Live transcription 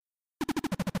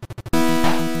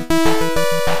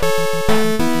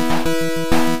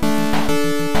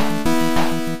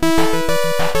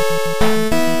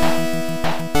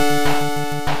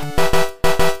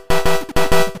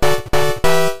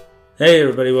Hey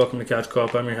everybody, welcome to Couch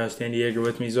Co-op. I'm your host, Andy Yeager.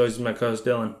 With me as always is my co-host,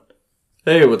 Dylan.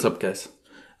 Hey, what's up, guys?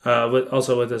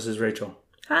 Also with us is Rachel.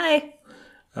 Hi.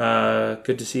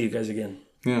 Good to see you guys again.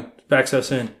 Yeah. Back so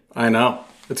soon. I know.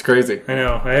 It's crazy. I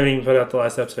know. I haven't even put out the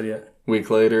last episode yet. Week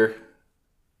later,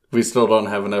 we still don't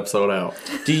have an episode out.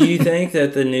 Do you think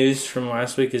that the news from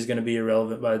last week is going to be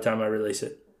irrelevant by the time I release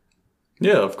it?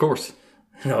 Yeah, of course.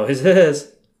 No, it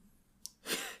is.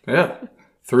 Yeah.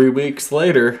 3 weeks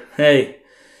later. Hey.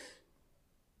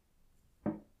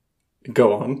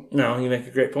 Go on. No, you make a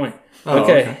great point. Oh,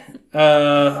 okay.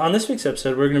 On this week's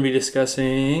episode, we're going to be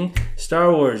discussing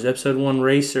Star Wars Episode 1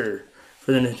 Racer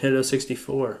for the Nintendo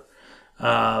 64.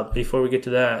 Before we get to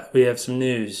that, we have some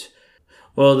news.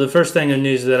 Well, the first thing of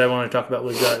news that I want to talk about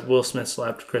was that Will Smith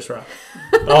slapped Chris Rock.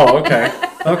 Oh, okay.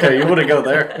 Okay, you want to go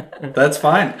there. That's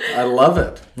fine. I love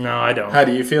it. No, I don't. How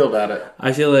do you feel about it?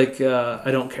 I feel like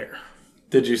I don't care.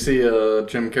 Did you see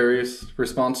Jim Carrey's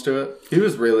response to it? He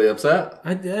was really upset.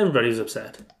 Everybody was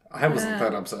upset. I wasn't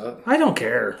that upset. I don't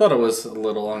care. Thought it was a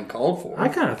little uncalled for. I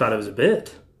kind of thought it was a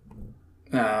bit.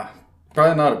 Nah,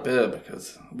 probably not a bit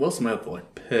because Will Smith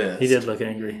looked pissed. He did look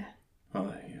angry.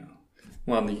 Well,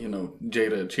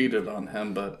 Jada cheated on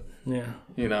him, but Yeah.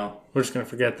 We're just going to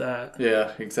forget that.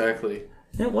 Yeah, exactly.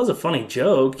 It was a funny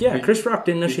joke. Yeah, Chris Rock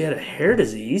didn't know she had a hair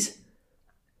disease.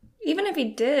 Even if he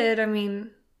did, I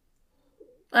mean,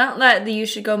 not that you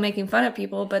should go making fun of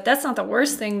people, but that's not the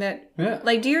worst thing that... Yeah.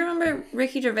 Like, do you remember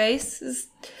Ricky Gervais?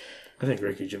 I think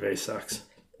Ricky Gervais sucks.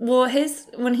 Well,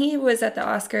 when he was at the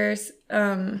Oscars,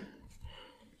 or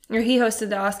he hosted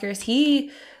the Oscars, he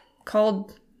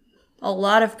called a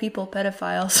lot of people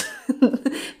pedophiles.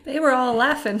 They were all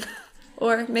laughing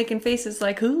or making faces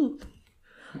like, who?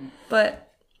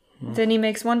 But then he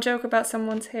makes one joke about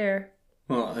someone's hair.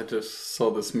 Well, I just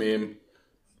saw this meme,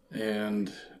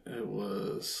 and it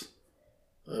was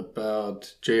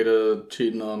about Jada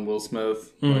cheating on Will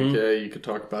Smith. Mm-hmm. Like, yeah, you could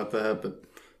talk about that, but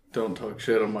don't talk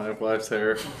shit on my wife's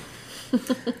hair.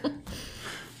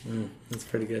 That's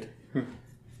pretty good.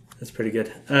 That's pretty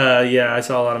good. Yeah, I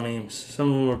saw a lot of memes.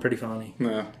 Some of them were pretty funny.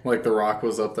 Yeah, like The Rock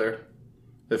was up there.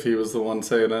 If he was the one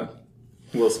saying it,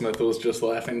 Will Smith was just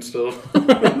laughing still.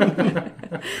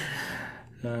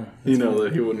 You know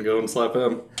that he wouldn't go and slap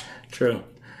him. True.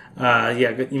 Yeah,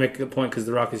 you make a good point because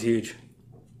The Rock is huge.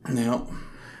 Yep.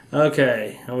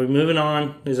 Okay, are we moving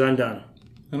on? Because I'm done.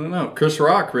 I don't know. Chris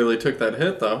Rock really took that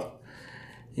hit, though.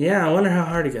 Yeah, I wonder how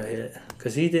hard he got hit.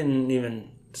 Because he didn't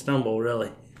even stumble,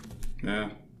 really.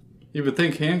 Yeah. You would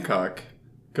think Hancock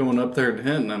going up there and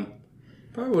hitting him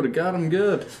probably would have got him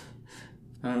good.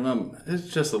 I don't know. It's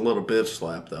just a little bitch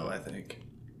slap, though, I think.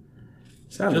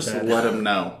 Sounded just bad. to let him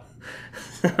know.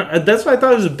 That's why I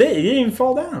thought it was a bit. He didn't even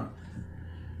fall down.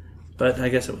 But I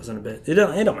guess it wasn't a bit. It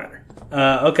don't matter.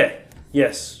 Okay.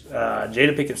 Yes.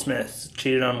 Jada Pinkett Smith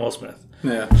cheated on Will Smith.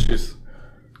 Yeah, she's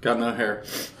got no hair.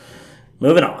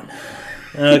 Moving on.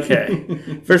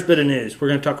 Okay. First bit of news. We're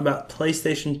going to talk about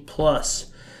PlayStation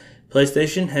Plus.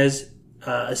 PlayStation has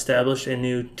established a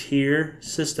new tier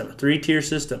system, a 3-tier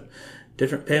system.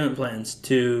 Different payment plans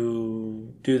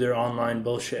to do their online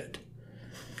bullshit.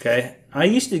 Okay? I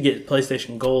used to get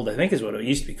PlayStation Gold, I think is what it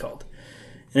used to be called.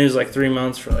 And it was like 3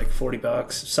 months for like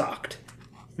 $40. Sucked.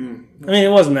 I mean,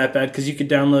 it wasn't that bad because you could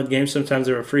download games. Sometimes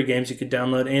there were free games you could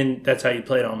download, and that's how you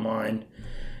played online.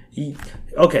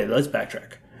 Okay, let's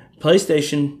backtrack.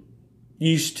 PlayStation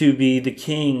used to be the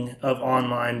king of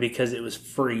online because it was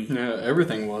free. Yeah,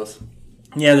 everything was.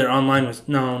 Yeah, their online was...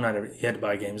 No, not everything. You had to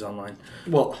buy games online.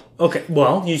 Well... Okay,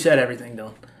 well, you said everything,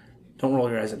 Dylan. Don't roll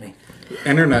your eyes at me.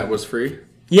 Internet was free.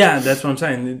 Yeah, that's what I'm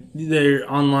saying. Their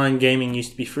online gaming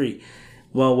used to be free.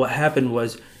 Well, what happened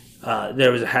was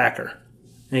there was a hacker,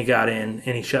 and he got in,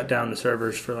 and he shut down the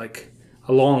servers for like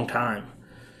a long time.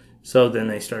 So then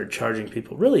they started charging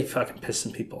people, really fucking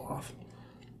pissing people off.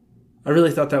 I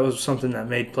really thought that was something that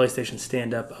made PlayStation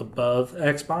stand up above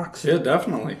Xbox. Yeah,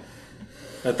 definitely.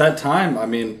 At that time, I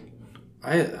mean,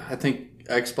 I think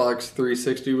Xbox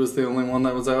 360 was the only one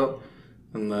that was out.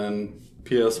 And then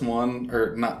PS1,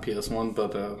 or not PS1,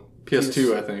 but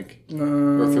PS2, I think.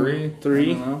 Or 3? 3?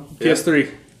 I don't know. PS3.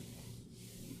 Yeah.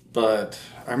 But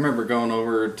I remember going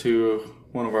over to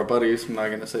one of our buddies. I'm not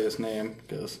going to say his name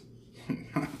because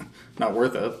not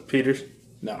worth it. Peters?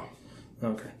 No.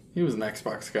 Okay. He was an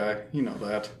Xbox guy. You know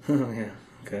that. Oh, yeah.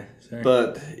 Okay. Sorry.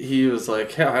 But he was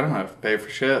like, yeah, I don't have to pay for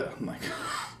shit. I'm like...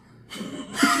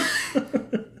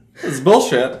 It's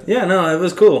bullshit. Yeah, no, it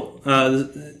was cool.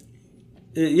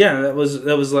 Yeah, that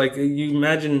was like, you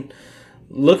imagine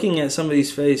looking at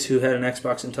somebody's face who had an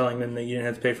Xbox and telling them that you didn't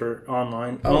have to pay for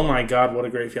online. Oh my God, what a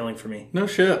great feeling for me. No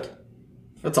shit.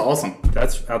 That's awesome.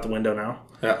 That's out the window now.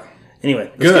 Yeah.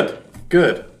 Anyway, Good.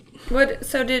 good. What?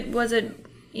 So was it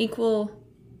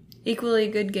equally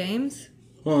good games?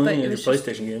 Well, But yeah, it the was just-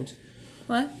 PlayStation games.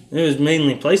 What? It was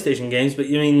mainly PlayStation games, but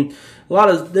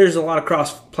there's a lot of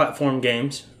cross-platform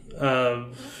games.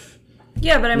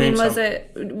 Yeah, but I mean, Name was some.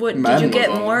 it? What did Madden you get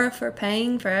was on more for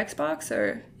paying for Xbox,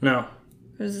 or No,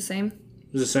 it was the same?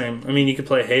 it was the same. I mean, you could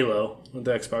play Halo with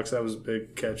the Xbox. That was a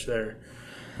big catch there.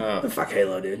 But fuck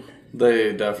Halo, dude.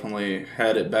 They definitely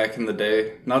had it back in the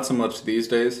day. Not so much these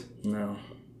days, No,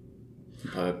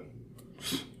 but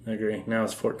I agree. Now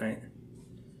it's Fortnite.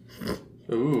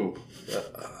 ooh.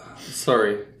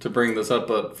 Sorry to bring this up,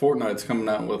 but Fortnite's coming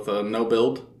out with a no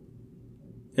build.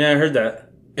 Yeah, I heard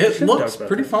that. It Should've looks talked about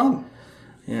pretty that. fun.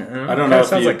 Yeah, I don't know It if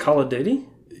sounds you- like Call of Duty.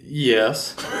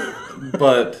 Yes,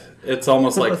 but it's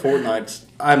almost like Fortnite's.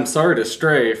 I'm sorry to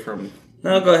stray from,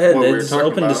 No, go ahead. What we were It's talking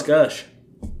open about. discussion.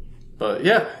 but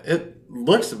yeah, it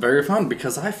looks very fun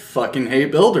because I fucking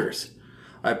hate builders.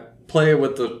 I play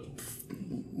with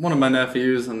one of my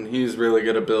nephews, and he's really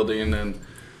good at building, and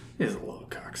he's a little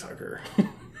cocksucker.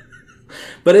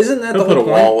 But isn't that He'll the put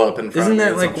whole a point? wall up in front Isn't of me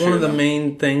that as like I'm one of the shooting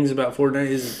main things about Fortnite?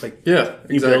 Is like Yeah,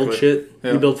 you exactly. build shit,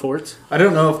 Yeah. you build forts. I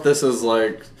don't know if this is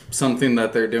like something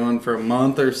that they're doing for a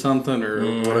month or something, or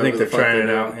whatever I think the they're fuck trying it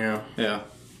doing. out. Yeah. Yeah.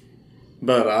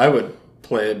 But I would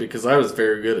play it because I was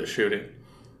very good at shooting,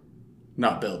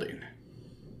 not building.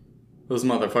 Those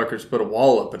motherfuckers put a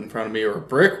wall up in front of me or a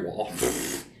brick wall.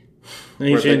 No,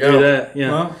 you Where'd they shouldn't go? do that.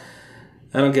 Yeah. Well,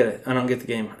 I don't get it. I don't get the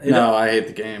game. no, I hate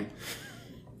the game.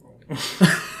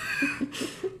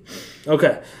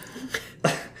 Okay.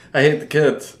 I hate the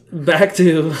kids. Back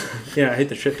to I hate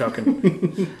the shit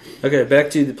talking. Okay, back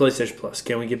to the PlayStation Plus.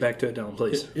 Can we get back to it, Dylan,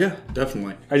 please? Yeah,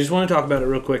 definitely. I just want to talk about it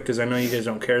real quick because I know you guys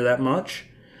don't care that much.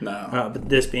 No. But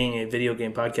this being a video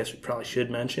game podcast, we probably should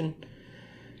mention.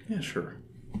 Yeah, sure.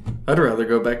 I'd rather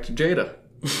go back to Jada.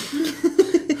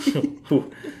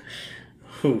 Ooh.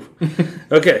 Ooh.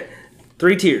 Okay,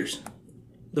 3 tiers.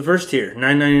 The first tier,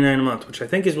 $9.99 a month, which I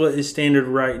think is what is standard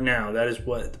right now. That is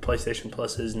what the PlayStation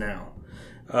Plus is now.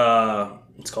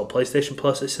 It's called PlayStation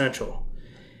Plus Essential.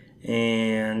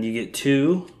 And you get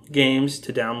 2 games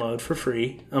to download for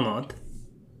free a month,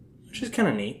 which is kind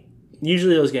of neat.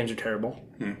 Usually those games are terrible.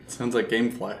 Sounds like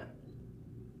GameFly.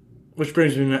 Which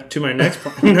brings me to my next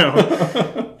point.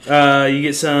 No. You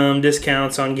get some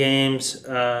discounts on games,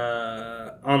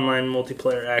 online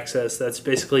multiplayer access. That's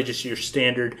basically just your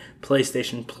standard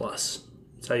PlayStation Plus.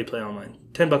 That's how you play online.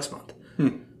 $10 a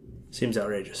month. Seems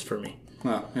outrageous for me.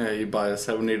 Well, yeah, you buy a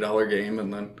 $70 game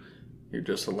and then you're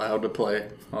just allowed to play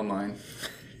online.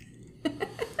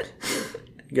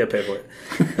 You gotta pay for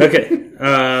it. Okay.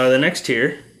 The next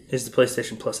tier is the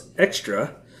PlayStation Plus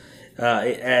Extra.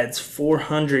 It adds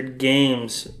 400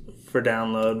 games for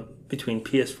download between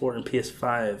PS4 and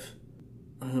PS5.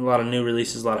 A lot of new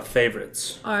releases, a lot of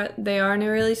favorites. They are new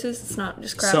releases? It's not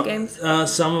just crap games?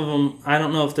 Some of them, I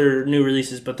don't know if they're new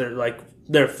releases, but they're like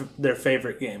their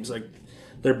favorite games, like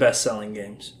their best-selling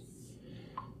games.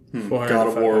 God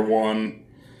of War 1.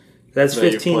 That's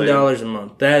that you $15 a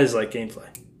month. That is like GameFly.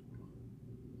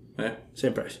 Yeah.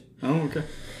 Same price. Oh, okay.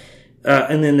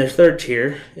 And then their third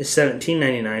tier is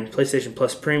 $17.99, PlayStation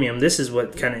Plus Premium. This is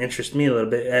what kind of interests me a little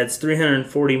bit. It adds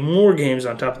 340 more games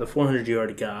on top of the 400 you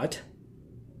already got,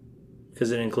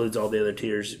 because it includes all the other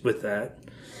tiers with that.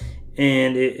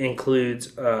 And it includes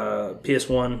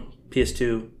PS1,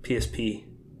 PS2, PSP,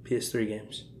 PS3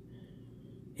 games.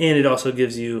 And it also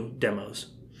gives you demos.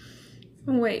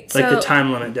 Wait, Like so... the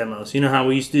time limit demos. You know how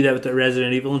we used to do that with the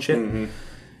Resident Evil and shit? Mm-hmm.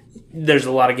 There's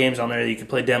a lot of games on there that you can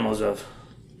play demos of.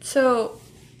 So,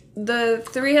 the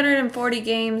 340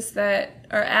 games that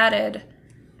are added,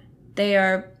 they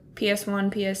are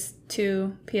PS1,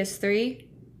 PS2, PS3?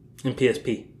 And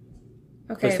PSP.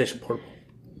 Okay. PlayStation Portable.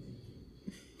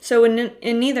 So, in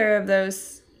neither of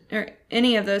those, or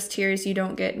any of those tiers, you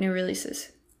don't get new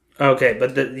releases. Okay,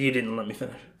 but you didn't let me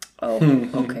finish. Oh,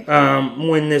 okay.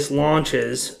 When this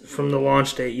launches, from the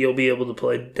launch date, you'll be able to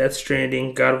play Death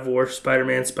Stranding, God of War,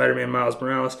 Spider-Man Miles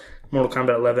Morales, Mortal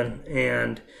Kombat 11,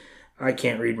 and I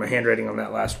can't read my handwriting on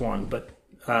that last one, but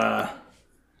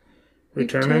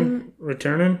Returning.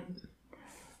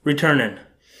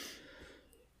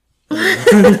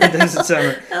 That doesn't sound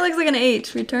right. That looks like an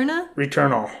H. Returna?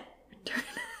 Returnal.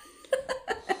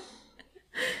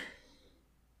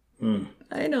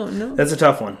 I don't know. That's a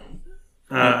tough one.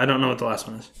 I don't know what the last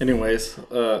one is. Anyways,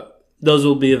 Those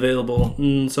will be available.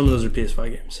 Some of those are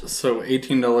PS5 games. so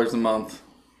 $18 a month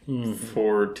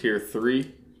for tier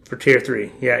 3. For tier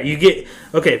 3. Yeah, you get...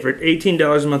 Okay, for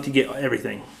 $18 a month, you get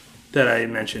everything that I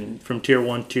mentioned from tier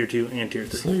 1, tier 2, and tier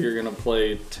 3. So you're going to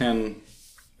play 10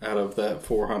 out of that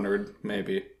 400,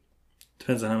 maybe.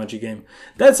 Depends on how much you game.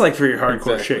 That's like for your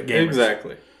hardcore shit gamers.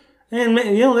 Exactly. And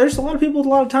man, there's a lot of people with a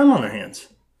lot of time on their hands.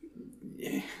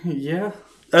 Yeah.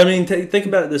 I mean, think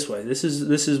about it this way. This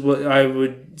is what I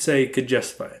would say could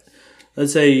justify it.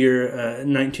 Let's say you're a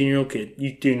 19-year-old kid.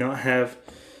 You do not have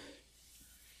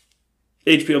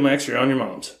HBO Max, you're on your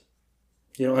mom's.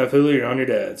 You don't have Hulu, you're on your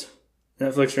dad's.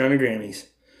 Netflix, you're on your Grammy's.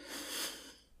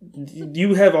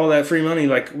 You have all that free money.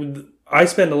 Like, I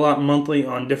spend a lot monthly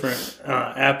on different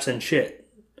apps and shit.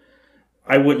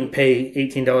 I wouldn't pay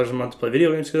 $18 a month to play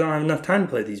video games because I don't have enough time to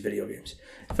play these video games.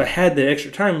 If I had the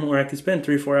extra time where I could spend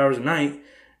 3-4 hours a night,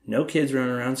 no kids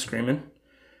running around screaming,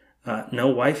 no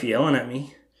wife yelling at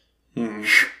me,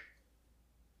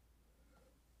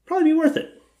 probably be worth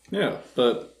it. Yeah,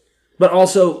 but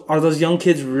also, are those young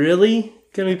kids really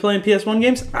going to be playing PS1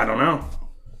 games? I don't know.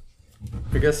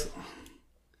 I guess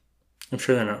I'm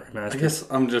sure they're not remastered. I guess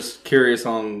I'm just curious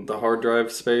on the hard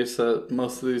drive space that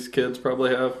most of these kids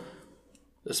probably have,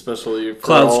 especially for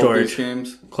cloud all storage these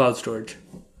games. Cloud storage.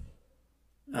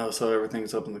 Oh, so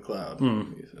everything's up in the cloud.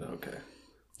 Okay.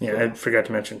 Yeah, I forgot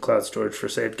to mention cloud storage for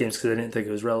saved games because I didn't think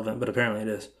it was relevant, but apparently it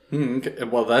is. Okay.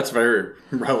 Well, that's very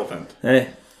relevant.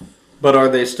 Hey. But are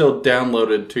they still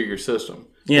downloaded to your system?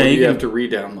 Yeah, or do you you can, have to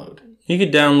re-download. You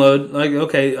could download,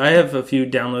 okay, I have a few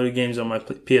downloaded games on my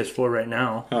PS4 right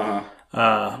now.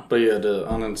 But you had to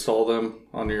uninstall them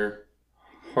on your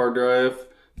hard drive,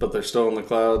 but they're still in the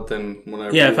cloud. Then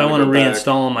whenever if I want to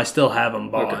reinstall them, I still have them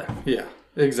bought. Okay. Yeah,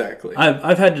 exactly.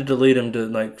 I've had to delete them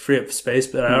to free up space,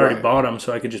 but I already bought them,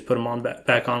 so I could just put them on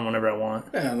back on whenever I want.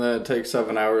 Yeah, and then it takes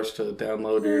 7 hours to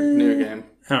download your new game.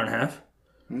 Hour and a half.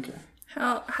 Okay.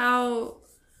 How?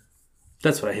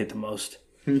 That's what I hate the most.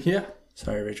 Yeah.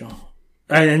 Sorry, Rachel.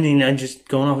 I mean, I'm just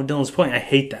going off of Dylan's point. I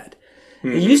hate that.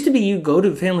 It used to be you go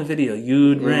to Family Video,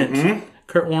 you'd rent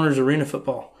Kurt Warner's Arena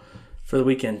Football for the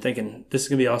weekend, thinking this is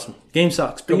gonna be awesome. Game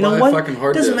sucks, but you know what?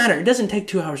 It doesn't matter. It doesn't take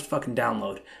 2 hours to fucking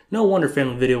download. No wonder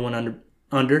Family Video went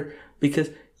under because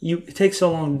it takes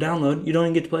so long to download. You don't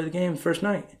even get to play the game the first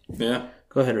night. Yeah.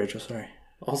 Go ahead, Rachel. Sorry.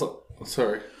 Also,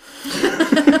 sorry.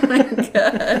 Oh my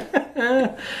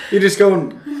god. You just go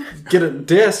and get a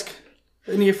disc,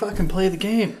 and you fucking play the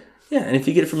game. Yeah, and if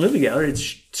you get it from Movie Gallery, it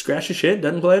scratches shit,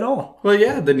 doesn't play at all. Well,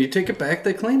 yeah, then you take it back,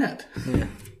 they clean it. Yeah.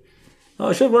 Oh,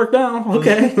 it should work now.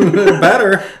 Okay.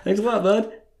 Better. Thanks a lot,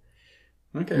 bud.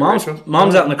 Okay. Mom's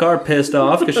out in the car pissed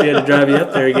off because she had to drive you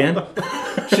up there again.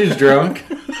 She's drunk.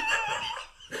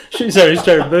 She's already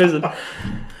started boozing.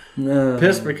 No.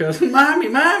 Pissed because,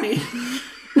 Mommy.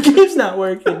 Game's not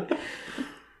working.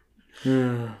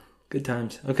 Good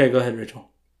times. Okay, go ahead, Rachel.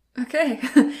 Okay.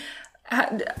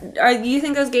 Do you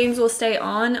think those games will stay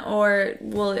on, or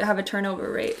will it have a turnover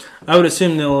rate? I would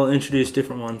assume they'll introduce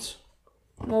different ones.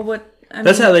 Well,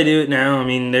 that's how they do it now. I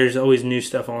mean, there's always new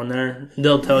stuff on there.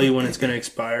 They'll tell you when it's going to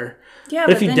expire. Yeah,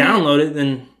 but if you download it,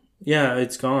 then yeah,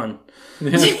 it's gone.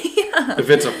 Yeah. Yeah. If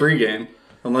it's a free game,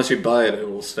 unless you buy it, it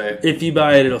will stay. If you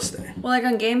buy it, it'll stay. Well, like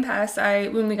on Game Pass,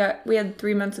 we had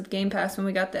 3 months of Game Pass when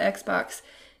we got the Xbox,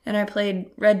 and I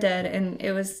played Red Dead, and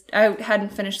I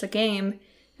hadn't finished the game.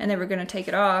 And they were going to take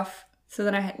it off. So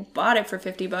then I bought it for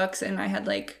 $50 and I had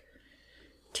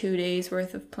 2 days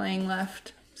worth of playing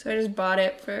left. So I just bought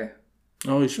it for...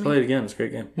 Oh, you should play it again. It's a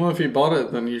great game. Well, if you bought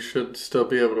it, then you should still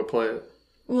be able to play it.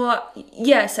 Well,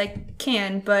 yes, I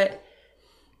can, but...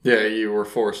 Yeah, you were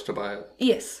forced to buy it.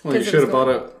 Yes. Well, you should have bought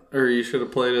it, or you should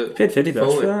have played it. You paid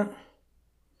 $50 for that?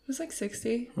 It was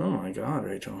 $60. Oh my god,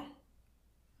 Rachel.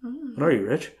 What are you,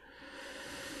 rich?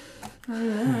 I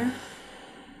don't know.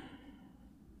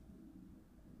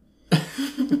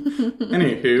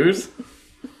 Anywho's.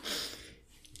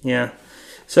 Yeah.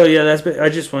 So yeah, I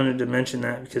just wanted to mention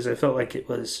that because I felt like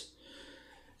it's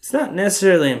not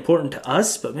necessarily important to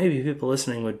us, but maybe people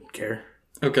listening would care.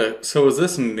 Okay, so is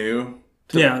this new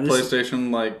to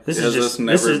PlayStation?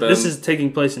 This is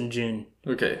taking place in June.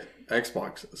 Okay,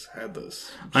 Xbox has had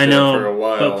this I know, for a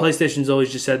while. But PlayStation's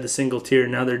always just had the single tier.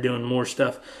 Now they're doing more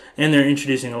stuff, and they're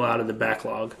introducing a lot of the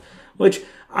backlog, which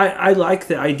I like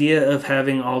the idea of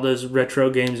having all those retro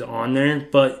games on there,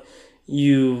 but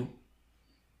you're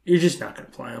just not going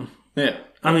to play them. Yeah.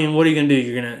 I mean, what are you going to do?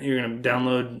 You're gonna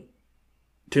download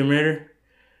Tomb Raider?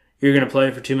 You're going to play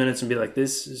it for 2 minutes and be like, the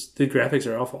graphics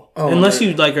are awful. Oh, unless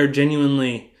you are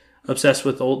genuinely obsessed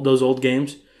with those old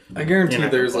games. I guarantee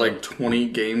there's 20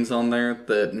 games on there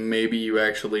that maybe you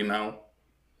actually know.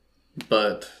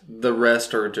 But the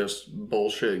rest are just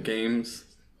bullshit games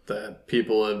that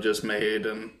people have just made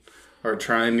and are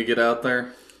trying to get out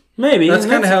there. Maybe. That's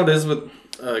kind of how it is with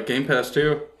Game Pass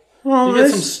too. Well, you get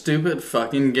some stupid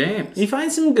fucking games. You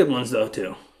find some good ones though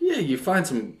too. Yeah, you find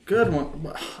some good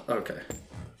ones. Okay.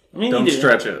 I mean, don't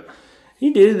stretch it.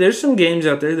 You do. There's some games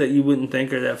out there that you wouldn't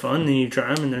think are that fun, and you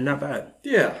try them, and they're not bad.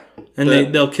 Yeah. And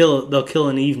they'll kill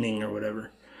an evening or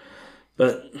whatever.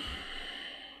 But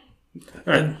all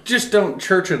right. Just don't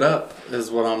church it up, is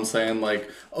what I'm saying.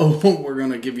 Like, oh, we're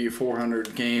gonna give you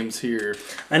 400 games here.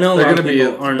 I know They're a lot gonna of be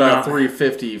people are about not.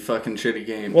 350 fucking shitty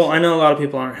games. Well, I know a lot of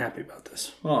people aren't happy about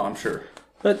this, Well, I'm sure.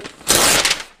 but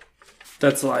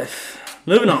that's life.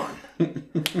 Moving on.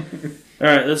 All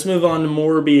right, let's move on to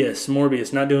Morbius.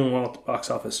 Morbius not doing well at the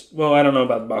box office. Well, I don't know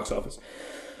about the box office,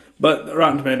 but the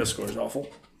Rotten Tomatoes score is awful.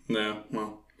 No,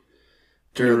 well,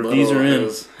 The Jared reviews Leto are in.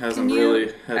 hasn't Can you-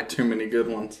 really had too many good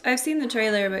ones. I've seen the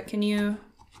trailer, but can you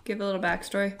give a little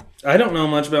backstory? I don't know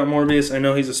much about Morbius. I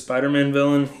know he's a Spider-Man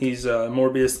villain. He's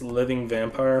Morbius, the living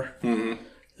vampire.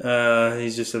 Mm-hmm.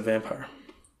 He's just a vampire.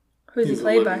 Who's he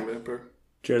played by? Vampire.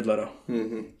 Jared Leto.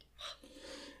 Mm-hmm.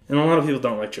 And a lot of people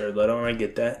don't like Jared Leto, and I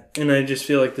get that. And I just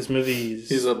feel like this movie is...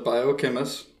 He's a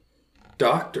biochemist,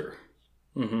 doctor.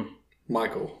 Mm-hmm.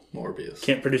 Michael Morbius.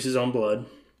 Can't produce his own blood.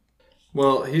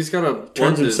 Well, he's got a blood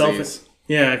Turns himself disease.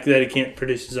 Yeah, that he can't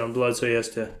produce his own blood, so he has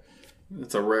to...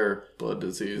 It's a rare blood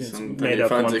disease, It's and made then he up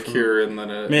finds one a from- cure, and then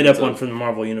it Made ends up one from the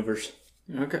Marvel Universe.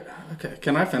 Okay.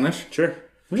 Can I finish? Sure.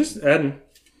 I'm just adding.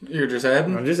 You're just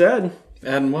adding? I'm just adding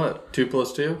Adding what? 2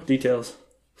 + 2? details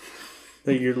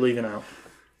that you're leaving out.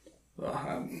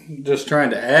 I'm just trying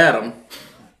to add them.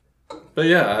 But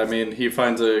yeah, I mean, he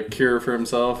finds a cure for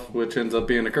himself, which ends up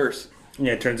being a curse.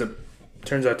 Yeah, it turns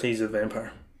out he's a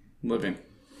vampire. Living.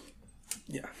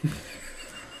 Yeah.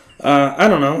 I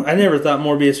don't know. I never thought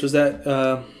Morbius was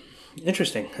that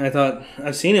interesting. I thought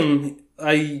I've seen him.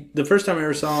 The first time I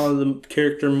ever saw the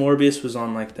character Morbius was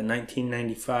on like the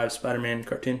 1995 Spider-Man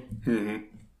cartoon. Mm-hmm.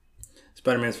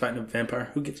 Spider-Man's fighting a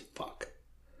vampire. Who gives a fuck?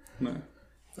 No.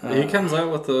 He comes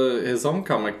out with his own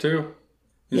comic too.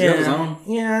 He's got his own.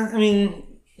 Yeah, I mean,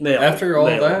 they all, After all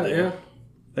they that, do. yeah.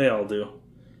 They all do.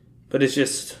 But it's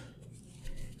just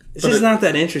not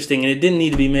that interesting, and it didn't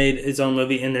need to be made its own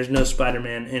movie, and there's no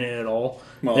Spider-Man in it at all.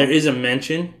 Well, there is a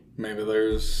mention. Maybe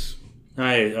there's...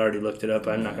 I already looked it up.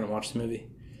 I'm not going to watch the movie.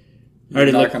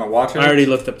 You're not going to watch it? I already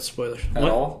looked up the spoilers. At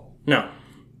all? No.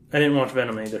 I didn't watch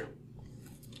Venom either.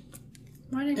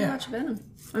 Why didn't you watch Venom?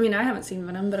 I mean, I haven't seen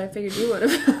Venom, but I figured you would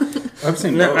have. I've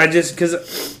seen No, both. I just...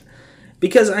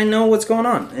 Because I know what's going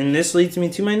on, and this leads me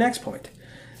to my next point.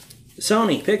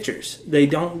 Sony Pictures, they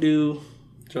don't do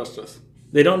Justice.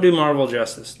 They don't do Marvel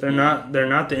justice. They're not the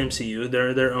MCU.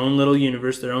 They're their own little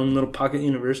universe, their own little pocket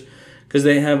universe, because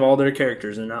they have all their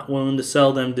characters. They're not willing to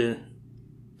sell them to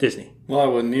Disney. Well, I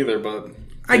wouldn't either, but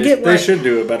I get why they should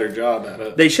do a better job at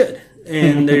it. They should,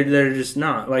 and they're just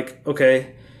not. Like,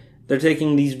 okay, they're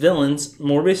taking these villains.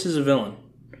 Morbius is a villain.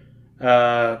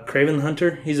 Kraven the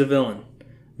Hunter, he's a villain.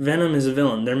 Venom is a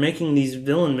villain. They're making these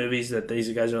villain movies that these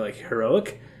guys are like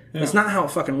heroic. Yeah. That's not how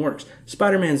it fucking works.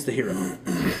 Spider-Man's the hero.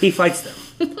 He fights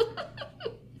them.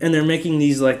 And they're making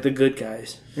these like the good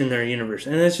guys in their universe.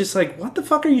 And it's just like, what the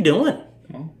fuck are you doing?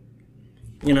 Well,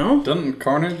 you know? Doesn't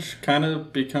Carnage kind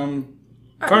of become...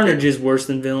 Carnage is worse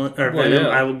than Venom. Yeah.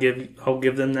 I'll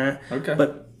give them that. Okay.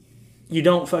 But you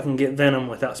don't fucking get Venom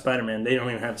without Spider-Man. They don't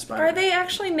even have Spider-Man. Are they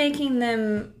actually making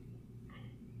them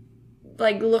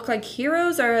like look like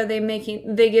heroes, or are they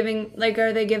giving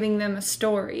them a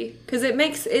story? Because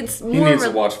it's more. He needs to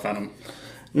watch Venom.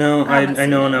 No, I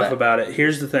know enough but... about it.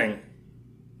 Here's the thing.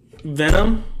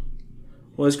 Venom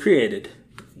was created.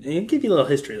 I'll give you a little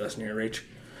history lesson here, Rach.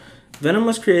 Venom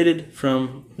was created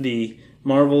from the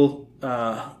Marvel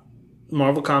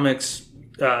Comics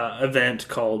event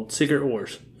called Secret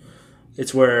Wars.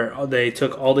 It's where they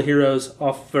took all the heroes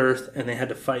off Earth and they had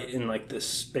to fight in like this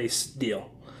space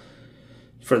deal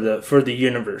for the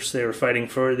universe. They were fighting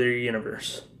for their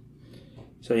universe.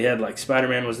 So you had like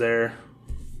Spider-Man was there,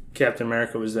 Captain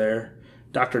America was there,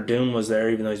 Doctor Doom was there,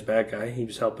 even though he's a bad guy, he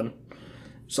was helping.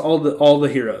 So all the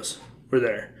heroes were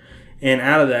there, and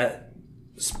out of that,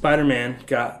 Spider-Man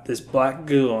got this black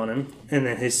goo on him, and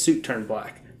then his suit turned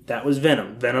black. That was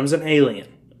Venom. Venom's an alien.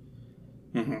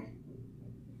 Mm-hmm.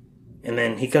 And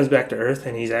then he comes back to Earth,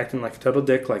 and he's acting like a total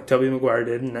dick, like Tobey Maguire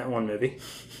did in that one movie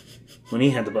when he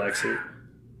had the black suit.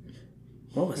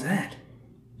 What was that?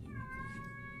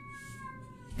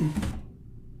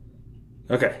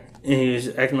 Okay. And he was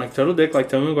acting like a total dick, like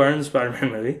Tobey Maguire in the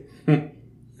Spider-Man movie. I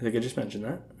think I just mentioned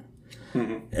that.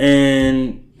 Mm-hmm.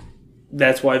 And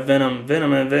that's why Venom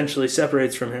eventually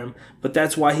separates from him. But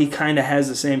that's why he kind of has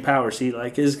the same powers. He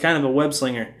like is kind of a web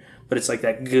slinger, but it's like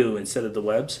that goo instead of the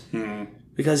webs. Mm-hmm.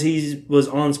 Because he was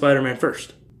on Spider-Man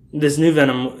first. This new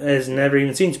Venom has never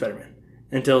even seen Spider-Man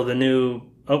until the new...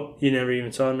 Oh, you never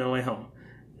even saw No Way Home.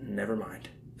 Never mind.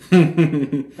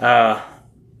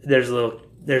 There's a little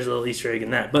there's a little Easter egg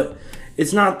in that. But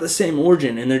it's not the same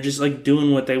origin, and they're just like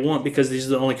doing what they want because these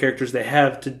are the only characters they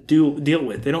have to deal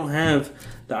with. They don't have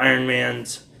the Iron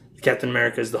Mans, the Captain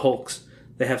Americas, the Hulks.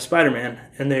 They have Spider-Man,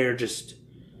 and they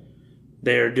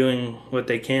are doing what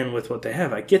they can with what they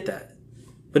have. I get that.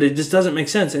 But it just doesn't make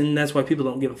sense, and that's why people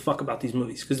don't give a fuck about these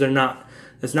movies, because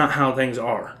that's not how things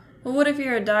are. Well, what if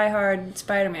you're a diehard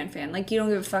Spider-Man fan? Like, you don't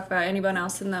give a fuck about anyone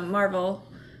else in the Marvel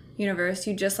universe.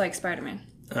 You just like Spider-Man.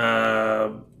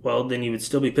 Well, then you would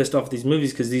still be pissed off at these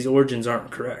movies because these origins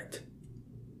aren't correct.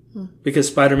 Because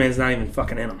Spider-Man's not even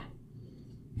fucking in them.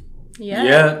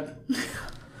 Yeah.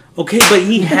 Okay, but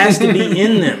he has to be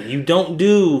in them. You don't.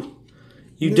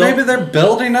 Maybe they're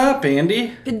building up,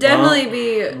 Andy. It'd definitely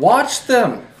be... Watch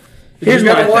them. Here's you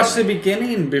gotta my watch thing. the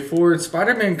beginning before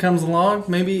Spider-Man comes along.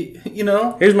 Maybe,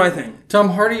 Here's my thing. Tom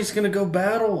Hardy's gonna go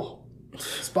battle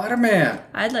Spider-Man.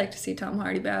 I'd like to see Tom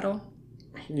Hardy battle.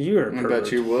 You're a I pervert.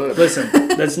 bet you would. Listen,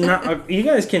 that's not... You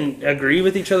guys can agree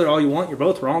with each other all you want. You're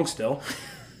both wrong still.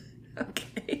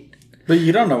 Okay. But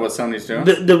you don't know what Sony's doing.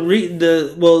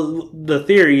 The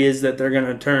theory is that they're going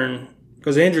to turn...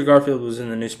 Because Andrew Garfield was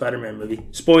in the new Spider-Man movie.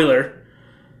 Spoiler.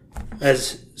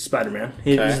 As Spider-Man.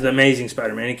 He was the Amazing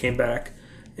Spider-Man. He came back.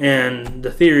 And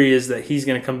the theory is that he's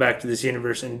going to come back to this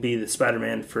universe and be the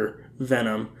Spider-Man for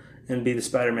Venom. And be the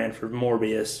Spider-Man for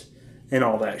Morbius. And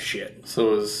all that shit.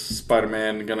 So is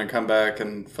Spider-Man gonna come back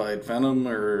and fight Venom,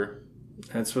 or...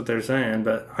 That's what they're saying,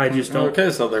 but I just don't...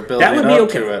 Okay, so they're building That would be up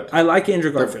okay. to it. I like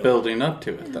Andrew They're Garfield. building up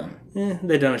to it, then.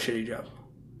 They've done a shitty job.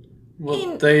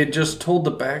 Well, they just told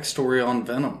the backstory on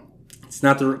Venom. It's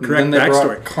not the correct then they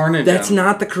backstory. brought Carnage That's in.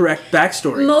 not the correct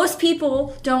backstory. Most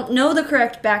people don't know the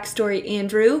correct backstory,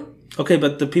 Andrew. Okay,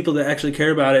 but the people that actually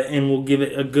care about it and will give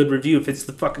it a good review if it's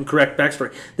the fucking correct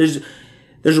backstory.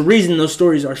 There's a reason those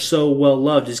stories are so well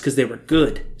loved is because they were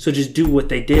good. So just do what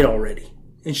they did already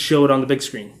and show it on the big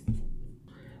screen.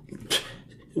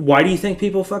 Why do you think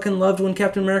people fucking loved when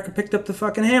Captain America picked up the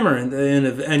fucking hammer in the end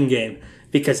of Endgame?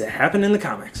 Because it happened in the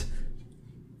comics.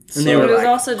 And they So- were It was like,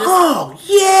 also just... oh,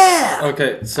 yeah!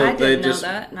 Okay, so I they didn't just... know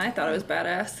that, and I thought it was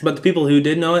badass. But the people who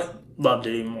did know it loved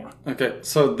it even more. Okay,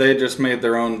 so they just made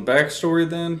their own backstory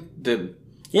then?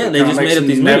 Yeah, the they just made comics up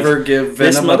these never movies. give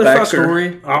This Venom a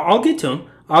motherfucker- backstory? I'll get to him.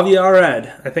 Avi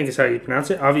Arad, I think is how you pronounce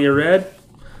it. Avi Arad?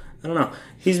 I don't know.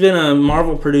 He's been a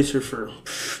Marvel producer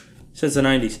since the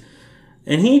 90s.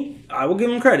 And I will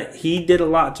give him credit. He did a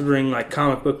lot to bring like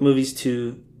comic book movies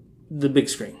to the big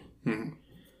screen.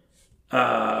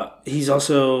 He's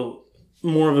also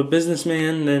more of a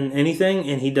businessman than anything,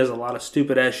 and he does a lot of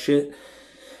stupid ass shit.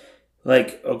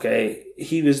 Like, okay,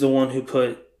 he was the one who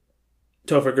put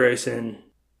Topher Grace in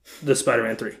the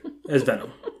Spider-Man 3 as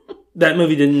Venom. That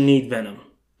movie didn't need Venom.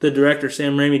 The director,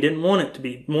 Sam Raimi, didn't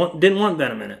want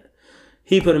Venom in it.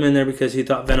 He put him in there because he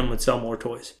thought Venom would sell more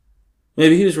toys.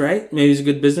 Maybe he was right. Maybe it was a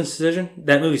good business decision.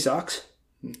 That movie sucks.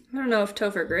 I don't know if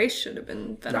Topher Grace should have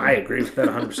been Venom. I agree with that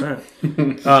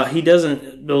 100%. He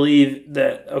doesn't believe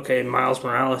that, okay, Miles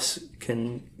Morales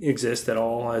can exist at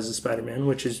all as a Spider-Man,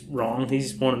 which is wrong.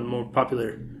 He's one of the more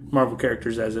popular Marvel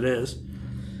characters as it is.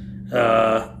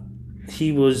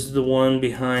 He was the one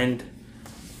behind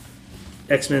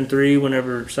X-Men 3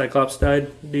 whenever Cyclops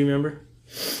died. Do you remember?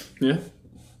 Yeah.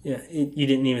 Yeah, you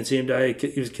didn't even see him die.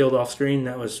 He was killed off screen.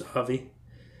 That was Avi.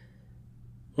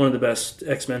 One of the best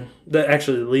X-Men.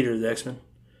 Actually, the leader of the X-Men.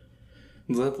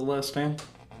 Is that the last stand?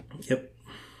 Yep.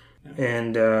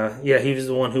 And, he was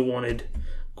the one who wanted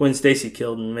Gwen Stacy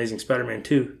killed in Amazing Spider-Man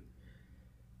 2.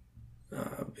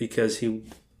 Because he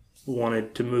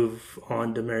wanted to move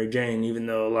on to Mary Jane, even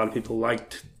though a lot of people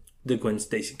liked the Gwen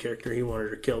Stacy character. He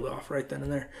wanted her killed off right then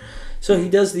and there. So he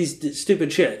does these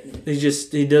stupid shit.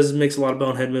 He makes a lot of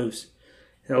bonehead moves.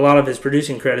 And a lot of his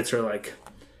producing credits are like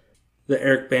the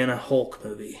Eric Bana Hulk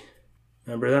movie.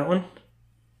 Remember that one?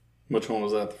 Which one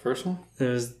was that? The first one? It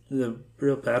was the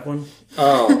real bad one.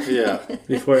 Oh, yeah.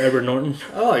 Before Edward Norton.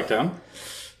 I liked him.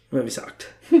 The movie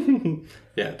sucked.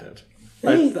 Yeah, it did.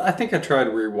 I think I tried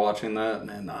rewatching that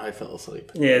and I fell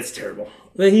asleep. Yeah, it's terrible.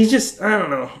 But he's just, I don't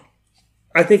know.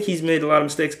 I think he's made a lot of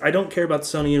mistakes. I don't care about the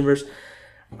Sony universe.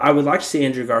 I would like to see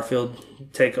Andrew Garfield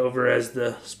take over as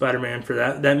the Spider-Man for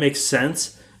that. That makes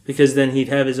sense because then he'd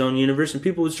have his own universe and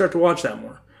people would start to watch that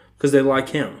more because they like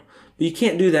him. But you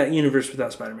can't do that universe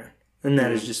without Spider-Man. And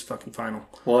that is just fucking final.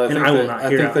 Well, I think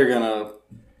hear they're going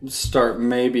to start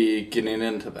maybe getting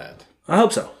into that. I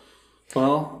hope so.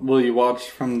 Well, will you watch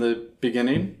from the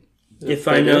beginning? If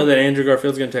I know that Andrew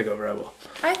Garfield's going to take over, I will.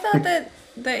 I thought that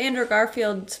the Andrew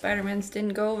Garfield Spider-Mans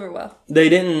didn't go over well. They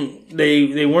didn't.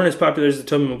 They weren't as popular as the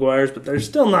Tobey Maguires, but they're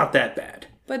still not that bad.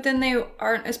 But then they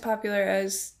aren't as popular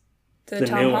as The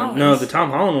Tom new one. Holland. No, the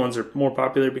Tom Holland ones are more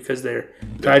popular because they're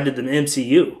tied to the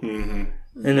MCU.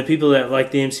 Mm-hmm. And the people that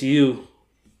like the MCU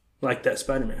like that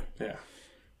Spider-Man. Yeah.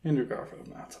 Andrew Garfield,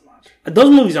 not so much. Those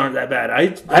movies aren't that bad. I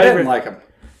didn't like them.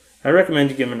 I recommend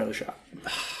you give them another shot.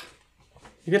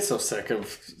 You get so sick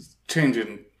of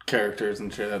changing characters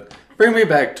and shit. Bring me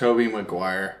back Tobey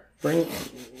Maguire.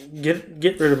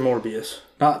 Get rid of Morbius.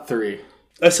 Not 3.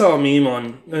 I saw a meme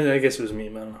on, I guess it was a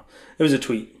meme, I don't know. It was a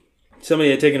tweet.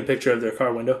 Somebody had taken a picture of their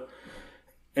car window,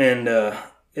 and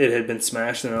it had been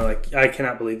smashed, and they're like, I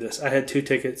cannot believe this. I had 2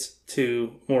 tickets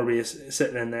to Morbius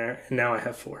sitting in there, and now I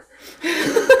have 4.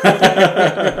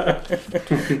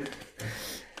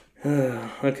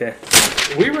 Okay.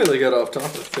 We really got off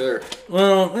topic there.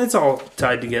 Well, it's all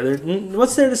tied together.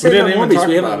 What's there to say didn't about even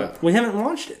Morbius? talk about it. We haven't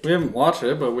watched it. We haven't watched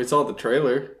it, but we saw the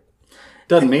trailer.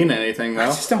 Doesn't mean anything, I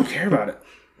though. just don't care about it.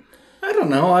 I don't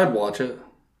know. I'd watch it.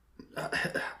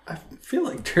 I feel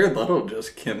like Jared Leto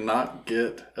just cannot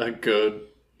get a good,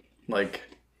 like,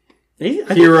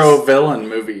 hero-villain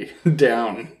movie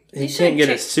down. He can't get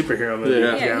a superhero movie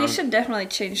Yeah. Yeah, down. he should definitely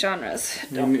change genres.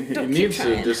 He Don't keep needs to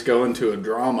trying. just go into a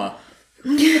drama.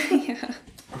 Yeah.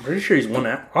 I'm pretty sure he's won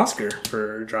an Oscar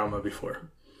for drama before.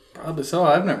 Probably so.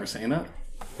 I've never seen it.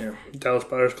 Yeah, Dallas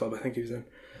Buyers Club, I think he was in.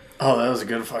 Oh, that was a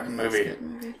good fucking movie.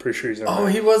 Pretty sure he's in Oh,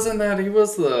 that. he wasn't that. He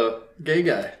was the gay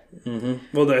guy.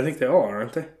 Well, I think they all are,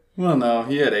 aren't they? Well, no,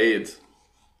 he had AIDS.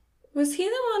 Was he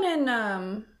the one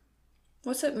in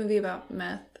what's that movie about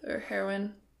meth or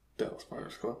heroin? Dallas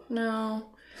Buyers Club.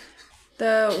 No,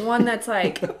 the one that's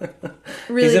like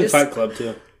really. He's in Fight Club,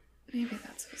 too. Maybe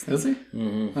that's what's name. Is he?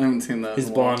 Mm-hmm. I haven't seen that. He's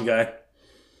in the a while. blonde guy.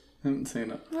 I haven't seen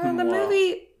it. Well, in the a while.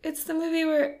 movie. It's the movie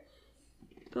where.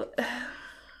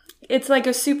 It's like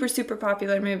a super super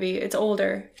popular movie. It's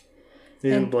older.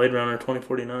 He's in Blade Runner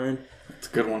 2049. It's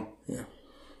a good one.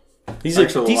 He's I a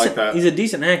actually decent, like that. He's a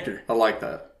decent actor. I like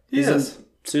that. He's Yes. in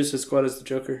Suicide Squad as the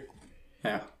Joker.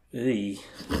 Yeah. Eey.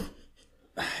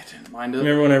 I didn't mind it.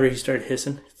 Remember whenever he started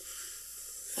hissing?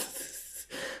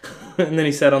 And then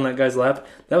he sat on that guy's lap?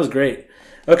 That was great.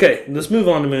 Okay, let's move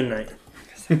on to Moon Knight.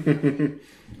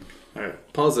 All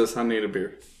right. Pause this. I need a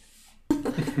beer.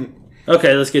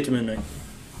 Okay, let's get to Moon Knight.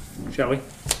 Shall we?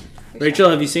 Rachel,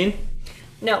 have you seen?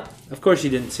 No. Of course you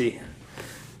didn't see.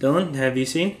 Dylan, have you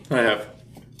seen? I have.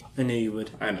 I knew you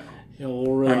would. I know.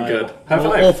 I'm good. High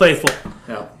five. Old Faithful.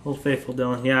 Yeah. Old Faithful,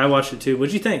 Dylan. Yeah, I watched it too.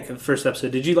 What'd you think of the first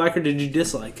episode? Did you like or did you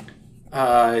dislike?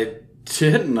 I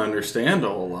didn't understand a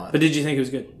whole lot. But did you think it was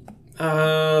good?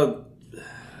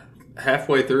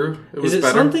 Halfway through, it was Is it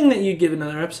better. something that you'd give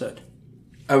another episode?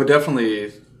 I would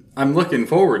definitely. I'm looking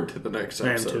forward to the next I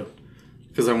am episode too.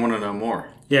 because I want to know more.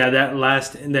 Yeah, that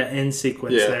end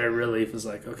sequence Yeah. there really was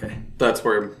like, okay, That's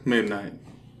where Moon Knight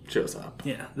shows up.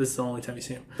 yeah, this is the only time you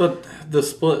see him. But the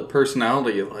split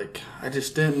personality, like, I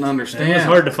just didn't understand. It was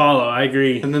hard to follow. I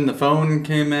agree. And then the phone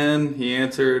came in. He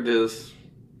answered his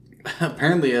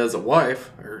apparently as a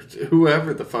wife or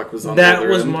whoever the fuck was on the That other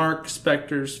was end. Mark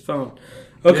Spector's phone.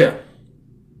 Okay, Yeah.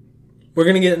 we're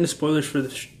gonna get into spoilers for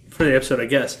the episode, I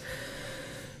guess.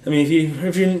 I mean,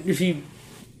 if you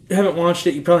haven't watched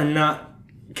it, you're probably not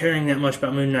caring that much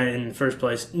about Moon Knight in the first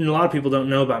place. And a lot of people don't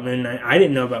know about Moon Knight. I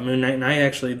didn't know about Moon Knight, and I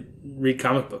actually read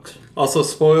comic books. Also,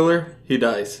 spoiler: he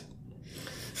dies.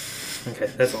 Okay,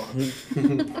 that's a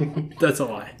lie. That's a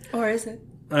lie. Or is it?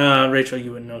 Rachel,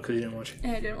 you wouldn't know because you didn't watch it.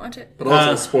 I didn't watch it. But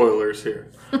also spoilers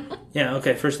here. Yeah,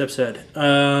 okay, first episode.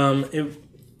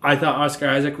 I thought Oscar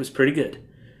Isaac was pretty good.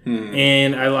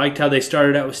 And I liked how they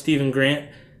started out with Stephen Grant.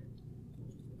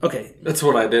 Okay, That's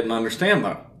what I didn't understand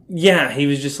though. yeah, he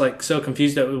was just like so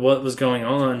confused at what was going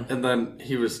on. And then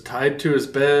he was tied to his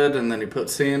bed, and then he put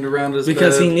sand around his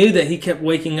Because bed. he knew that he kept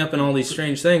waking up in all these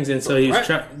strange things, and so he was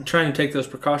Right. trying to take those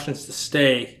precautions to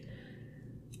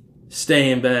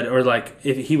stay in bed, or like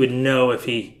if he would know if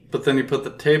he. But then he put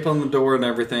the tape on the door and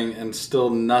everything, and still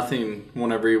nothing.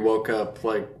 Whenever he woke up,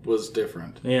 like was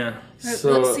different. Yeah,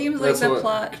 So it seems like that's the what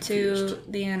plot confused.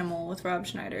 to The Animal with Rob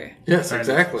Schneider. Yes,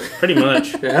 exactly. pretty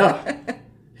much. Yeah,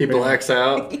 he blacks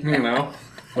out. You know,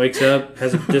 Wakes up,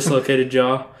 has a dislocated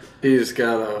jaw. he's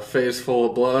got a face full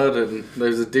of blood, and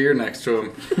there's a deer next to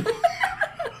him.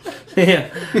 Yeah.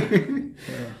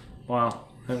 Wow.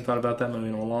 I haven't thought about that movie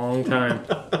in a long time.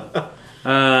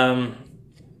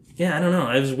 Yeah, I don't know.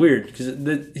 It was weird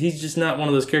because he's just not one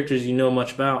of those characters you know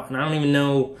much about. And I don't even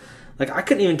know... Like, I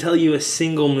couldn't even tell you a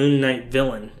single Moon Knight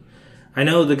villain. I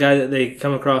know the guy that they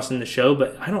come across in the show,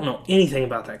 but I don't know anything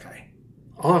about that guy.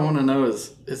 All I want to know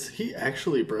is he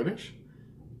actually British?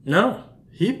 No.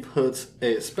 He puts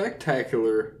a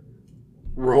spectacular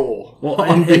role Well, on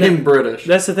and being British.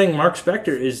 That's the thing. Mark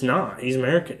Spector is not. He's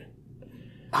American.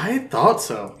 I thought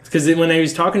so. Because when he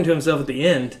was talking to himself at the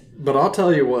end. But I'll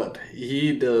tell you what,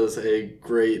 he does a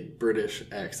great British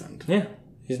accent. Yeah,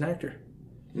 he's an actor.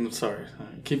 I'm sorry,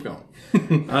 keep going.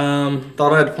 Um,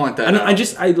 Thought I'd point that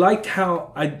out. I liked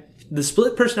how the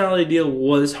split personality deal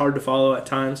was hard to follow at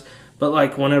times, but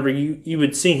like whenever you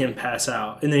would see him pass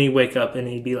out and then he'd wake up and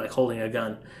he'd be like holding a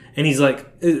gun, and he's like,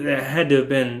 it had to have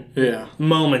been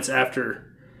moments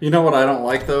after. You know what I don't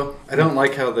like though? I don't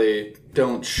like how they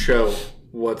don't show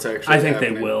what's actually happening. I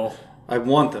think they will. I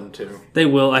want them to. They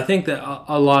will. I think that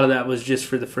a lot of that was just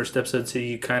for the first episode, so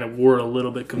you kind of were a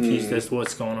little bit confused as to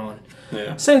what's going on.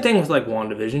 Yeah. Same thing with like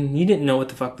WandaVision. You didn't know what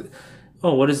the fuck.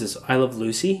 What is this? I Love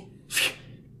Lucy.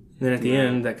 And then at the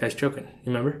end, that guy's choking.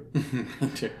 You remember?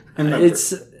 I remember.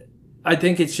 I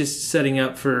think it's just setting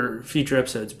up for future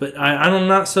episodes, but I'm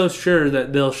not so sure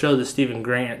that they'll show the Stephen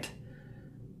Grant.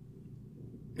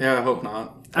 Yeah, I hope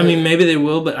not. I mean, maybe they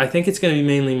will, but I think it's going to be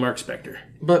mainly Mark Spector.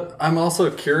 But I'm also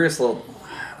curious.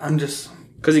 I'm just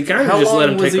because he kind of how just long let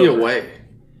him was take he over. away?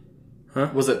 Huh?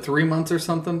 Was it 3 months or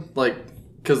something? Like,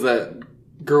 because that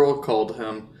girl called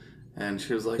him and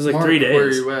she was like, was like Mark, 3 days. where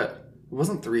are you at? It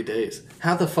wasn't 3 days.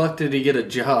 How the fuck did he get a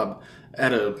job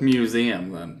at a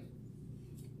museum then?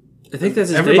 I think that's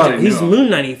his Everybody day job. He's knew. Moon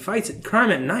Knight. He fights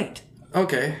crime at night.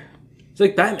 Okay. It's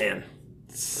like Batman.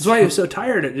 That's why he was so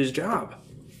tired at his job.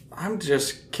 I'm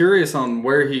just curious on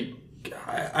where he...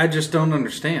 I just don't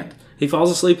understand. He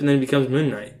falls asleep and then becomes Moon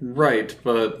Knight. Right,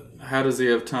 but how does he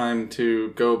have time to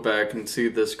go back and see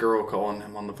this girl calling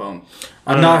him on the phone?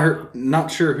 I'm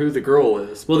not sure who the girl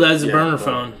is. Well, but that's a yeah, burner but-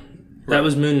 phone. That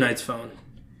was Moon Knight's phone.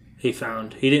 He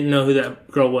found. He didn't know who that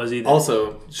girl was either.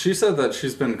 Also, she said that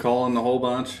she's been calling a whole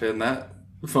bunch and that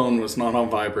phone was not on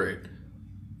vibrate.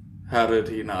 How did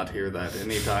he not hear that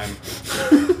anytime?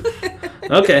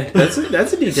 Okay, that's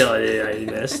a detail I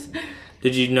missed.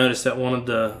 Did you notice that one of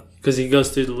the... Because he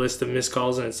goes through the list of missed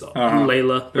calls and it's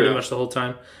Layla pretty much the whole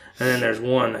time. And then there's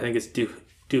one, I think it's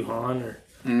Duhan or...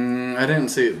 I didn't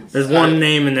see it. There's one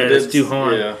name in there that's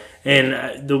Duhan. Yeah.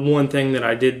 And the one thing that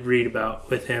I did read about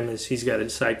with him is he's got a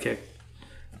sidekick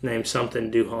named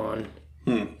something Duhan.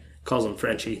 Calls him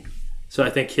Frenchie. So I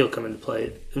think he'll come into play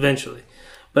it eventually.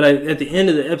 But at the end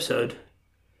of the episode,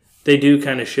 they do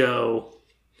kind of show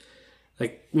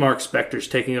like Mark Spector's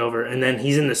taking over, and then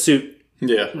he's in the suit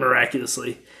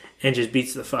miraculously and just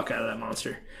beats the fuck out of that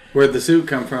monster. Where'd the suit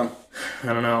come from? I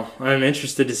don't know. I'm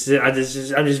interested to see. I'm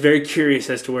just very curious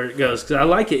as to where it goes because I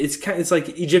like it. It's like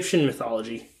Egyptian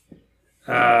mythology.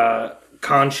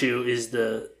 Khonshu is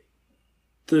the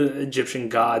Egyptian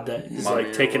god that is Mummy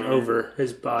like taken or over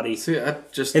his body. See,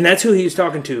 And that's who he was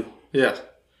talking to. Yeah.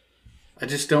 I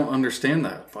just don't understand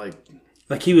that.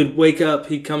 Like he would wake up,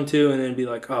 he'd come to, and then be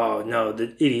like, "Oh no,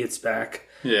 the idiot's back."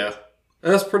 Yeah.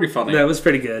 That's pretty funny. That was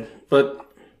pretty good. But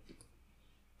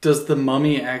does the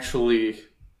mummy actually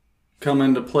come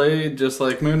into play just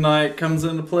like Moon Knight comes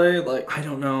into play? Like, I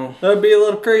don't know. that'd be a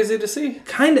little crazy to see.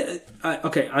 Kind of.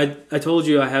 I told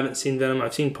you I haven't seen Venom.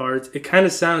 I've seen parts. It kind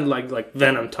of sounded like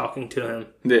Venom talking to him.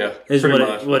 Yeah, Is pretty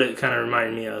much. what it kind of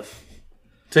reminded me of.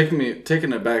 Taking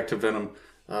it back to Venom.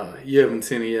 You haven't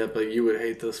seen it yet, but you would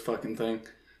hate this fucking thing.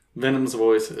 Venom's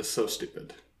voice is so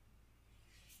stupid.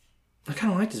 I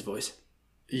kind of liked his voice.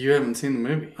 You haven't seen the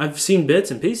movie. I've seen bits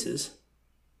and pieces.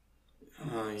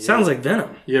 Sounds like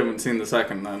Venom. You haven't seen the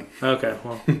second, then. Okay,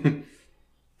 well.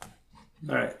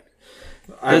 All right.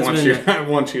 I That's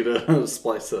want you to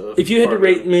splice the. If you had to part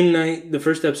rate Moon Knight, the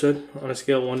first episode, on a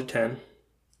scale of 1 to 10,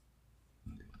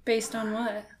 Based on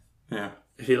what? Yeah.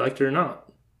 if you liked it or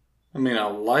not, I mean, I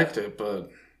liked it, but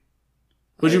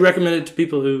would you recommend it to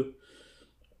people who,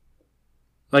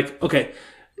 like, okay,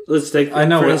 let's take. I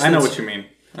know for what instance- you mean.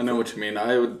 I know what you mean.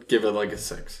 I would give it like a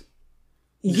 6.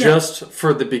 Yeah. Just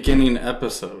for the beginning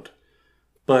episode.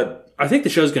 But I think the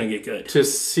show's going to get good. to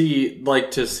see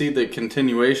the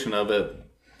continuation of it,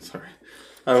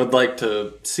 I would like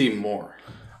to see more.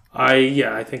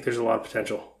 I think there's a lot of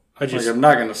potential. I'm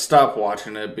not going to stop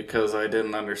watching it because I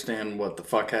didn't understand what the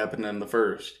fuck happened in the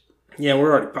first. Yeah,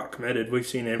 we're already pot committed. We've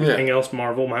seen everything else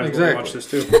Marvel. Might as well watch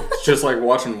this too. It's just like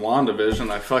watching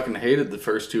WandaVision. I fucking hated the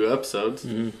first 2 episodes.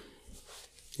 Mm-hmm.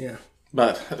 Yeah.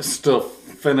 But I still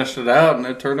finished it out and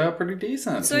it turned out pretty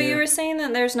decent. So you were saying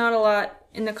that there's not a lot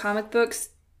in the comic books.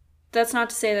 That's not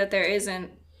to say that there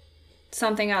isn't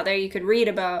something out there you could read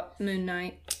about Moon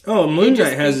Knight. Oh, Moon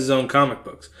Knight has his own comic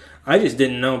books. I just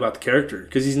didn't know about the character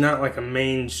because he's not like a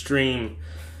mainstream.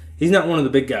 He's not one of the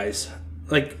big guys.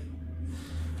 Like,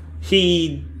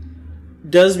 he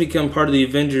does become part of the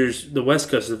Avengers, the West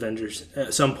Coast Avengers,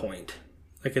 at some point,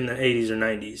 like in the 80s or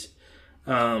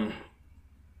 90s.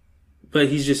 But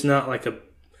he's just not like a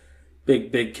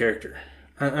big character.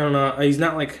 I don't know. He's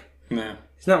not like Yeah.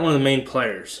 he's not one of the main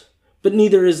players, but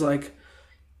neither is like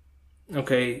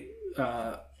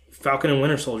Falcon and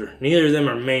Winter Soldier. Neither of them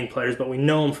are main players, but we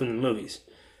know them from the movies.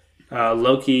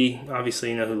 Loki, obviously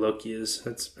you know who Loki is.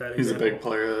 That's a bad He's example. a big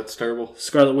player. That's terrible.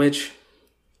 Scarlet Witch.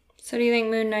 So do you think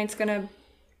Moon Knight's gonna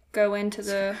go into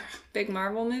the big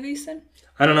Marvel movies then?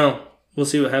 I don't know. We'll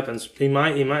see what happens. He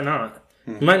might not.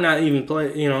 He might not even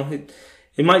play. You know,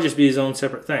 it might just be his own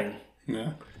separate thing.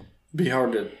 Yeah. Be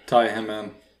hard to tie him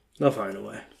in. They'll find a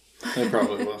way. They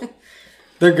probably will.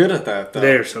 They're good at that, though.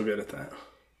 They're so good at that.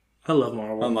 I love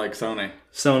Marvel. Unlike Sony.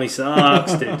 Sony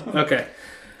sucks, dude. Okay.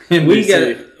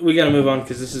 NBC. We gotta move on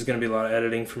because this is gonna be a lot of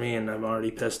editing for me, and I'm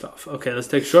already pissed off. Okay, let's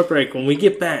take a short break. When we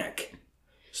get back,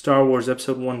 Star Wars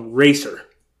Episode 1 Racer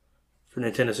for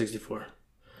Nintendo 64.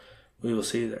 We will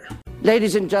see you there.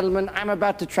 Ladies and gentlemen, I'm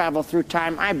about to travel through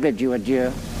time. I bid you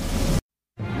adieu.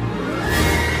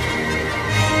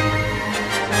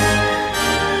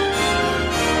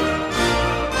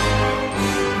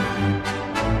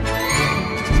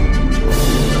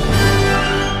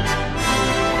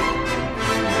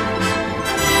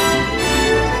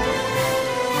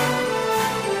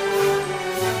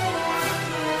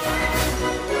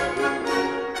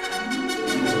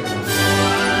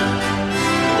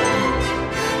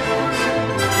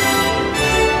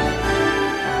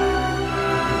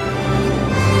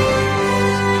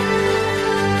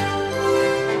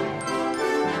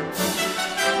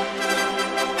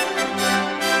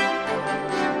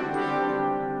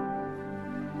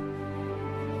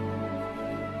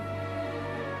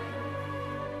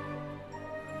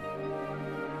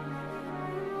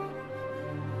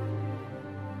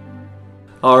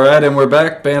 Alright, and we're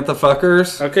back, Bantha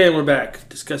fuckers. Okay, and we're back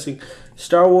discussing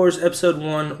Star Wars Episode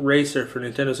 1 Racer for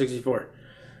Nintendo 64.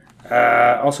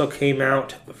 Also came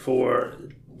out for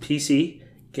PC,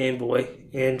 Game Boy,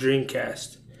 and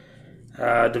Dreamcast.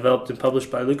 Developed and published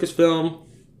by Lucasfilm.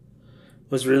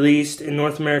 Was released in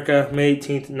North America May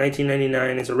 18th,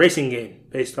 1999. It's a racing game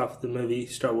based off of the movie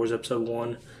Star Wars Episode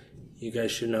 1. You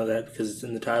guys should know that because it's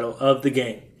in the title of the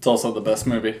game. It's also the best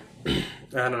movie. I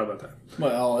don't know about that.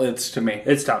 Well, it's to me.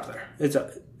 It's top there.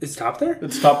 It's top there?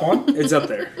 It's top one? It's up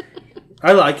there.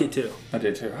 I like it too. I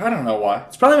do too. I don't know why.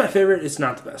 It's probably my favorite. It's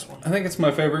not the best one. I think it's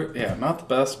my favorite. Yeah, not the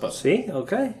best, but... See?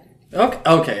 Okay.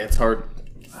 Okay, it's hard.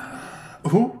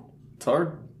 Ooh, it's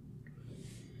hard.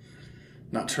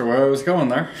 Not sure where I was going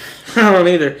there. I don't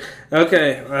either.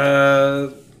 Okay.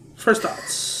 First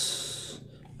thoughts.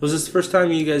 Was this the first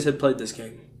time you guys had played this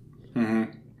game? Mm-hmm.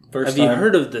 First Have time. you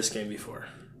heard of this game before?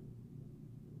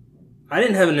 I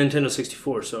didn't have a Nintendo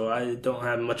 64, so I don't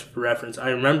have much of a reference. I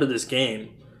remember this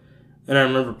game, and I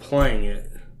remember playing it,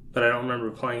 but I don't remember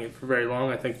playing it for very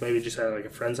long. I think maybe just at like a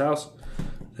friend's house.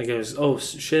 I think it was, oh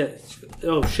shit,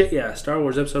 yeah, Star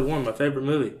Wars Episode 1, my favorite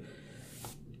movie.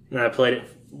 And I played it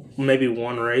maybe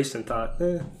one race and thought,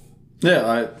 Yeah,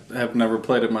 I have never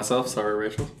played it myself. Sorry,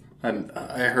 Rachel.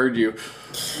 I heard you.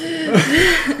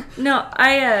 No,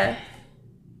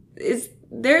 is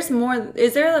there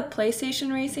a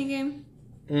PlayStation racing game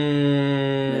with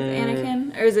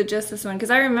Anakin, or is it just this one?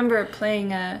 Because I remember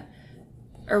playing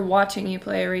or watching you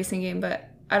play a racing game,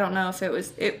 but I don't know if it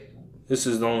was it. This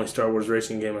is the only Star Wars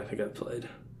racing game I think I've played.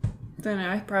 I don't know.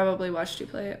 I probably watched you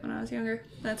play it when I was younger.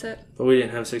 That's it. But we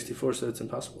didn't have 64, so it's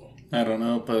impossible. I don't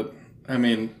know, but I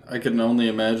mean, I can only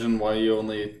imagine why you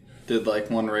only did like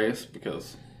one race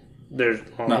because There's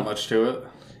not much to it.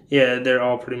 Yeah, they're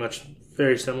all pretty much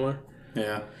very similar.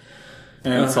 Yeah.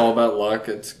 And it's all about luck.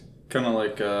 It's kind of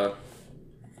like,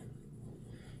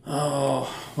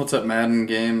 what's that Madden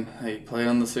game that you play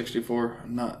on the 64?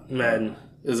 Not Madden.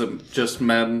 Is it just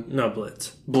Madden? No, Blitz.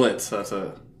 Blitz, that's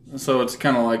it. So it's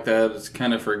kind of like that. It's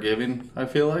kind of forgiving, I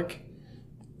feel like.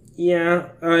 Yeah,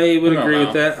 I would I don't agree know.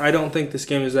 with that. I don't think this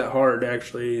game is that hard,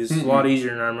 actually. It's a lot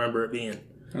easier than I remember it being.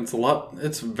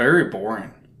 It's very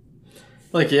boring.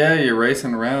 Like, yeah, you're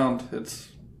racing around. It's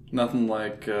nothing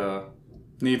like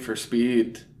Need for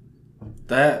Speed.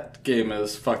 That game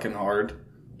is fucking hard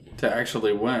to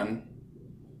actually win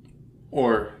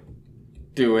or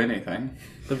do anything.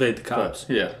 Evade the cops.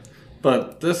 But, yeah.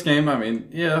 But this game, I mean,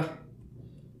 yeah.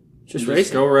 Just You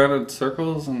racing. go around in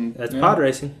circles and... That's yeah. pod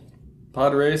racing.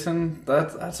 Pod racing,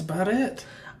 that's about it.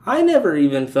 I never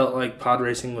even felt like pod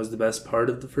racing was the best part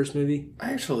of the first movie.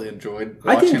 I actually enjoyed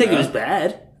I didn't watching think it was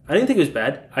that.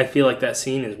 bad. I feel like that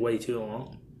scene is way too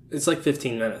long. It's like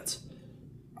 15 minutes.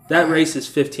 That race is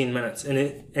 15 minutes, and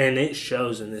it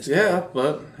shows in this game. Yeah,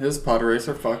 but his pod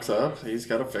racer fucks up. He's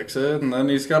got to fix it, and then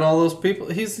he's got all those people.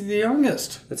 He's the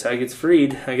youngest. That's how he gets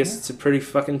freed. I guess it's a pretty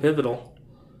fucking pivotal.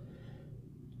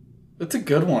 It's a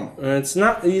good one. It's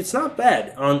not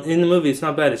bad. In the movie, it's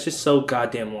not bad. It's just so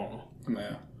goddamn long.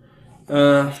 Yeah.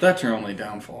 If that's your only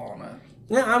downfall on it.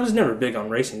 Yeah, I was never big on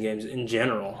racing games in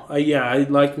general. I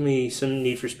like me some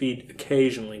Need for Speed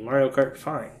occasionally. Mario Kart,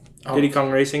 fine. Diddy Kong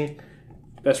Racing,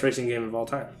 best racing game of all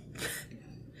time.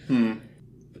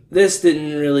 This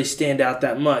didn't really stand out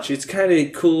that much. It's kind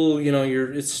of cool,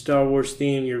 it's Star Wars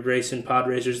themed. You're racing pod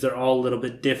racers. They're all a little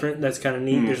bit different. That's kind of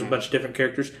neat. There's a bunch of different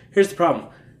characters. Here's the problem.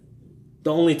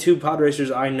 The only two pod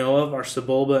racers I know of are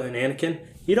Sebulba and Anakin.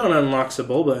 You don't unlock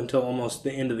Sebulba until almost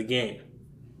the end of the game.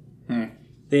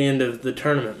 The end of the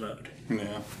tournament mode.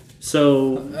 Yeah.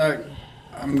 So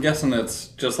I'm guessing it's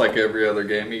just like every other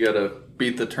game. You gotta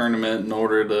beat the tournament in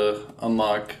order to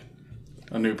unlock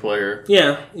a new player.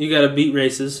 yeah, you got to beat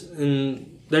races,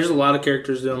 and there's a lot of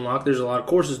characters to unlock. There's a lot of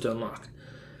courses to unlock.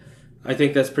 I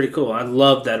think that's pretty cool. I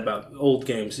love that about old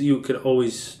games. You could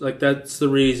always, that's the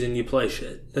reason you play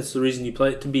shit. That's the reason you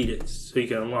play it, to beat it, so you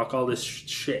can unlock all this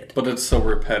shit. But it's so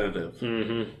repetitive.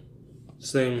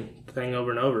 Same thing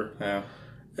over and over. Yeah.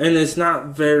 And it's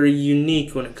not very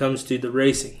unique when it comes to the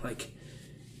racing.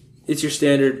 It's your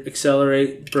standard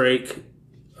accelerate, brake.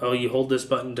 Oh, you hold this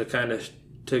button to kind of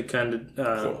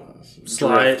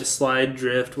slide,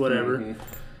 drift, whatever.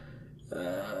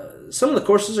 Some of the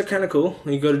courses are kind of cool.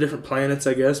 You go to different planets,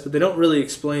 I guess, but they don't really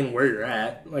explain where you're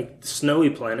at. Like the Snowy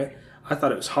Planet, I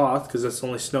thought it was Hoth because that's the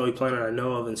only snowy planet I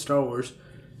know of in Star Wars.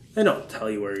 They don't tell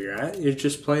you where you're at. You're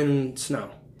just playing in snow.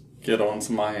 Get on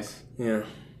some ice. Yeah.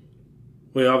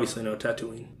 We obviously know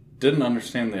Tatooine. Didn't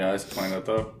understand the ice planet,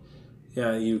 though.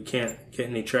 Yeah, you can't get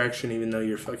any traction even though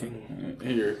you're fucking...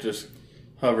 You're just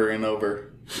hovering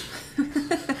over.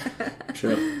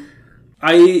 True.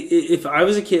 If I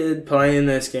was a kid playing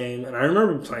this game, and I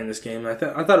remember playing this game, I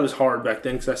thought it was hard back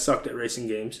then because I sucked at racing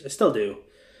games. I still do.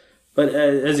 But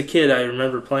as a kid, I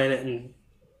remember playing it, and,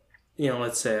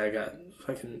 let's say I got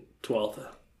fucking 12th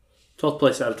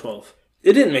place out of 12.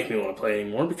 It didn't make me want to play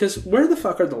anymore because where the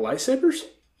fuck are the lightsabers?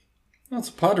 That's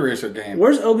a pod racer game.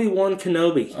 Where's Obi-Wan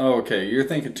Kenobi? Oh, okay. You're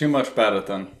thinking too much about it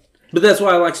then. But that's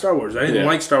why I like Star Wars. I didn't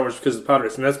like Star Wars because of the pod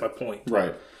racing. That's my point.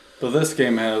 Right. But this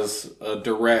game has a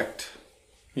direct,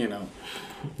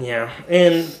 Yeah,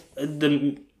 and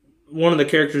one of the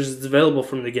characters that's available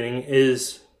from the beginning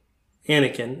is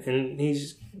Anakin, and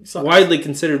he's widely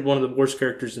considered one of the worst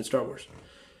characters in Star Wars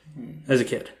as a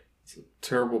kid. It's a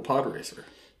terrible pod racer.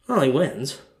 Well, he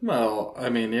wins. Well, I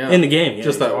mean, yeah. In the game, yeah.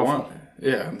 Just that one.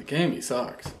 Yeah, in the game he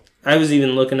sucks. I was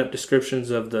even looking up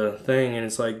descriptions of the thing, and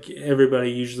it's like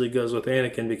everybody usually goes with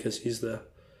Anakin because he's the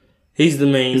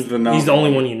main. He's the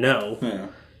only one you know. Yeah.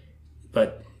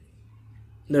 But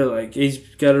they're like, he's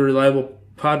got a reliable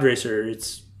pod racer.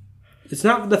 It's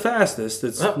not the fastest.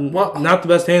 It's not the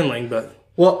best handling, but...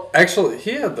 Well, actually,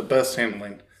 he had the best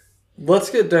handling. Let's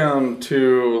get down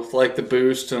to, the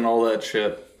boost and all that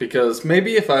shit. Because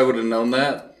maybe if I would have known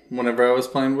that whenever I was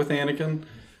playing with Anakin...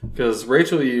 Because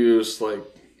Rachel used,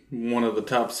 one of the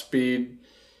top speed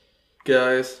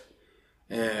guys.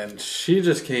 And she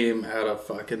just came out of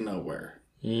fucking nowhere.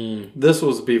 This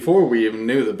was before we even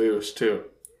knew the boost, too.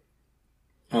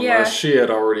 Unless she had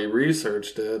already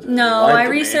researched it. No, I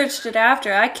researched it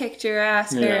after. I kicked your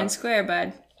ass fair and square,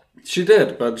 bud. She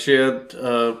did, but she had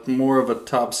more of a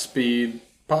top speed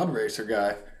pod racer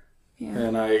guy. Yeah.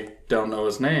 And I don't know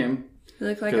his name. You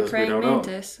look like a praying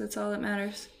mantis. That's all that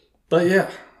matters. But yeah,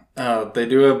 they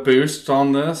do have boosts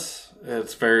on this.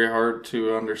 It's very hard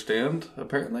to understand,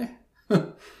 apparently.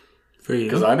 For you.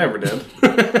 Because I never did.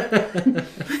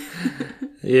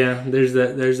 Yeah, there's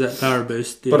that power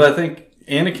boost. Yeah. But I think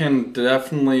Anakin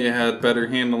definitely had better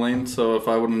handling, so if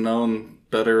I would have known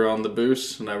better on the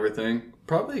boosts and everything,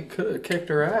 probably could have kicked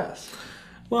her ass.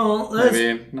 Well,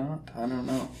 maybe not. I don't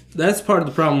know. That's part of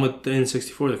the problem with the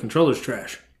N64. The controller's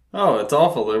trash. Oh, it's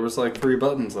awful. There was 3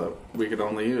 buttons that we could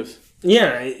only use.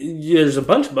 Yeah, there's a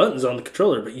bunch of buttons on the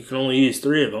controller, but you can only use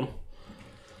 3 of them.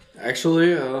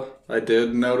 Actually, I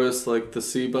did notice the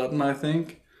C button, I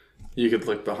think. You could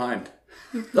look behind.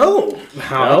 Oh,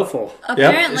 how helpful.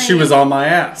 Apparently, yep, she was on my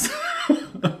ass.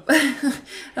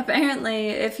 Apparently,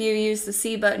 if you use the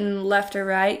C button left or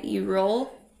right, you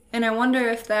roll. And I wonder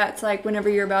if that's whenever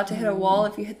you're about to hit a wall,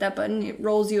 if you hit that button, it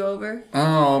rolls you over.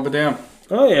 Oh, but damn.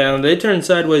 Oh yeah, they turned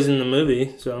sideways in the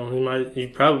movie, so you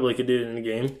probably could do it in the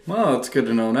game. Well, it's good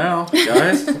to know now,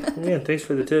 guys. Yeah, thanks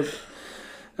for the tip.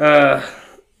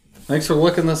 Thanks for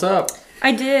looking this up.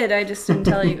 I did. I just didn't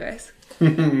tell you guys.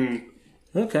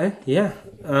 Okay, yeah.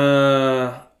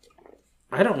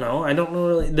 I don't know. I don't know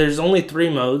really. There's only 3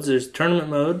 modes. There's tournament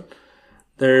mode.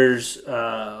 There's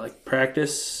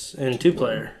practice and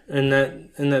 2-player. Isn't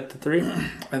that the 3?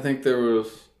 I think there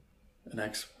was an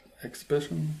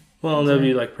Exhibition? Well, that'd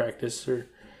be like practice or...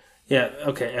 Yeah,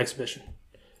 okay, exhibition.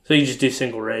 So you just do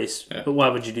single race. Yeah. But why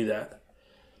would you do that?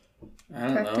 I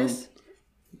don't Practice.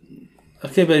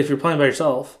 Okay, but if you're playing by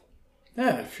yourself... know.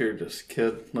 Yeah, if you're just a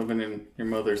kid living in your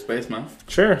mother's basement.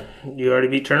 Sure. You already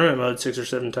beat tournament mode 6 or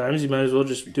 7 times. You might as well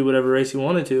just do whatever race you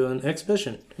wanted to on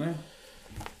exhibition. Yeah.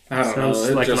 I don't Sounds know.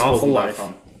 It like an just awful wasn't that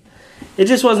life. fun. It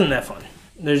just wasn't that fun.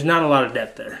 There's not a lot of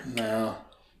depth there. No.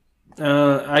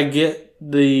 I get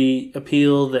the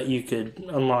appeal that you could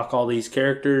unlock all these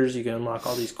characters, you can unlock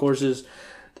all these courses.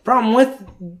 The problem with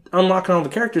unlocking all the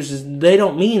characters is they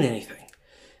don't mean anything.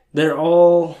 They're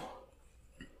all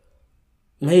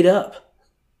made up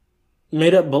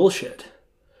bullshit.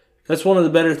 That's one of the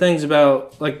better things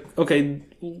about, like, okay,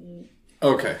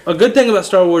 Okay. a good thing about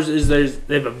Star Wars is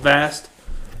they have a vast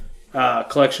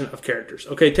collection of characters.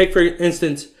 Okay, take for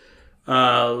instance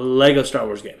Lego Star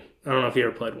Wars game. I don't know if you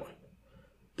ever played one.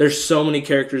 There's so many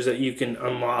characters that you can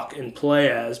unlock and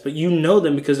play as, but you know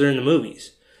them because they're in the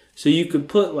movies. So you could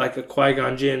put like a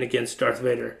Qui-Gon Jinn against Darth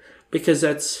Vader because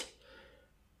that's...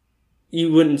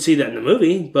 You wouldn't see that in the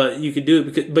movie, but you could do it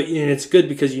because... and it's good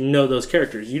because you know those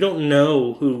characters. You don't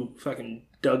know who fucking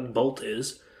Doug Bolt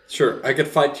is. Sure, I could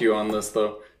fight you on this,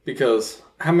 though, because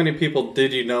how many people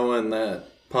did you know in that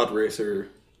Pod Racer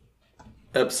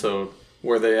episode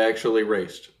where they actually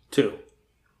raced? 2.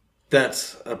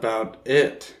 That's about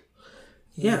it.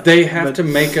 Yeah. They have to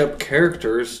make up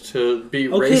characters to be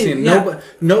racing. yeah.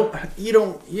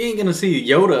 You ain't gonna see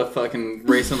Yoda fucking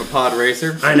racing a pod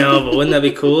racer. I know, but wouldn't that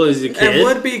be cool as a kid? It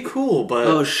would be cool, but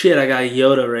Oh shit, I got a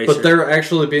Yoda racer. but they're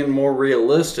actually being more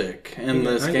realistic in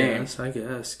this game. I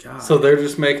guess. God. So they're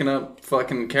just making up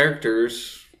fucking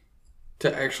characters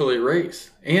to actually race.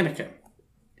 Anakin.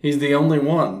 He's the only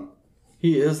one.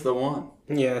 He is the one.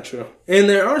 Yeah, true. And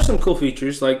there are some cool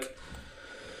features, like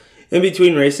in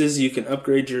between races, you can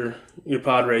upgrade your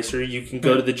pod racer. You can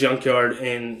go to the junkyard,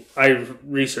 and I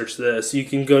researched this. You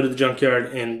can go to the junkyard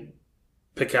and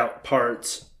pick out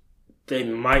parts. They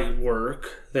might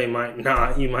work. They might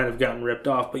not. You might have gotten ripped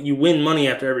off, but you win money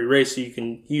after every race, so you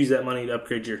can use that money to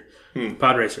upgrade your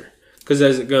pod racer. Because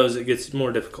as it goes, it gets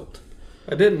more difficult.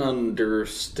 I didn't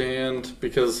understand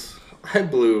because I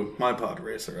blew my pod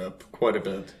racer up quite a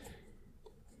bit.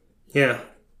 Yeah.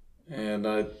 And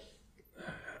I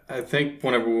think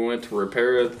whenever we went to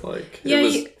repair it, like Yeah,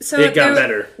 it was it got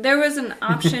better. There was an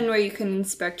option where you can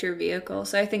inspect your vehicle.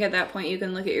 So I think at that point you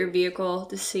can look at your vehicle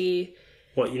to see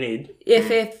What you need. if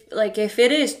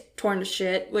it is torn to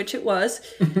shit, which it was,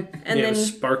 and It then was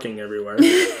sparking everywhere.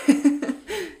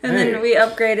 then we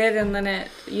upgraded, and then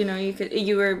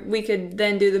we could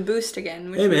then do the boost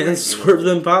again. Which Hey we man, weren't swerve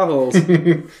them potholes.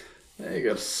 you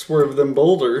got to swerve them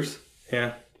boulders.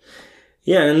 Yeah.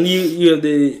 Yeah, and you have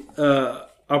the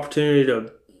opportunity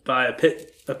to buy a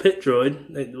pit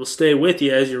droid that will stay with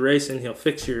you as you're racing. He'll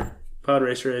fix your pod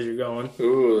racer as you're going.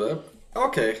 Ooh,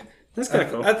 okay. That's kind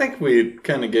of cool. I think we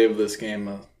kind of gave this game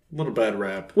a little bad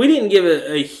rap. We didn't give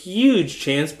it a huge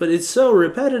chance, but it's so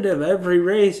repetitive. Every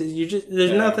race,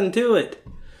 there's nothing to it.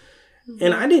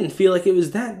 And I didn't feel like it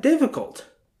was that difficult.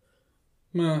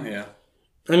 Well, yeah.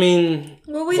 I mean,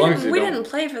 Well, we didn't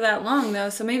play for that long though,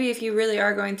 so maybe if you really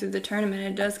are going through the tournament,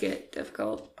 it does get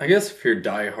difficult. I guess if you're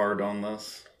die hard on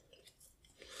this.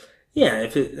 yeah,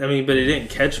 but it didn't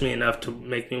catch me enough to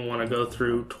make me want to go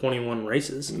through 21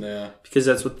 races. Yeah. Because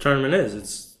that's what the tournament is.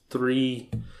 It's three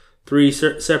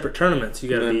separate tournaments. You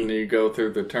got to Then be. you go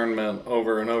through the tournament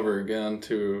over and over again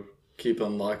to keep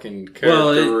unlocking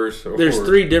characters. There's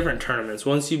 3 different tournaments.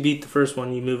 Once you beat the first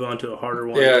one, you move on to a harder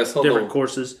one. Yeah, I saw different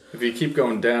courses. If you keep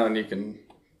going down, you can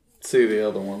see the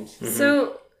other ones. Mm-hmm.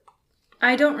 So,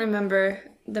 I don't remember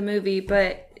the movie,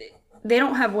 but they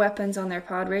don't have weapons on their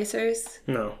pod racers.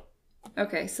 No,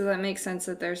 Okay, so that makes sense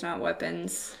that there's not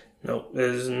weapons. no,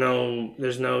 there's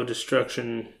no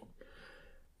destruction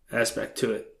aspect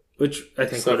to it, which I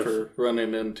think Except would have. for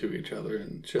running into each other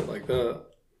and shit like that.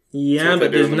 Yeah, what they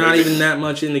but do there's in the not movie. even that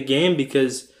much in the game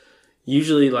because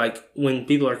usually, like when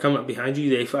people are coming up behind you,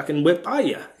 they fucking whip by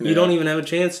you. You Yeah. don't even have a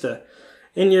chance to.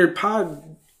 And your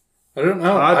pod I don't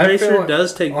know. Pod I racer feel like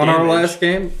does take on our damage. last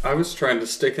game, I was trying to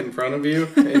stick in front of you,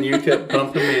 and you kept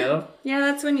bumping me up. Yeah,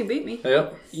 that's when you beat me.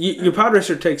 Yep. your pod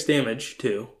racer takes damage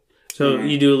too, so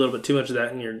you do a little bit too much of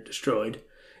that and you're destroyed.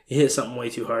 You hit something way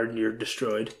too hard and you're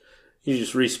destroyed. You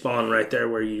just respawn right there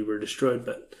where you were destroyed,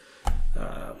 but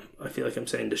I feel like I'm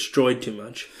saying destroyed too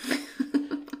much.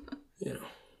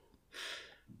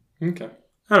 Okay.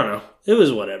 I don't know. It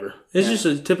was whatever. It's just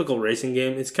a typical racing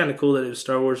game. It's kind of cool that it was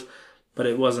Star Wars, but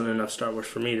it wasn't enough Star Wars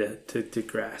for me to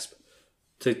grasp,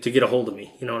 to get a hold of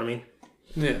me. You know what I mean?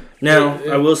 Yeah. Now,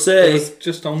 I will say, it's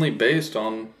just only based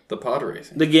on the pod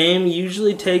racing. the game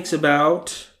usually takes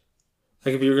about,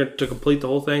 like if you were to complete the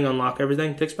whole thing, unlock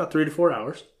everything, it takes about 3 to 4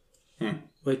 hours.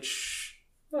 Which,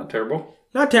 Not terrible.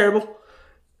 not terrible.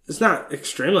 It's not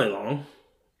extremely long.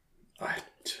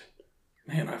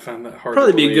 I find that hard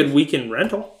Probably to be a believe. good weekend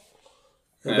rental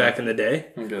Yeah. back in the day.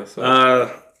 I guess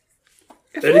so.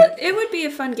 It would be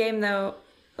a fun game though.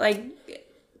 Like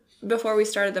before we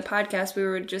started the podcast, we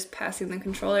were just passing the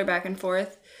controller back and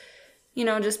forth. You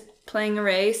know, just playing a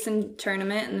race and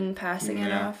tournament and then passing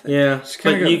it off. Yeah, Just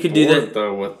but kinda you got could do bored, that.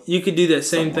 though, with You could do that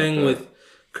same something thing like with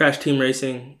Crash Team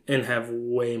Racing and have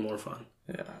way more fun.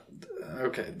 Yeah.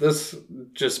 Okay. This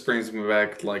just brings me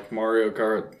back like Mario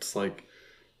Kart. It's like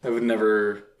I would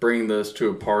never bring this to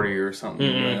a party or something.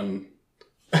 And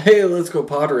hey, let's go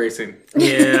pod racing.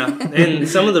 Yeah, and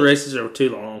some of the races are too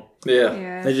long. Yeah.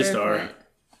 Yeah, They just fair are. point.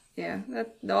 Yeah, that's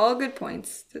all good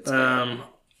points. That's fair.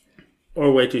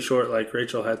 Or way too short. Like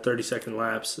Rachel had 30-second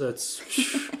laps. That's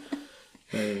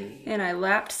And I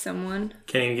lapped someone.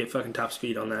 can't even get fucking top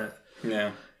speed on that.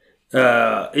 Yeah.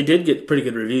 It did get pretty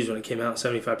good reviews when it came out,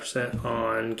 75%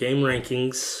 on Game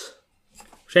Rankings.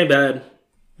 Which ain't bad.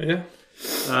 Yeah.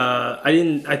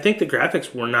 I think the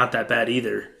graphics were not that bad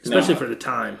either, especially No. for the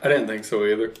time. I didn't think so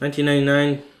either.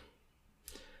 1999.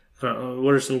 I don't know.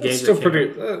 What are some games? It's still that came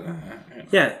pretty. out?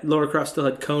 Yeah, Lara Croft still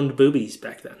had coned boobies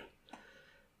back then.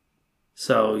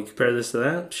 So you compare this to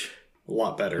that, A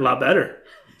lot better. a lot better.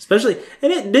 Especially,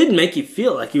 and it did make you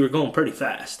feel like you were going pretty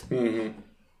fast. Mm-hmm.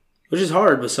 Which is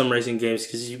hard with some racing games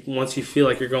because once you feel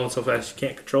like you're going so fast, you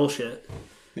can't control shit.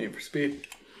 Need for Speed.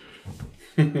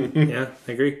 Yeah,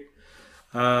 I agree.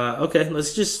 Okay,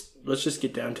 let's just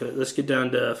get down to it. Let's get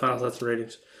down to final thoughts and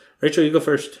ratings. Rachel, you go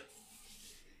first.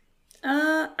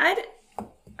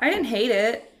 I didn't hate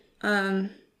it.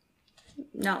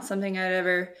 Not something I'd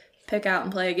ever pick out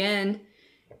and play again.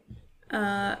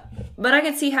 But I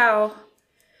could see how,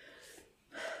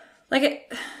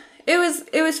 like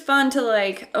it was fun to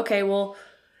like, okay, well,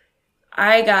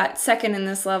 I got second in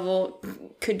this level.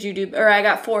 Could you do, or I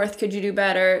got fourth. Could you do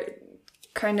better?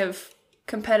 Kind of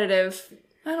competitive.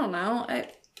 I don't know. I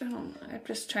don't know. I'm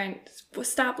just trying to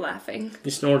stop laughing.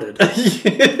 You snorted. No,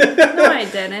 I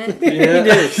didn't. Yeah, you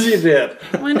did. You did.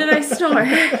 When did I snore?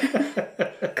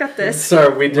 Cut this.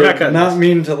 Sorry, we not did cutting not this.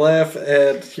 mean to laugh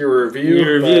at your review.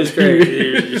 Your review is but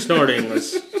great. Your snorting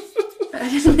was.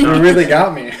 It really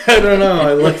got me. I don't know.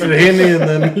 I looked at Andy and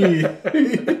then he.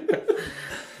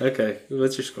 Okay,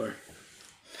 what's your score?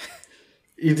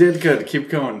 You did good. Keep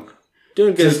going.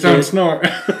 Doing good. Just don't kid. snore.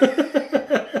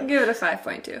 Give it a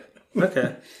 5.2.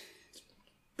 Okay.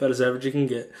 About as average you can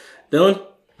get. Dylan?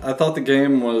 I thought the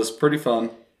game was pretty fun.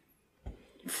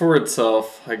 For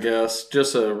itself, I guess.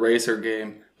 Just a racer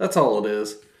game. That's all it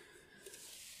is.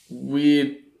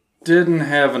 We didn't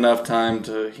have enough time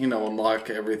to, unlock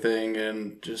everything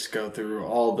and just go through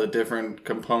all the different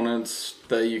components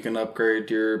that you can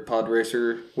upgrade your pod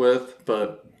racer with,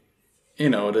 but,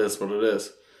 it is what it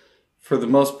is. For the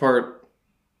most part,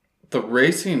 the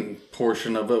racing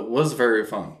portion of it was very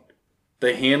fun.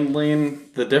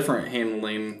 The different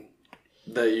handling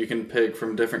that you can pick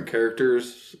from different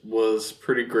characters was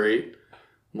pretty great.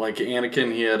 Like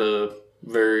Anakin, he had a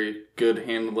very good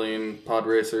handling pod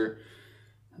racer.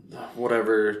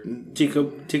 Whatever.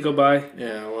 Tico Bai?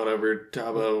 Yeah, whatever.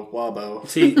 Tabo Wabo.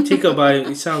 See, Tico Bai,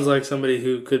 he sounds like somebody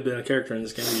who could have been a character in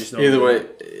this game. You just don't Either know. way,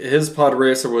 his pod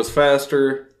racer was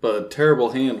faster, but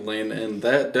terrible handling, and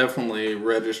that definitely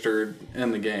registered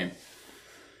in the game.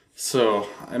 So,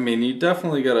 you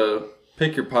definitely gotta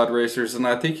pick your pod racers, and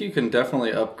I think you can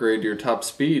definitely upgrade your top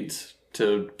speeds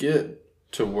to get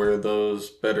to where those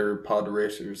better pod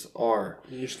racers are.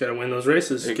 You just gotta win those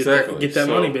races. Exactly. Get that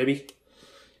So- money, baby.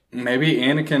 Maybe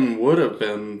Anakin would have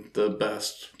been the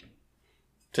best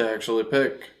to actually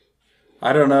pick.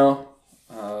 I don't know.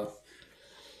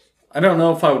 I don't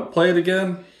know if I would play it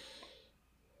again.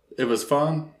 It was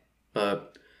fun,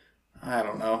 but I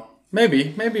don't know.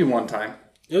 Maybe one time.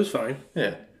 It was fine.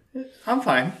 Yeah, I'm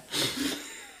fine.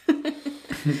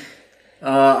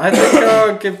 I think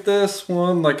I'll give this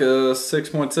one like a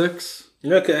 6.6.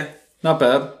 Okay. Not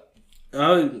bad.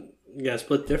 You gotta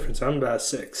split the difference. I'm about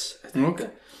 6. Okay.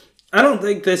 I don't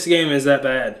think this game is that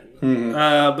bad,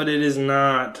 but it is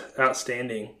not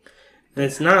outstanding. And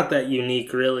it's not that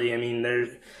unique, really.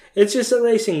 It's just a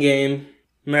racing game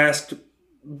masked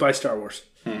by Star Wars.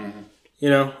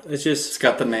 It's just... It's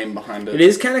got the name behind it. It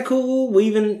is kind of cool,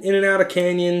 weaving in and out of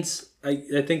canyons. I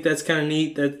think that's kind of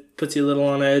neat. That puts you a little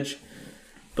on edge.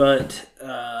 But,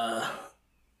 I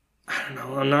don't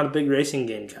know. I'm not a big racing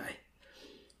game guy.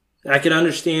 I can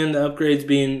understand the upgrades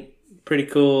being pretty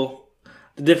cool.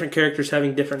 the different characters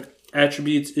having different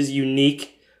attributes is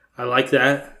unique. I like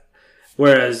that.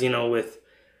 Whereas, with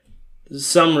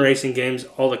some racing games,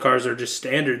 all the cars are just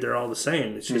standard. They're all the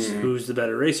same. It's just who's the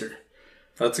better racer.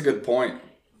 That's a good point.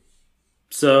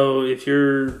 So if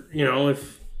you're,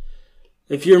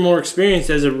 if you're more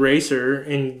experienced as a racer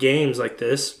in games like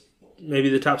this, maybe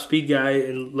the top speed guy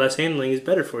and less handling is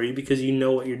better for you because you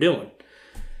know what you're doing.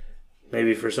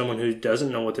 Maybe for someone who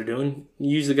doesn't know what they're doing,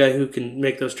 use the guy who can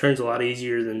make those turns a lot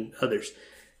easier than others.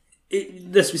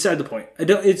 That's beside the point.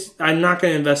 I'm not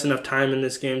going to invest enough time in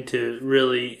this game to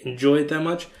really enjoy it that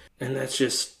much, and that's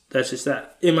just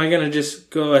that. Am I going to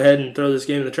just go ahead and throw this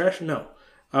game in the trash? No.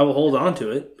 I will hold on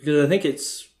to it because I think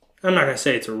I'm not going to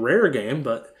say it's a rare game,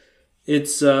 but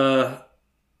it's notable.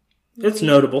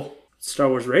 It's Star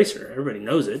Wars Racer. Everybody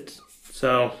knows it.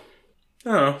 So,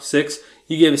 I don't know, 6.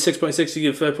 You gave it 6.6, you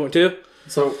give it 5.2.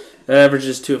 So that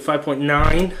averages to a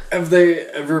 5.9. Have they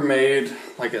ever made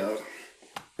like a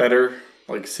better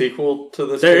sequel to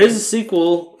this There game? is a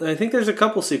sequel. I think there's a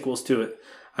couple sequels to it.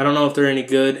 I don't know if they're any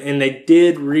good. And they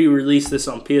did re-release this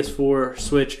on PS4,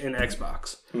 Switch, and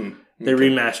Xbox. They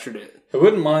remastered it. I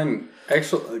wouldn't mind,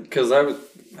 actually, because I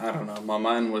don't know, my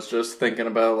mind was just thinking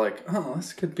about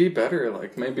this could be better.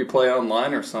 Maybe play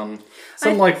online or something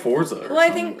like Forza. Well,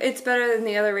 I think it's better than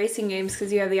the other racing games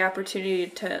because you have the opportunity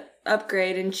to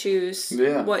upgrade and choose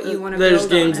what you want to build. There's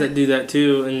games that do that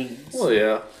too. And well,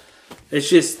 yeah. It's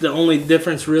just the only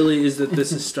difference really is that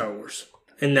this is Star Wars.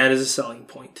 And that is a selling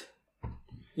point.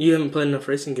 You haven't played enough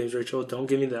racing games, Rachel. Don't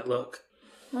give me that look.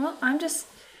 Well, I'm just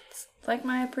like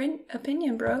my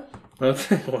opinion, bro.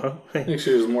 Okay, well. I think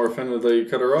she was more offended that you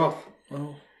cut her off.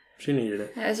 Well, she needed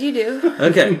it. As you do.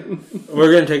 Okay,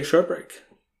 we're going to take a short break.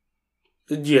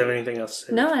 Do you have anything else to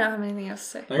say? No, I don't have anything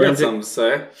else to say. I got something to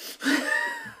say.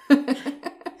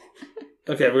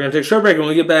 Okay, we're going to take a short break. When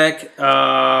we get back,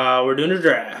 we're doing a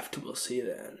draft. We'll see you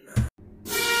then.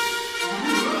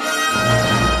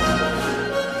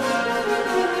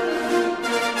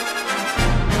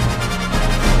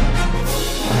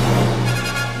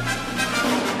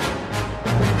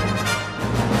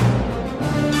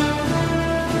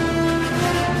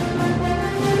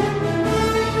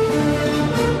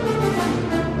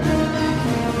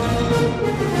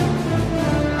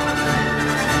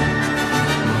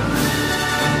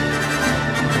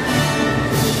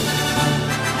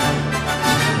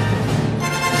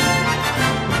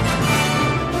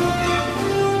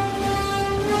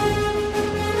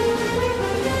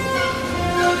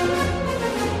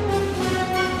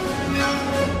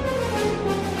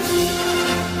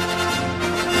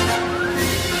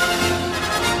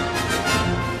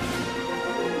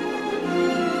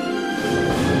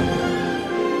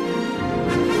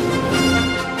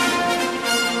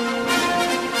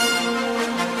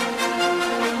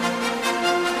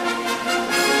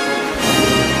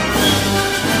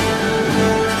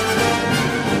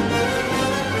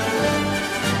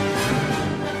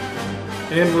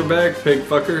 And we're back, pig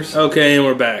fuckers. Okay, and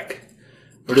we're back.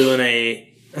 We're doing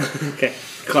a... Okay,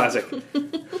 classic.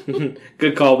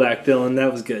 Good callback, Dylan.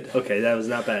 That was good. Okay, that was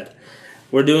not bad.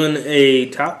 We're doing a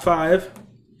top 5.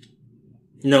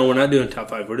 No, we're not doing top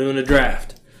 5. We're doing a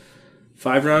draft.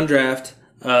 5-round draft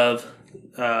of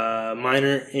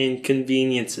minor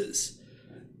inconveniences.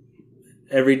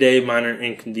 Everyday minor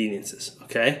inconveniences.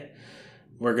 Okay?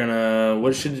 We're gonna...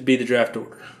 What should be the draft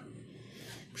order?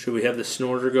 Should we have the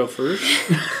snorter go first?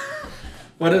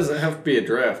 Why does it have to be a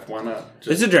draft? Why not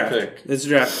just It's a draft. pick? It's a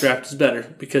draft. Draft is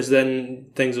better because then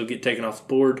things will get taken off the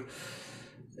board.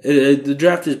 The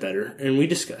draft is better, and we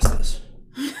discussed this.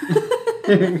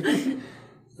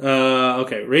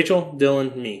 Okay, Rachel,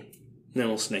 Dylan, me. Then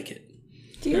we'll snake it.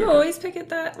 Do you always pick it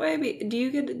that way? Do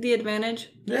you get the advantage?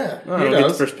 Yeah, I don't get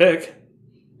the first pick.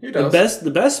 He does.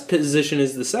 The best position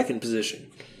is the second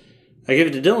position. I give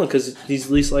it to Dylan because he's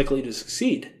least likely to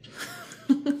succeed.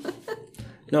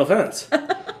 No offense.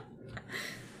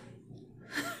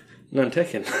 None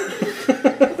taken.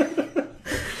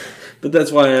 But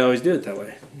that's why I always do it that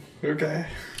way. Okay.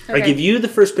 I give you the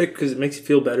first pick because it makes you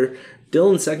feel better.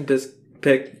 Dylan's second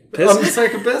pick. I'm the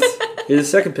second piss? You're the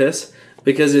second piss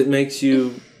because it makes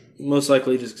you most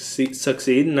likely to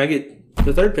succeed, and I get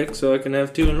the third pick so I can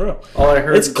have 2 in a row. All I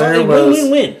heard It's there called was,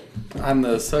 win-win-win. I'm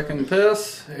the second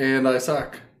piss, and I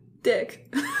suck.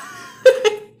 Dick.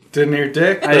 Didn't hear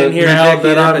dick? I didn't hear now dick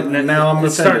that either, I'm, but now I'm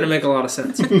it's starting to offended. make a lot of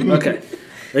sense. Okay.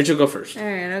 Rachel, go first. All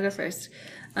right, I'll go first.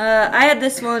 I had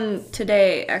this one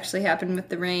today, actually happened with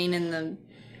the rain and the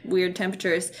weird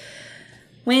temperatures.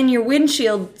 When your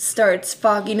windshield starts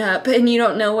fogging up and you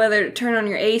don't know whether to turn on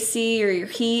your AC or your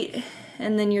heat,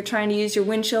 and then you're trying to use your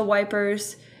windshield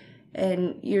wipers,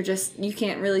 and you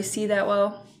can't really see that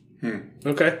well.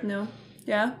 Okay. No?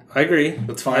 Yeah? I agree.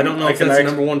 That's fine. I don't know if that's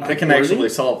number one pick. I can actually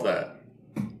solve that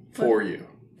for you.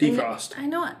 Defrost. I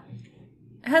know it.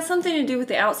 It has something to do with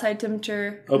the outside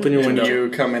temperature. Open your And window. you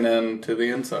coming in to the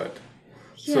inside.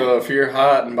 Yeah. So if you're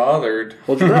hot and bothered,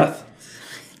 Hold your breath.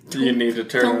 you need to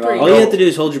turn don't it breathe. on. All you have to do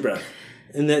is hold your breath.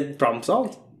 And then problem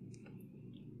solved.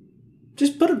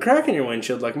 Just put a crack in your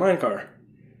windshield like my car.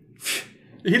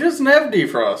 He doesn't have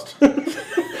defrost.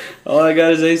 All I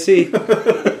got is AC.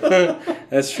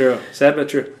 That's true. Sad but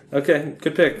true. Okay,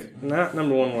 good pick. Not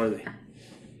number one worthy.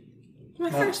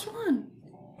 My first one.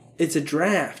 It's a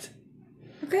draft.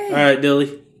 Okay. All right,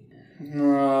 Dilly.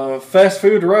 Fast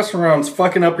food restaurants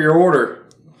fucking up your order.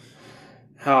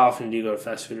 How often do you go to a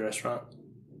fast food restaurant?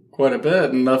 Quite a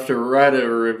bit, enough to write a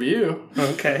review.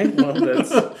 Okay, well,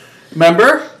 that's...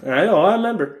 Remember? I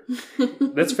remember.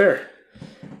 That's fair.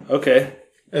 Okay.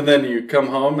 And then you come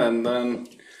home and then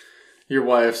your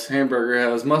wife's hamburger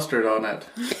has mustard on it.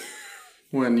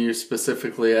 When you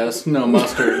specifically ask no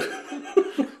mustard.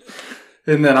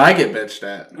 And then I get bitched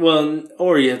at. Well,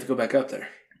 or you have to go back up there.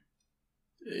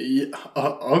 Yeah,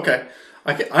 okay.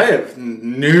 I have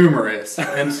numerous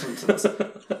instances.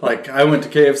 Like, I went to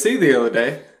KFC the other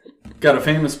day, got a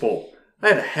famous bowl. I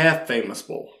had a half famous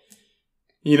bowl.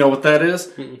 You know what that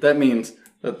is? That means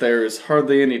that there's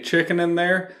hardly any chicken in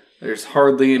there. There's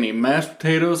hardly any mashed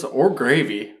potatoes or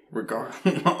gravy.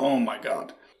 Oh my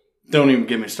God. Don't even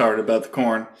get me started about the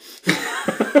corn.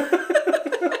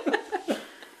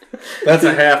 That's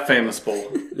a half famous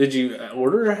bowl. Did you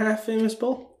order a half famous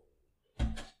bowl?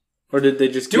 Or did they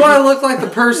just... Do I look like the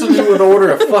person who would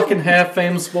order a fucking half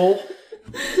famous bowl?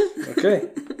 Okay.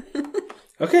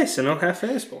 Okay, so no half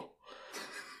famous bowl.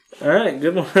 All right,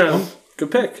 good one.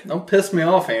 Good pick. Don't piss me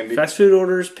off, Andy. Fast food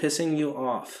orders pissing you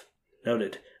off.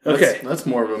 Noted. Okay. That's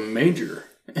more of a major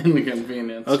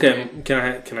inconvenience. Okay,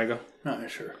 can I go? Oh,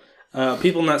 sure.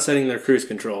 People not setting their cruise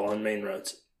control on main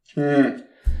roads.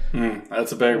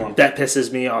 That's a big one. That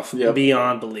pisses me off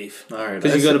beyond belief. All right.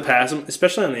 Because you go to pass them,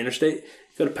 especially on the interstate,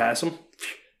 you go to pass them,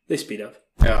 they speed up.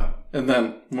 Yeah. And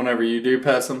then whenever you do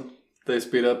pass them, they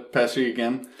speed up, pass you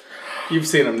again. You've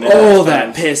seen them. Oh,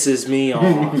 that pisses me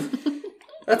off.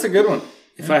 That's a good one.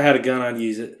 If I had a gun, I'd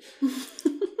use it.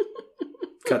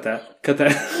 Cut that.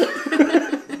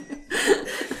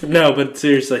 No, but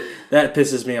seriously, that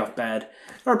pisses me off bad.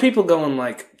 Are people going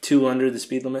like 2 under the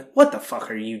speed limit? What the fuck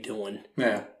are you doing?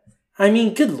 Yeah. I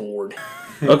mean, good lord.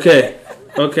 Okay.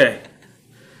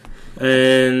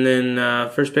 And then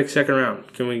first pick, second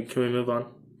round. Can we move on?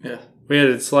 Yeah. We had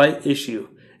a slight issue.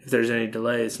 If there's any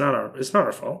delay, it's not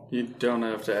our fault. You don't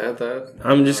have to add that.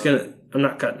 I'm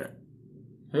not cutting it.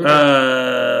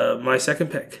 Okay. My second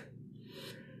pick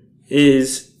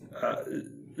is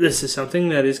this is something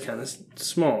that is kind of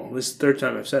small. This is the third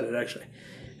time I've said it, actually.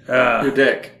 Your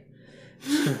dick.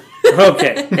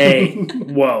 Okay. Hey.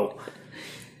 Whoa.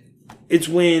 It's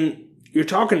when you're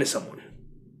talking to someone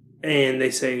and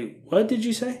they say, "What did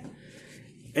you say?"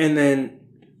 And then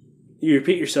you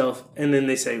repeat yourself and then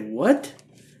they say, "What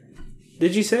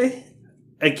did you say?"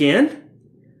 Again?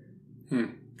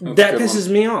 That pisses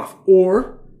me off.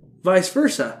 Or vice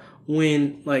versa.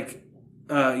 When, like,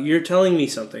 you're telling me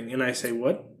something and I say,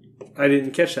 "What? I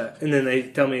didn't catch that." And then they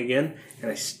tell me again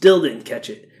and I still didn't catch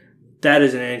it. That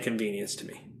is an inconvenience to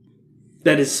me.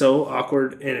 That is so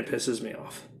awkward and it pisses me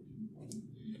off.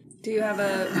 Do you have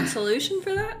a solution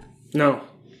for that? No.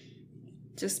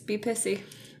 Just be pissy.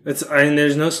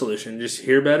 There's no solution. Just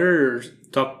hear better or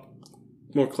talk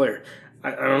more clear.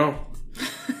 I don't know.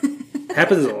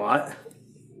 Happens a lot.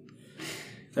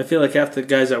 I feel like half the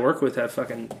guys I work with have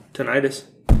fucking tinnitus.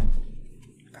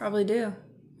 Probably do.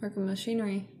 Working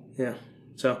machinery. Yeah.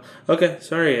 So, okay.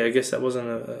 Sorry. I guess that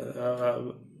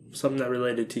wasn't something that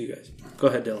related to you guys. Go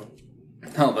ahead, Dylan.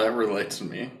 No, that relates to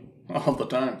me all the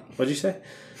time. What'd you say?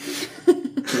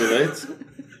 Relates?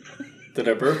 Did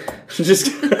I burp?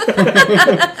 Just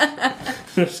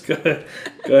go ahead.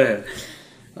 Go ahead.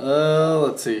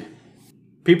 Let's see.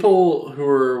 People who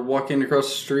are walking across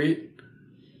the street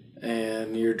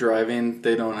and you're driving,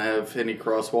 they don't have any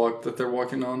crosswalk that they're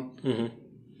walking on. Mm-hmm.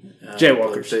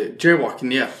 Jaywalkers.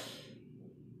 Jaywalking, yeah.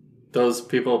 Those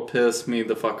people piss me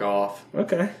the fuck off.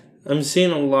 Okay. I'm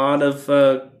seeing a lot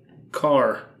of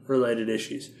car-related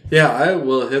issues. Yeah, I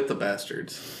will hit the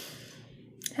bastards.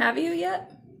 Have you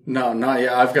yet? No, not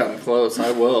yet. I've gotten close.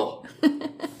 I will.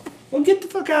 Well, get the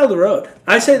fuck out of the road.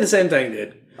 I say the same thing,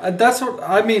 dude. That's what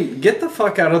I mean. Get the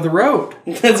fuck out of the road.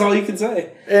 That's all you can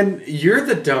say. And you're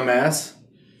the dumbass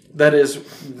that is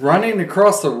running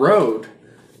across the road.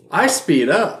 I speed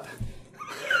up.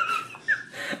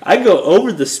 I go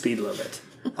over the speed limit.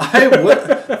 I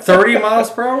would 30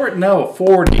 miles per hour? No,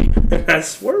 40. I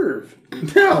swerve.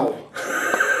 No.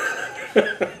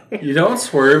 You don't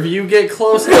swerve, you get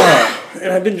close enough.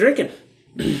 And I've been drinking.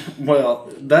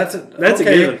 Well, that's a okay.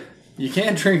 given. You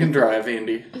can't drink and drive,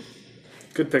 Andy.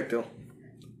 Good pick, Dill.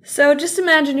 So just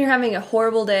imagine you're having a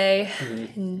horrible day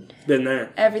and Been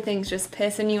there. everything's just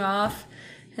pissing you off,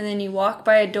 and then you walk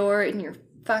by a door and your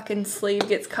fucking sleeve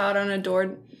gets caught on a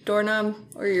doorknob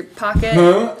or your pocket.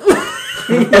 Huh?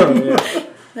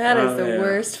 That is the yeah.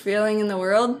 worst feeling in the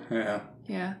world. Yeah,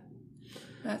 Yeah.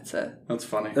 That's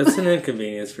funny. That's an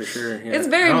inconvenience for sure. Yeah. it's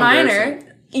very How minor. embarrassing.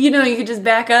 You know, you could just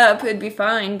back up, it'd be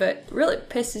fine, but really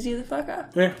pisses you the fuck off.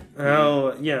 Yeah.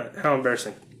 How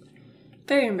embarrassing.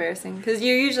 Very embarrassing, because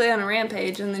you're usually on a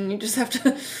rampage, and then you just have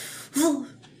to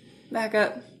back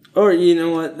up. Or you know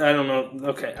what? I don't know.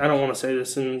 Okay, I don't want to say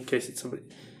this in case it's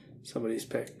somebody's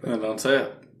pick. But No, don't say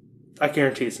it. I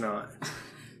guarantee it's not.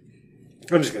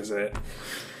 I'm just gonna say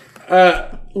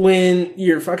it. When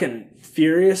you're fucking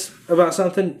furious about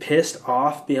something, pissed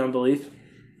off beyond belief,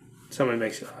 somebody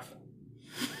makes you laugh.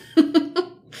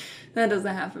 That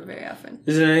doesn't happen very often.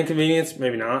 Is it an inconvenience?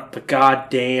 Maybe not. But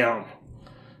goddamn,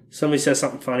 somebody says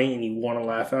something funny and you want to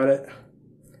laugh at it,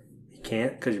 you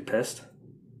can't because you're pissed.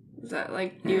 Is that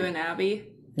like you and Abby?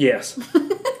 Yes,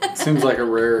 Seems like a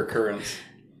rare occurrence.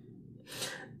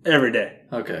 every day.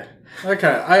 Okay.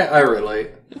 I relate.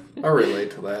 I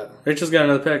relate to that. Rachel's got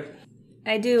another pick.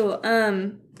 I do.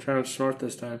 Trying to snort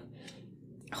this time.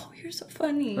 Oh, you're so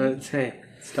funny. Hey,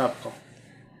 it's topical.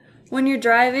 When you're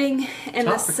driving and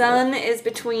the Topical. sun is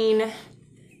between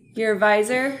your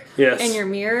visor Yes. and your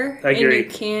mirror, I and you agree.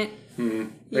 can't.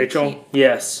 you Rachel, can't-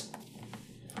 yes.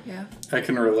 Yeah. I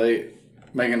can relate.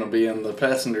 Megan will be in the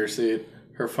passenger seat.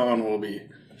 Her phone will be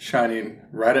shining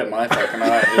right at my fucking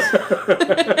eyes.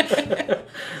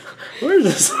 Where's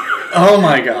this? Oh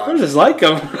my Where's god. this light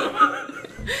coming from?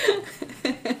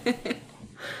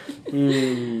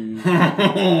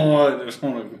 I just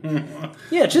want to.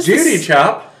 Yeah, just Judy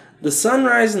chop. the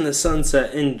sunrise and the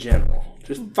sunset in general.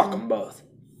 Just fuck them both.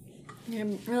 Yeah,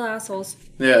 real assholes.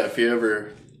 Yeah, if you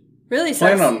ever Really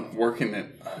plan sucks. on working it.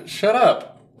 Shut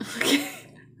up. I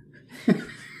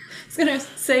was gonna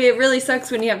say it really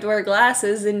sucks when you have to wear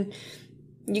glasses and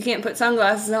you can't put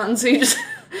sunglasses on, so you just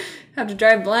have to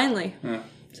drive blindly. Yeah.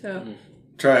 So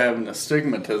Try having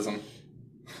astigmatism.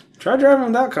 Try driving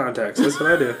without contacts. That's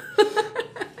what I do.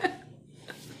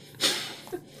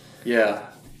 Yeah.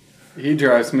 He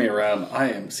drives me around. I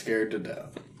am scared to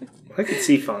death. I can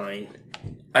see fine.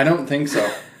 I don't think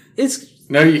so. It's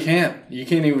No, you can't. You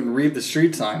can't even read the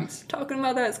street signs. talking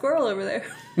about that squirrel over there.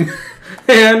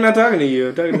 hey, I'm not talking to you.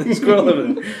 I'm talking to the squirrel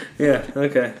over there. Yeah,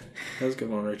 okay. That was a good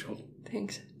one, Rachel.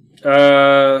 Thanks.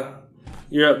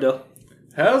 You're up, Dill.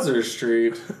 Hauser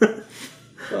Street.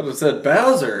 Thought it said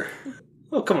Bowser.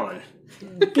 Oh, come on.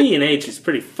 B and H is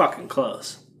pretty fucking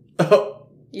close. Oh,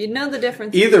 You know the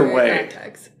difference. Either between way.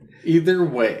 contacts. either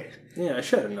way. Yeah, I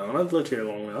should have known. I've lived here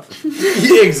long enough.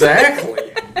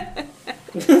 Exactly.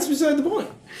 That's beside the point.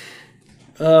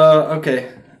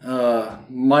 Okay.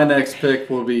 My next pick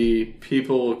will be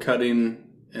people cutting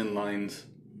in lines.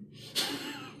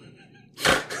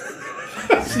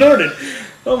 Snorted.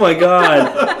 Oh my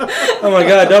god. Oh my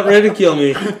god, don't ridicule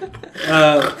me.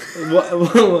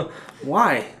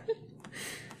 Why?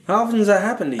 How often does that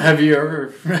happen to you? Have you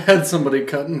ever had somebody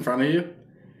cut in front of you?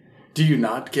 Do you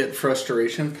not get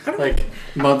frustration? Like,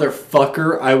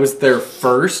 motherfucker, I was there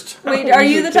first. Wait, are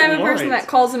you the type of Different person lines. that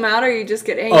calls them out, or you just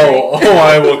get angry? Oh,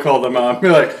 I will call them out. Be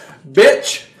like,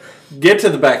 bitch, get to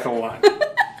the back of the line.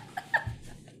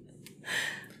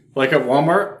 Like at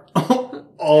Walmart.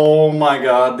 Oh my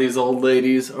god, these old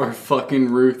ladies are fucking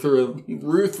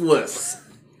ruthless.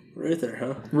 Ruther,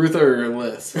 huh?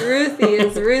 Ruthless. Ruthie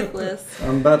is ruthless.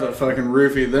 I'm about to fucking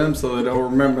roofie them so they don't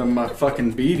remember my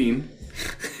fucking beating.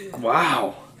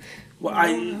 Wow. Well,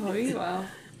 Oh, wow.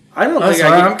 I don't That's think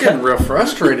why I I'm get getting cut. real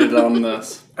frustrated on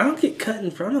this. I don't get cut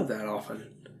in front of that often.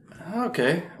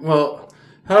 Okay, well,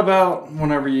 how about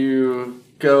whenever you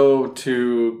go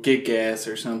to get gas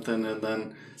or something and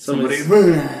then somebody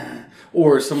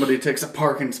or somebody takes a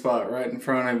parking spot right in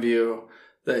front of you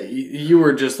that you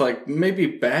were just like maybe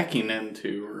backing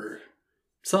into or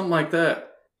something like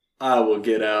that. I will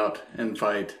get out and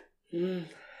fight.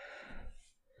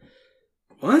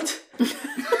 What?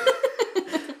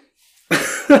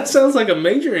 That sounds like a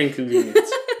major inconvenience.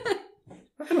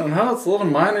 I don't know, it's a little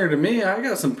minor to me. I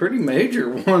got some pretty major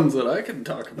ones that I can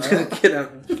talk about. Get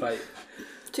out and fight.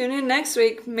 Tune in next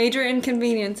week. Major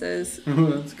inconveniences.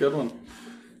 That's a good one.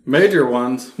 Major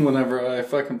ones whenever I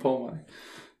fucking pull my...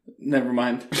 Never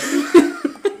mind.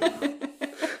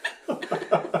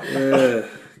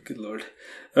 Good lord.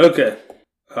 Okay.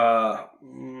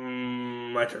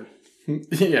 My turn.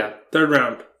 Yeah. Third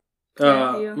round.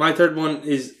 Yeah. My third one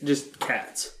is just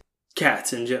cats.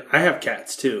 Cats in general. I have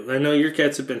cats too. I know your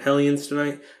cats have been hellions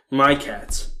tonight. My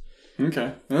cats.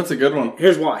 Okay. That's a good one.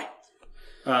 Here's why.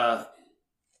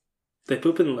 They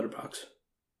poop in the litter box,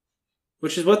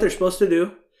 which is what they're supposed to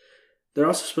do. They're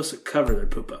also supposed to cover their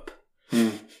poop up.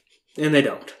 And they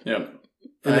don't. Yep.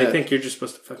 And they think you're just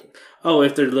supposed to fucking... Oh,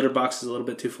 if their litter box is a little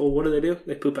bit too full, what do?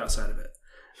 They poop outside of it.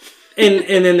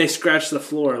 And then they scratch the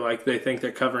floor like they think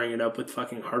they're covering it up with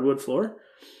fucking hardwood floor.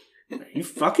 Are you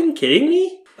fucking kidding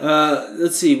me?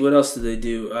 Let's see, what else do they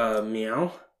do?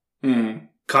 Meow.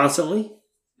 Constantly.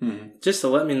 Just to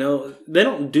let me know. They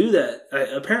don't do that.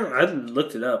 Apparently, I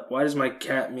looked it up. Why does my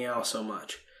cat meow so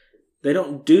much? They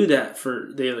don't do that for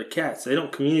the other cats. They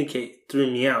don't communicate through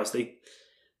meows. They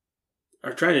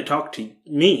are trying to talk to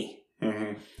me.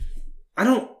 I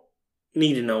don't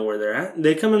need to know where they're at.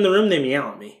 They come in the room, they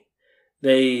meow at me.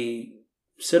 They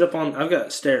sit up on... I've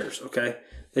got stairs, okay?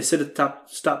 They sit at the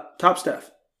top step. Top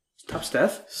step?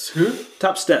 Who?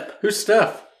 Top step. Who's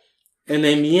Steph? And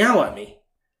they meow at me.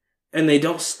 And they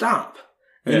don't stop.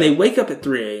 And they wake up at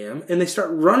 3 a.m. and they start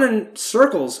running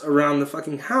circles around the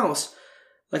fucking house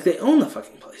like they own the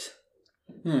fucking place.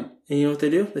 And you know what they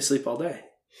do? They sleep all day.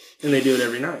 And they do it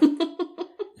every night.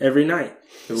 Every night.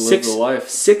 They live the life.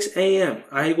 6 a.m.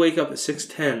 I wake up at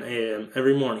 6:10 a.m.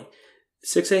 every morning.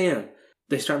 6 a.m.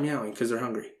 They start meowing because they're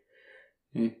hungry.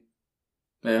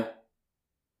 Yeah.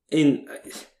 And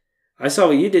I saw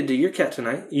what you did to your cat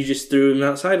tonight. You just threw him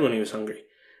outside when he was hungry.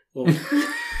 Well...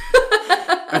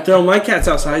 I throw my cats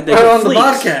outside. They on the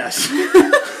podcast.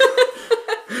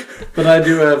 But I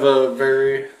do have a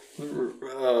very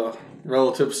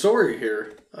relative story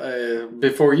here.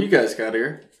 Before you guys got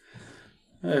here,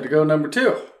 I had to go number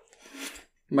 2.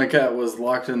 My cat was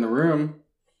locked in the room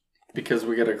because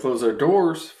we got to close our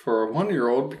doors for a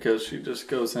 1-year-old because she just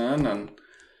goes in and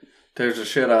tears the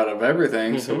shit out of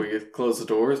everything. So we get to close the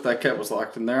doors. That cat was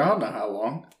locked in there. I don't know how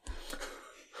long.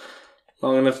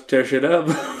 Long enough to tear shit up.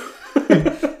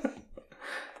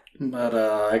 But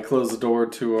I closed the door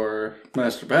to our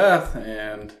master bath,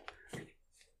 and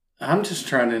I'm just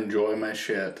trying to enjoy my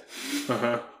shit.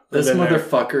 This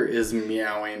motherfucker is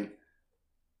meowing.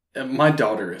 And my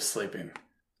daughter is sleeping.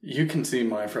 You can see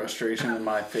my frustration in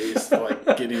my face, like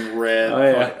getting red. Oh,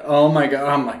 yeah. Like, oh my god!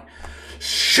 I'm like,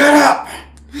 shut up!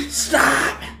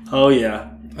 Stop! Oh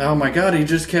yeah. Oh my god! He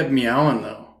just kept meowing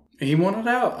though. He wanted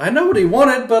out. I know what he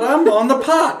wanted, but I'm on the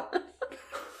pot.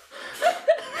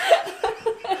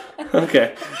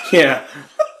 Okay. Yeah.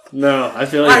 No, I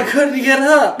feel like I couldn't get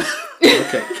up.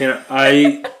 Okay. Can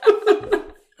I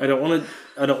don't want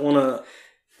to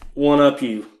one up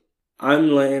you.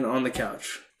 I'm laying on the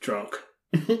couch, drunk.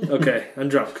 Okay, I'm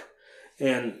drunk,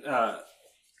 and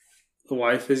the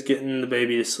wife is getting the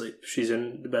baby to sleep. She's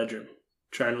in the bedroom,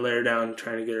 trying to lay her down,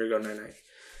 trying to get her to go night night.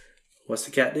 What's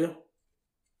the cat do?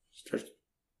 Starts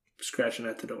scratching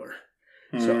at the door.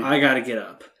 So I gotta get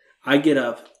up. I get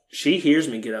up. She hears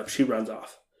me get up. She runs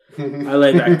off. I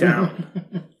lay back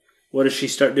down. What does she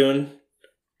start doing?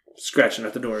 Scratching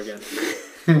at the door again.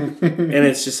 And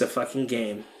it's just a fucking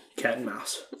game. Cat and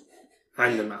mouse.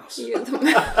 I'm the mouse. You're the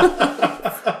mouse.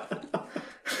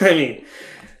 I mean,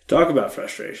 talk about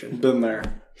frustration. Been there.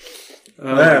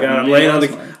 Oh my god! I'm laying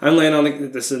on the.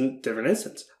 This is a different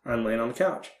instance. I'm laying on the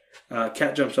couch.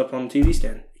 Cat jumps up on the TV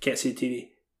stand. Can't see the TV.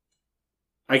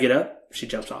 I get up. She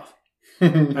jumps off.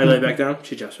 I lay back down.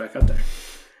 She jumps back up there.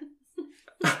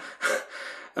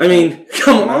 I mean,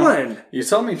 come on. You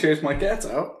saw me chase my cats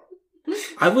out.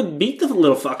 I would beat the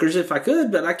little fuckers if I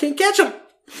could, but I can't catch them.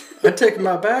 I'd take them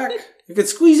out back. I could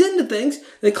squeeze into things.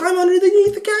 They climb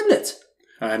underneath the cabinets.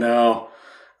 I know.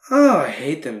 Oh, I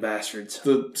hate them bastards.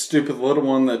 The stupid little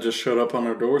one that just showed up on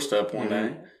our doorstep one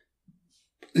day.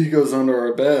 He goes under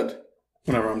our bed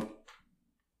whenever I'm...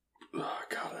 Oh,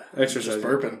 God. Exercise. Just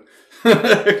burping.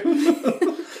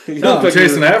 No, I'm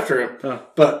chasing after him. Oh.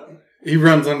 But he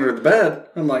runs under the bed.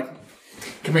 I'm like,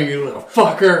 come here, you little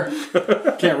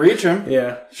fucker. Can't reach him.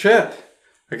 Yeah. Shit.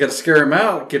 I gotta scare him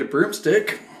out. Get a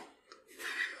broomstick.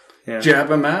 Yeah. Jab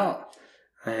him out.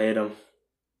 I hate them.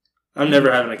 I'm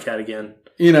never having a cat again.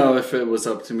 You know, if it was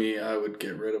up to me, I would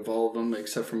get rid of all of them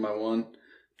except for my one.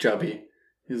 Chubby.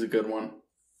 He's a good one.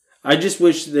 I just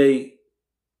wish they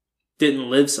didn't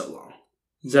live so long.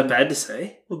 Is that bad to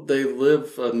say? Well, they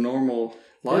live a normal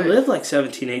life. They live like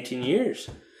 17, 18 years.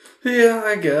 Yeah,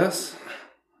 I guess.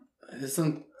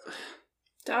 Isn't...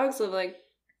 Dogs live like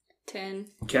 10.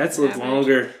 Cats live Average.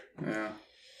 longer. Yeah.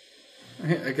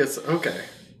 I guess, okay.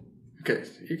 Okay,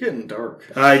 you're getting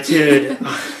dark. I did.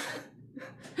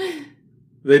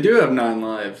 They do have 9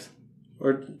 lives.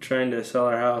 We're trying to sell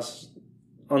our house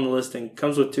on the listing.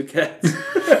 Comes with 2 cats.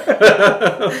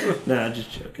 Nah,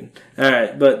 just joking. All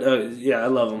right, but yeah, I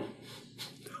love them.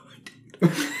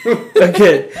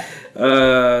 Okay. Do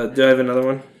I have another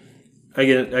one? I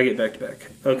get back to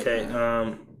back.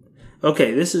 Okay.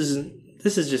 Okay. This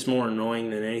is just more annoying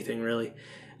than anything, really.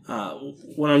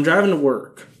 When I'm driving to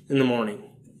work in the morning,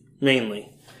 mainly,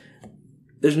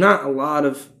 there's not a lot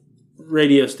of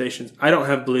radio stations. I don't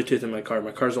have Bluetooth in my car.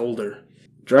 My car's older.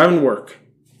 Driving to work,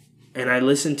 and I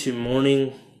listen to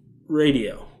morning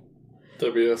radio.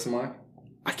 WSMI?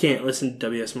 I can't listen to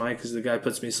WSMI because the guy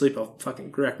puts me to sleep. I'll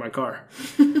fucking wreck my car.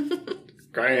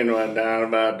 Grain went down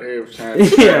about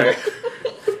 2%.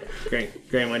 Yeah.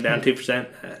 Grain went down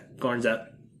 2%. Corn's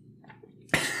up.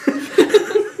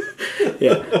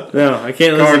 Yeah. No, I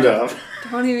can't listen. Corn's up.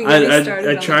 Don't even get me started.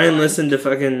 I on try that and one. listen to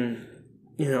fucking,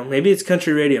 maybe it's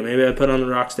country radio. Maybe I put on the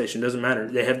rock station. Doesn't matter.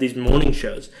 They have these morning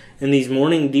shows. And these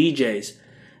morning DJs,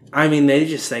 I mean, they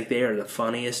just think they are the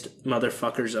funniest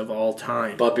motherfuckers of all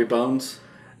time. Bobby Bones?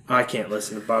 I can't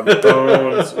listen to Bobby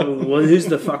Bones. Who's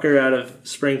the fucker out of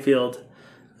Springfield?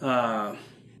 Bonzi?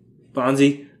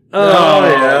 Oh,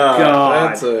 yeah. God.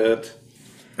 That's it.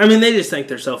 I mean, they just think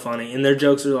they're so funny. And their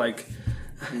jokes are like,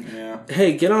 Yeah.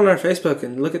 hey, get on our Facebook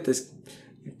and look at this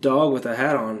dog with a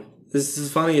hat on. This is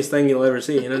the funniest thing you'll ever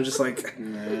see. And I'm just like,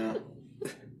 Yeah.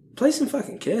 play some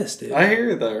fucking Kiss, dude. I hear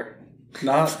you there.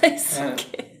 Not. Play some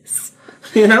Kiss.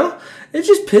 You know? It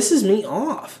just pisses me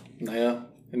off. Yeah.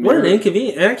 And What an you're-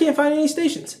 inconvenience. And I can't find any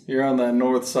stations. You're on that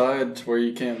north side where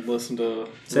you can't listen to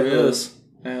St. Riz. Louis.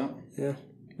 Yeah. Yeah.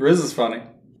 Riz is funny.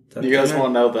 That's You guys okay.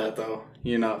 won't know that, though.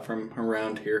 You're not from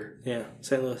around here. Yeah,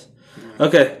 St. Louis.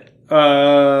 Okay.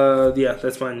 Yeah,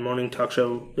 that's mine. Morning talk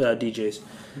show DJs.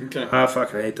 Okay. I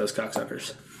fucking hate those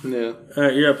cocksuckers. Yeah. All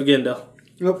right, you're up again, Del.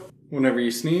 Yep. Whenever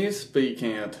you sneeze, but you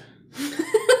can't.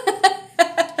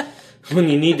 When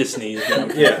you need to sneeze,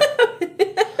 Del. Yeah.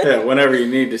 Yeah, whenever you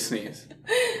need to sneeze.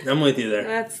 I'm with you there.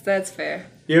 That's fair.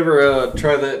 You ever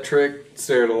try that trick,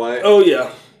 stare at a light? Oh,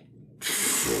 yeah.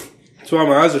 That's why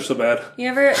my eyes are so bad. You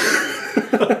ever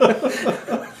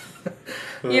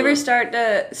you ever start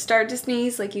to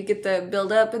sneeze, like you get the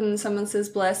build up and someone says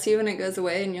bless you and it goes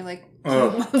away and you're like,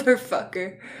 Oh.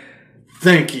 motherfucker.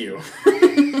 Thank you.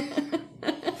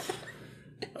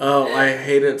 Oh, I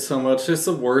hate it so much. It's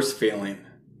the worst feeling.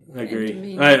 I agree.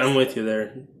 Inconvenience. I'm with you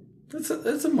there.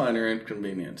 It's a minor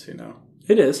inconvenience, you know.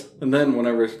 It is. And then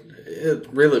whenever it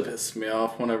really pisses me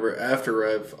off, whenever after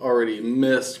I've already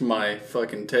missed my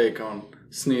fucking take on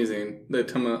sneezing, they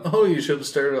tell me, "Oh, you should have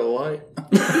stared at a light."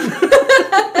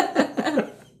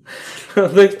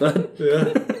 Thanks, bud.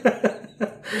 Yeah.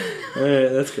 All right,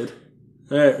 that's good.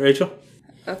 All right, Rachel.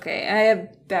 Okay, I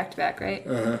have back to back, right?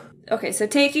 Uh-huh. Okay, so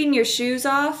taking your shoes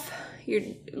off, your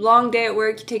long day at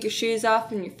work, you take your shoes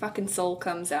off and your fucking soul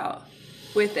comes out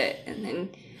with it. And then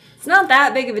it's not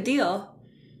that big of a deal,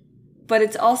 but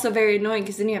it's also very annoying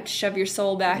because then you have to shove your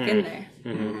soul back in there.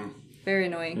 Mm-hmm. Very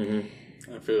annoying.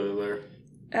 I feel it there.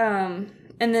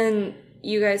 And then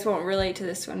you guys won't relate to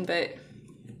this one, but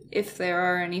if there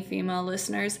are any female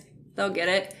listeners, they'll get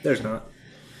it. There's not.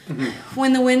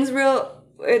 When the wind's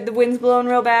blowing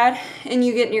real bad and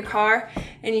you get in your car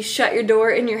and you shut your door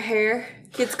and your hair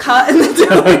gets caught in the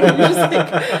door and you're just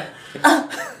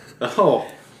like, Oh,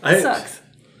 it sucks.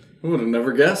 I would have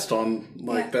never guessed on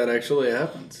Yeah. that actually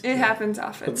happens. It happens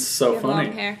often. That's so You have funny.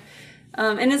 long hair.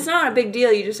 And it's not a big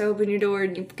deal. You just open your door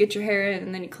and you get your hair in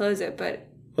and then you close it. But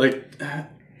Like,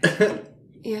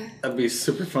 yeah. that'd be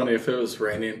super funny if it was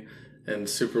raining and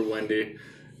super windy.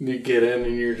 And you get in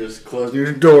and you're just closing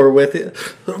your door with it.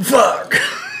 Fuck!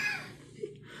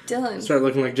 Dylan, Start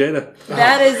looking like Jada.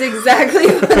 that is exactly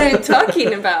what I'm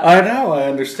talking about. I know, I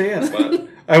understand, but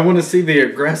I want to see the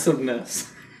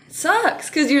aggressiveness. It sucks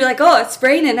because you're like, oh, it's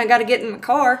raining. I got to get in my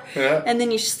car. Yeah. And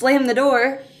then you slam the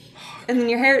door and then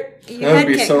your That head would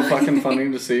be can't so go fucking anywhere.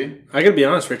 funny to see. I gotta be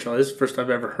honest, Rachel. This is the first I've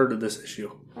ever heard of this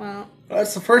issue. Well,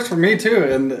 That's the first for me too,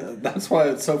 and that's why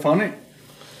it's so funny.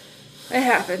 it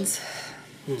happens.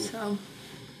 So,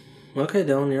 Okay,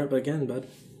 Dylan, you're up again, bud.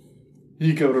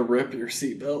 You go to rip your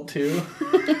seatbelt too.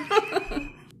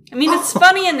 I mean, it's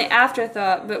funny in the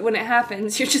afterthought, but when it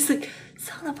happens, you're just like,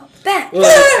 son of a bitch.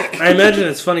 Well, I imagine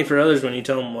it's funny for others when you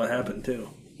tell them what happened, too.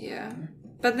 Yeah.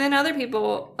 But then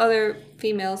other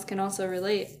females can also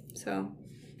relate. So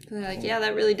they're like, yeah,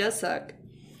 that really does suck.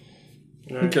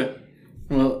 Okay.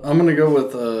 Well, I'm gonna go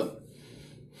with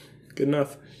Good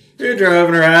enough. you're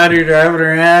driving around,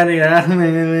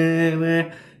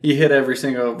 you hit every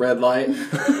single red light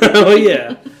Oh,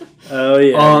 yeah. Oh,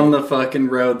 yeah. on the fucking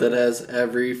road that has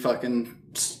every fucking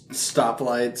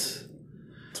stoplights.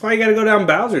 That's why you gotta go down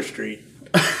Bowser Street.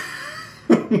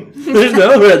 There's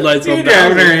no red lights on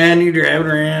Bowser. You're driving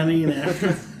around, you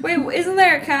know. Wait, isn't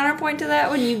there a counterpoint to that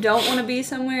when you don't want to be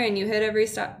somewhere and you hit every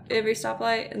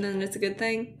stoplight and then it's a good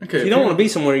thing? Okay, If you don't want to be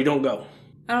somewhere, you don't go.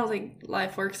 I don't think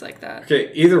life works like that.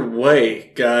 Okay, either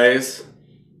way, guys.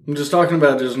 I'm just talking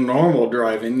about just normal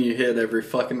driving. You hit every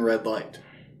fucking red light.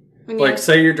 When Like, you-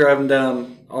 say you're driving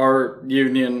down our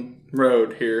Union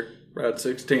Road here, Route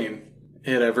 16.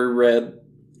 Hit every red,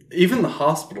 even the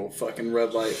hospital fucking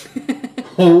red light.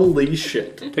 Holy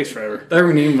shit. Takes forever. There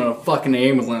ain't even a fucking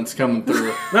ambulance coming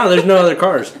through. No, there's no other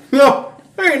cars. No,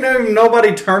 there ain't even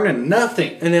nobody turning,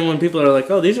 nothing. And then when people are like,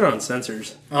 "Oh, these are on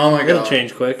sensors," Oh my it'll god.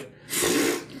 change quick.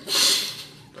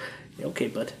 Okay,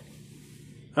 bud.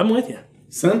 I'm with you.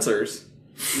 Sensors.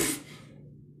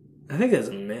 I think that's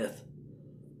a myth.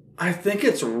 I think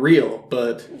it's real,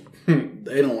 but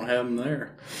they don't have them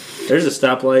there. There's a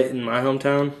stoplight in my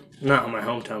hometown. Not in my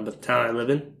hometown, but the town I live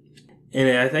in.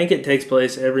 And I think it takes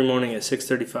place every morning at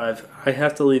 6:35. I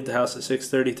have to leave the house at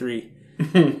 6:33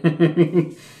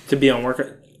 to be on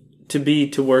work,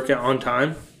 to work on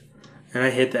time. And I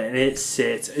hit that, and it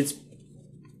sits.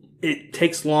 It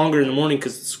takes longer in the morning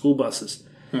because the school buses.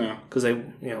 Yeah. Because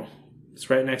it's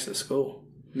right next to the school.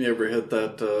 You ever hit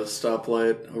that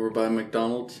stoplight over by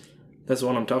McDonald's? That's the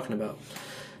one I'm talking about.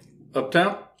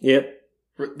 Uptown? Yep,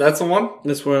 That's the one?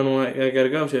 that's where I gotta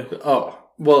go to. Oh,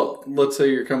 well, let's say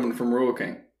you're coming from Rural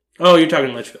King. Oh, you're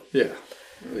talking Litchfield. Yeah.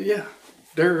 Yeah.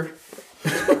 There.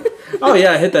 Oh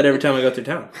yeah, I hit that every time I go through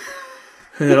town.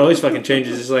 And it always fucking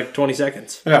changes. It's like 20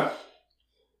 seconds Yeah.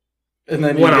 And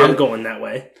then you when I'm get, going that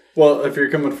way. well, if you're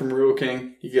coming from Rural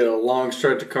King, you get a long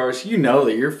stretch of cars. You know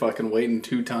that you're fucking waiting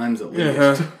 2 times at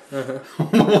least.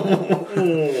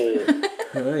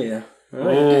 Oh yeah.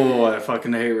 Oh, I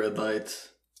fucking hate red lights.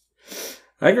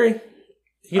 I agree.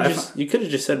 You I could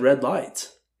have just said red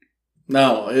lights.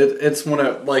 No, it's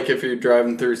when like if you're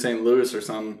driving through St. Louis or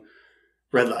something,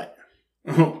 red light.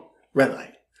 Oh, red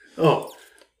light. Oh,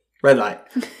 red light.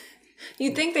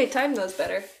 You'd think they timed those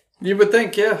better. You would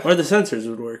think, yeah. Or the sensors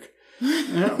would work.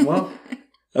 Yeah, well.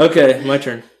 Okay, my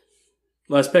turn.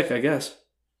 Last pick, I guess.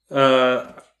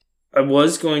 I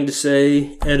was going to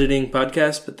say editing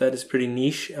podcasts, but that is pretty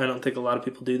niche. I don't think a lot of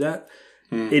people do that.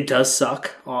 It does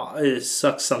suck. It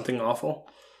sucks something awful.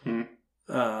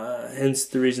 Hence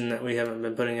the reason that we haven't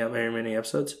been putting out very many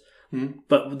episodes.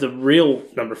 But the real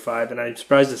number 5, and I'm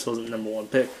surprised this wasn't number 1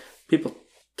 pick, people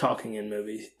talking in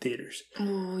movie theaters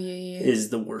Oh, yeah. is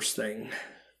the worst thing.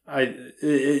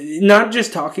 Not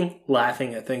just talking,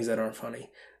 laughing at things that aren't funny.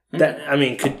 That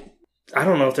I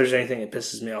don't know if there's anything that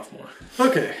pisses me off more.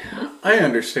 Okay, I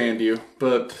understand you,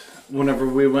 but whenever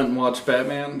we went and watched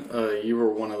Batman, you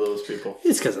were one of those people.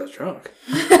 It's because I was drunk.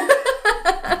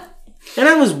 And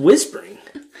I was whispering.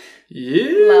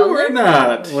 You Louder? were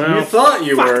not. Well, you thought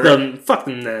you were. Fuck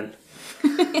them then.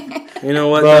 You know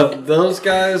what? But those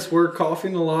guys were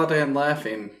coughing a lot and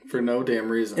laughing for no damn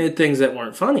reason. And things that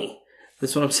weren't funny.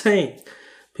 That's what I'm saying.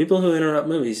 People who interrupt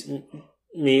movies,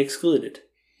 me excluded.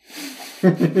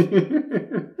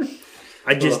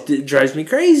 It drives me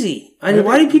crazy.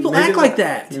 Why do people act like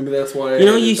that? Maybe that's why.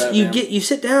 You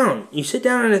sit down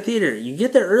in a theater. You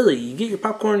get there early. You get your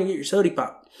popcorn. You get your soda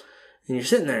pop, and you're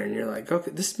sitting there and you're like,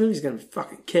 okay, this movie's gonna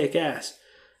fucking kick ass.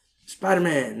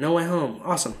 Spider-Man, No Way Home,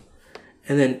 awesome.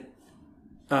 And then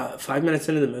 5 minutes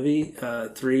into the movie,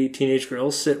 3 teenage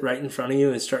girls sit right in front of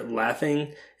you and start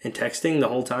laughing and texting the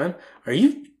whole time. Are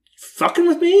you fucking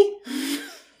with me?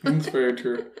 That's very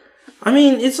true. I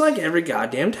mean, it's like every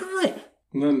goddamn time.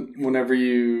 And then whenever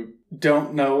you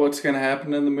don't know what's going to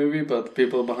happen in the movie, but the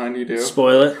people behind you do.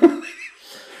 Spoil it.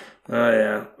 Oh,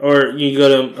 yeah. Or you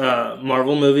go to a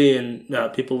Marvel movie and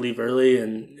people leave early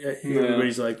and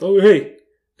everybody's like, oh, hey.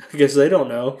 I guess they don't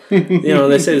know.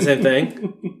 They say the same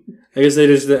thing. I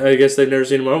guess they've never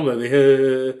seen a Marvel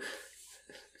movie.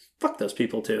 Fuck those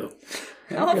people, too.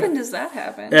 How often does that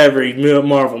happen? Every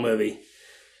Marvel movie.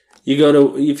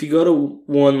 If you go to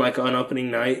one like on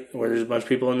opening night where there's a bunch of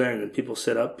people in there and then people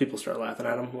sit up, people start laughing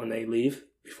at them when they leave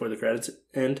before the credits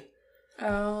end.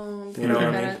 Oh, You know what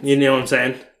I mean? You know what I'm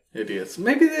saying? Idiots.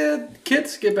 Maybe the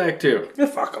kids get back too. Yeah,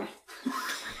 fuck them.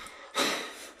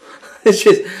 It's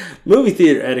just movie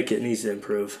theater etiquette needs to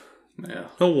improve. Yeah.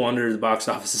 No wonder the box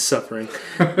office is suffering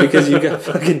because you got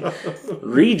fucking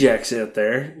rejects out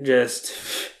there just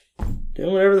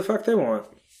doing whatever the fuck they want.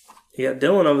 You got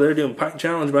Dylan over there doing Pint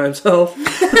Challenge by himself.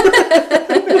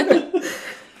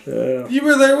 You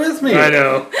were there with me. I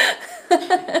know.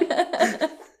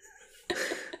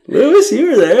 Lewis, you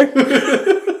were there.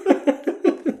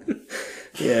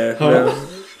 Yeah. No.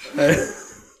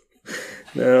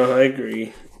 No,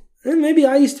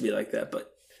 like that,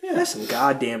 but have some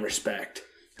goddamn respect.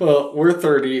 Well, we're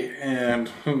 30, and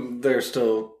they're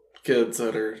still kids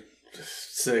that are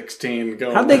 16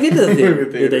 going. How'd they get to the theater?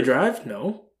 movie Did they drive?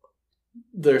 No.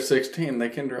 They're 16. They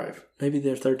can drive. Maybe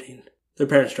they're 13. Their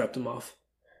parents dropped them off.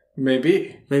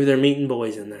 Maybe. Maybe they're meeting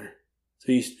boys in there. That's what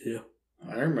you used to do.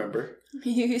 I remember.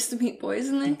 You used to meet boys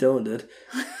in there? Dylan did.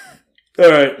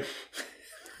 All right.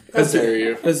 How dare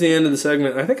you? That's the end of the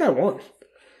segment. I think I won.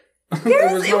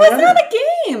 It was not a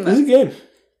game. It was a game.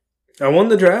 I won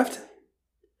the draft.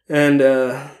 And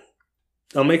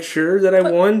I'll make sure that I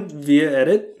won via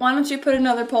edit. Why don't you put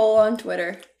another poll on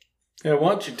Twitter? Yeah, why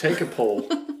don't you take a poll?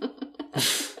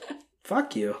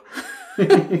 Fuck you.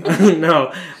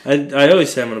 No, I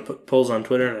always say I'm going to put polls on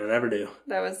Twitter, and I never do.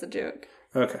 That was the joke.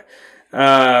 Okay.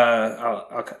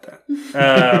 I'll cut that.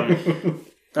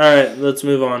 All right, let's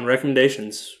move on.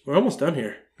 Recommendations. We're almost done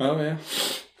here. Oh, yeah.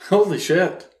 Holy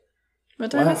shit.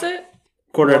 What time is it?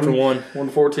 Quarter after 1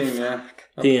 1:14, yeah.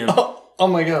 p.m. Oh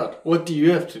my god. What do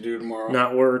you have to do tomorrow?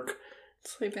 Not work.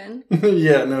 Sleep in.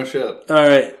 Yeah, no shit. All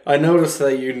right. I noticed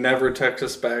that you never text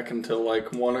us back until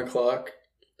like 1 o'clock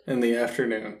in the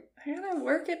afternoon. I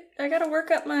gotta work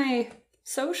up my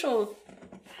social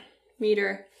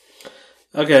meter.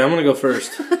 Okay, I'm going to go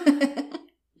first.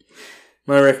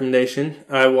 My recommendation,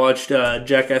 I watched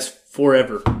Jackass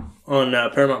Forever on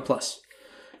Paramount Plus.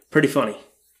 Pretty funny.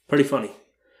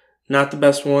 Not the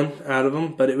best one out of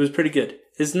them, but it was pretty good.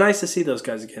 It's nice to see those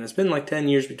guys again. It's been like 10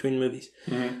 years between movies.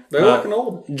 Mm-hmm. They're looking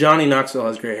old. Johnny Knoxville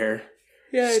has gray hair.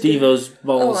 Yeah, Steve-O's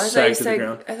balls sag to the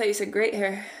ground. I thought you said great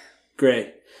hair.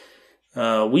 Gray.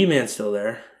 Wee Man's still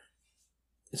there.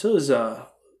 So is... I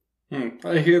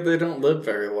hear they don't live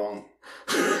very long.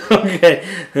 Okay.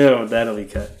 Oh, that'll be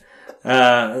cut.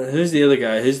 Who's the other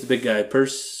guy? Who's the big guy?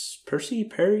 Percy?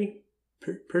 Perry?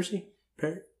 Percy?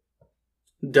 Perry?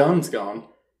 Dunn's gone.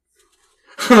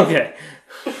 Okay.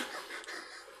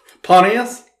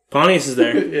 Pontius? Pontius is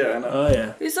there. Yeah, I know. Oh,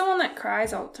 yeah. Who's the one that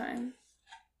cries all the time?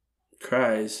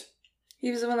 Cries. He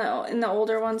was the one that, in the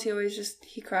older ones,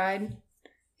 he cried.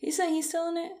 He's still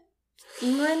in it?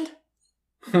 England?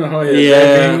 Oh,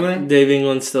 Yeah, Dave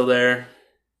England's still there.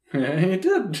 Yeah, he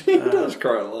did. He does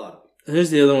cry a lot. Who's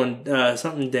the other one?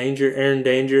 Something Danger. Aaron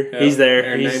Danger. Yeah, he's there.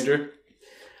 Aaron Danger.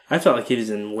 I felt like he was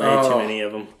in way too many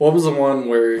of them. What was the one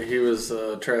where he was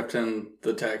trapped in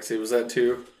the taxi? Was that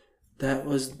 2? That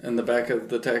was... In the back of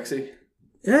the taxi?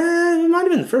 Yeah, it might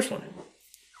have been the first one.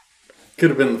 Could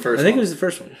have been the first one. I think it was the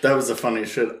first one. That was the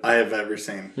funniest shit I have ever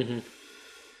seen. Mm-hmm.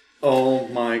 Oh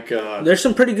my god. There's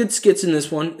some pretty good skits in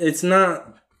this one.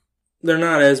 They're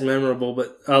not as memorable,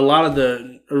 but a lot of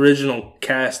the original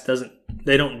cast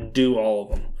they don't do all of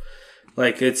them.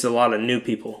 Like, it's a lot of new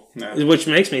people. No. Which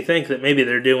makes me think that maybe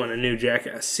they're doing a new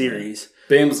Jackass series.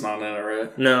 Bam's not in it,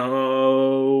 right?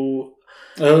 No.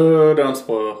 Oh, don't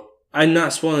spoil. I'm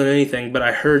not spoiling anything, but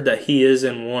I heard that he is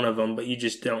in one of them, but you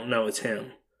just don't know it's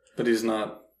him. But he's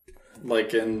not,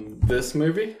 like, in this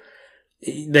movie?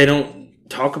 They don't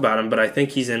talk about him, but I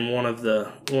think he's in one of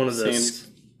the scenes.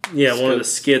 One of the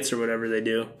skits or whatever they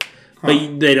do. Huh.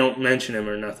 But they don't mention him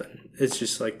or nothing. It's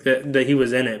just like that he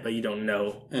was in it, but you don't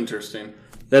know. Interesting.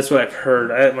 That's what I've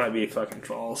heard. It might be fucking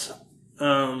false.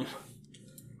 Yeah.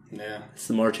 It's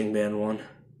the marching band one.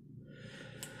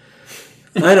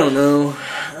 I don't know.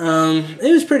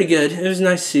 It was pretty good. It was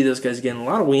nice to see those guys again. A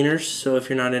lot of wieners, so if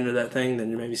you're not into that thing,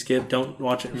 then maybe skip. Don't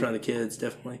watch it in front of the kids,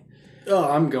 definitely.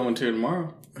 Oh, I'm going to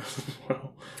tomorrow.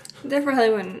 Well, they probably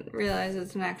wouldn't realize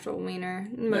it's an actual wiener.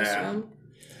 Most of them.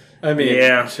 I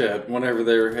mean, shit. Whenever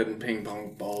they were hitting ping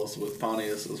pong balls with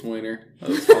Pontius's wiener, that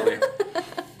was funny.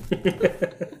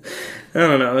 I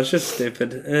don't know. It's just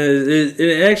stupid.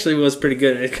 It actually was pretty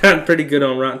good. It got pretty good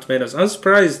on Rotten Tomatoes. I'm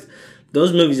surprised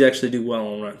those movies actually do well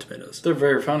on Rotten Tomatoes. They're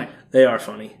very funny. They are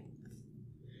funny.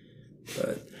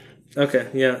 But okay,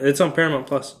 yeah, it's on Paramount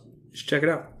Plus. You should check it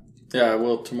out. Yeah, I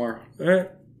will tomorrow. All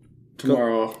right.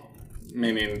 Tomorrow,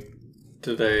 meaning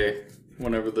today,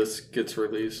 whenever this gets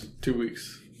released, 2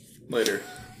 weeks later.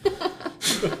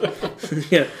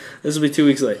 Yeah, this will be 2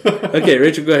 weeks late. Okay,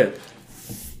 Rachel, go ahead.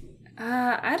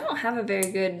 I don't have a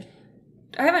very good...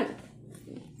 I haven't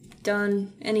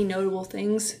done any notable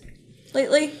things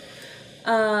lately.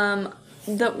 One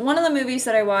of the movies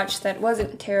that I watched that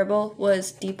wasn't terrible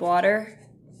was Deep Water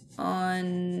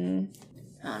on,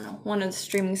 I don't know, one of the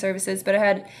streaming services, but it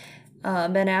had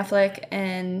Ben Affleck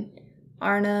and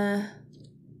Arna,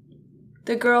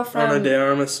 the girl from... Ana de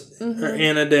Armas, or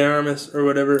Ana de Armas, or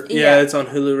whatever. Yeah, it's on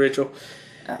Hulu, Rachel.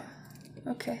 Oh,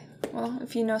 okay. Well,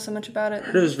 if you know so much about it...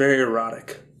 It was very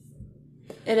erotic.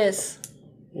 It is.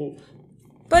 Ooh.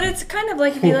 But it's kind of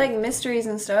like if you like mysteries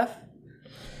and stuff.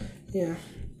 Yeah.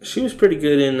 She was pretty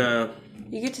good in.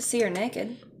 You get to see her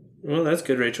naked. Well, that's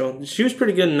good, Rachel. She was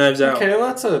pretty good in Knives Out. Okay,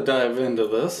 let's dive into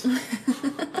this.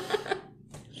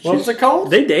 What was it called?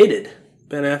 They dated.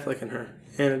 Ben Affleck and her.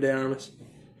 Ana de Armas.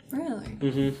 Really?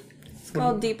 Mm-hmm. It's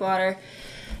called Deepwater.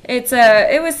 It's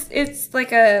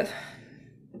like a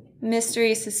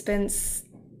mystery suspense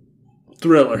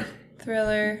Thriller.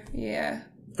 Yeah.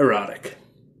 Erotica.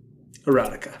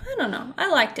 I don't know. I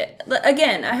liked it.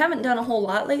 Again, I haven't done a whole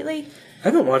lot lately. I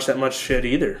haven't watched that much shit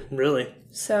either, really.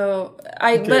 So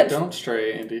Okay, don't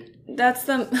stray, Andy. That's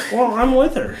the. Well, I'm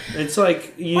with her. It's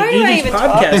like you Why do do I these even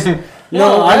podcasts.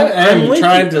 No, I'm with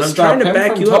trying you. to I'm stop trying to him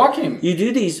back from you up. talking. You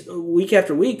do these week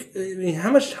after week. I mean,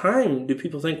 how much time do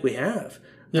people think we have?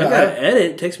 Yeah, I gotta edit.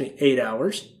 It takes me 8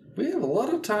 hours. We have a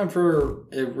lot of time for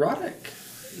erotic.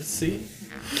 See?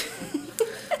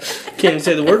 Can't even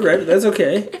say the word right, but that's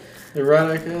okay.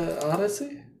 Erotic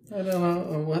Odyssey? I don't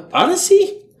know. What?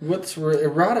 Odyssey? What's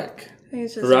erotic? I think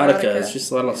it's just Erotica. It's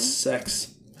just a lot of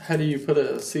sex. How do you put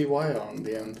a CY on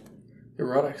the end?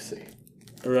 Eroticy.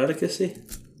 Eroticacy?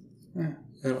 Yeah.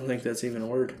 I don't think that's even a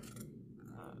word.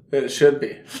 It should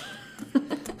be.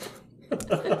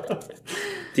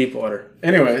 Deep water.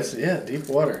 Anyways, yeah, deep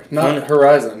water. Not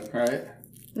Horizon, right?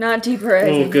 Not Deep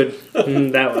Horizon. Oh, good.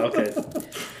 That one. Okay.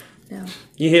 No.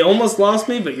 You almost lost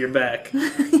me, but you're back.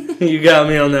 You got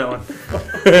me on that one.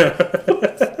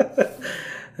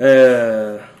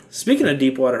 Speaking of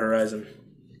Deepwater Horizon,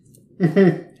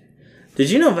 did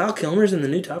you know Val Kilmer's in the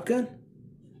new Top Gun?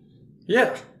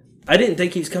 Yeah. I didn't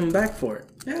think he's coming back for it.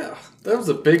 Yeah, that was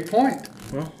a big point.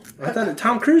 Well, I thought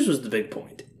Tom Cruise was the big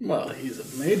point. Well, he's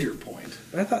a major point.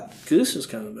 I thought Goose was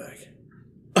coming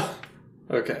back.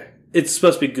 Okay. It's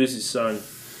supposed to be Goose's son.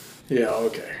 Yeah,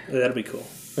 okay. That'll be cool.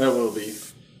 That will be.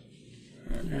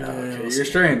 Okay, you're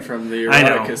straying from the I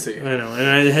know, eroticacy.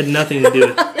 and it had nothing to do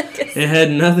with it.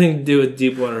 Had nothing to do with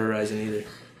Deepwater Horizon either.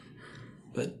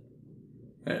 But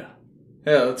Yeah,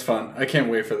 that's fun. I can't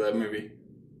wait for that movie.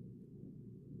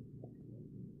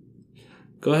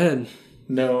 go ahead.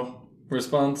 No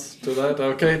response to that.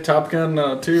 Okay, Top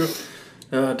Gun 2.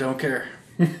 Don't care.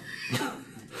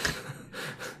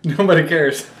 Nobody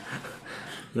cares.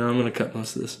 No, I'm gonna cut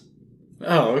most of this.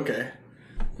 Oh, okay.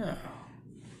 Oh.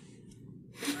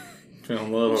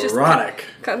 Feeling a little Just erotic.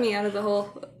 Cut me out of the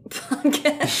whole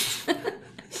podcast.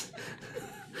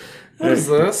 What is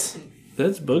this?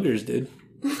 That's boogers, dude.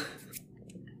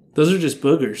 Those are just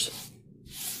boogers.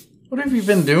 What have you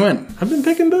been doing? I've been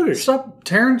picking boogers. Stop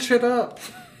tearing shit up.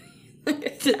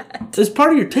 It's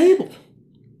part of your table.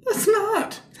 That's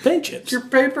not. Paint chips. It's your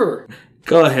paper.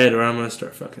 Go ahead, or I'm gonna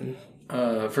start fucking.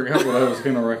 I forgot what I was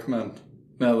going to recommend.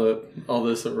 Now that all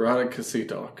this eroticacy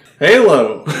talk.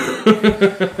 Halo!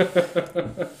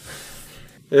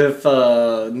 If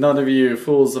none of you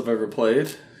fools have ever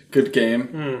played, good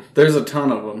game. There's a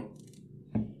ton of them.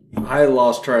 I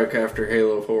lost track after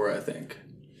Halo 4, I think.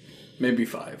 Maybe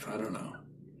 5, I don't know.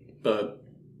 But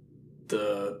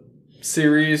the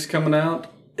series coming out,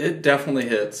 it definitely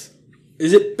hits.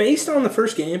 Is it based on the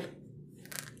first game?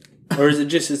 Or is it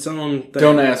just its own thing?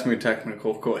 Don't ask me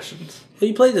technical questions. Well,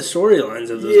 you played the storylines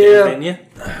of those games, didn't you?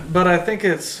 But I think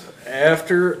it's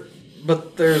after.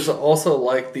 But there's also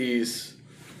like these.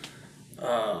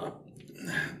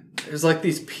 There's like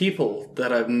these people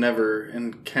that I've never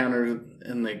encountered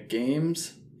in the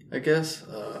games. I guess.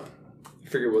 I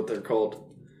forget what they're called.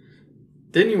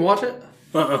 Didn't you watch it?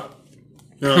 No,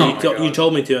 Oh you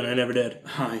told me to, and I never did.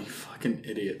 Oh, you fucking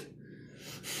idiot.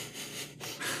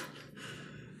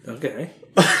 Okay.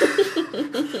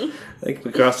 I think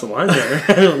we crossed the line there.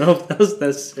 I don't know if that was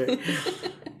necessary.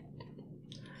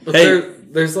 But Hey.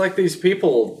 there's like these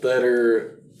people that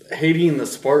are hating the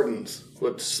Spartans.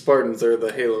 Which Spartans are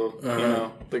the Halo, you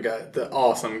know, the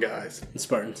awesome guys. The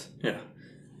Spartans. Yeah.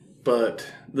 But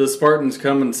the Spartans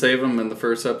come and save them in the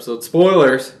first episode.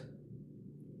 Spoilers!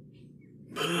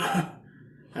 I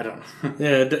don't know.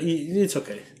 Yeah, it's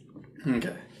okay.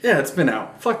 Okay. Yeah, it's been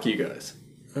out. Fuck you guys.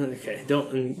 Okay,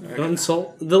 don't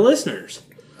insult the listeners.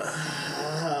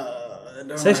 I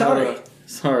don't Say know how sorry.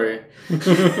 Sorry.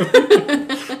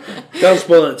 Don't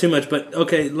spoil it too much, but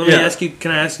okay, let me Yeah. ask you,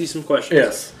 can I ask you some questions?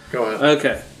 Yes. Go ahead.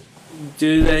 Okay.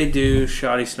 Do they do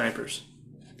shoddy snipers?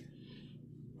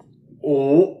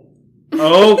 Oh.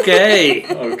 Okay.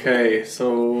 Okay,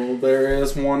 so there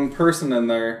is one person in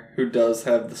there who does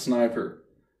have the sniper.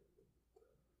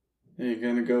 Are you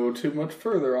gonna go too much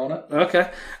further on it?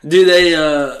 Okay. Do they,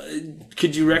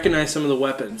 could you recognize some of the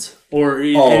weapons? Or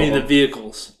All any of of the them.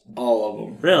 vehicles? All of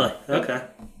them. Really? Okay.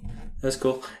 That's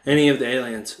cool. Any of the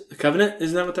aliens? The Covenant?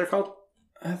 Isn't that what they're called?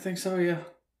 I think so, yeah.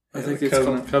 I think the it's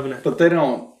called Covenant. But they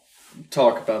don't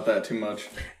talk about that too much.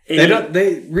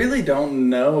 They really don't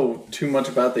know too much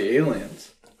about the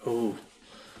aliens. Oh,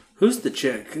 who's the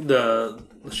chick?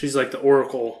 She's like the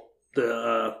Oracle,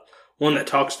 the one that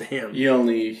talks to him. You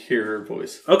only hear her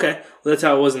voice. Okay, well, that's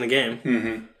how it was in the game.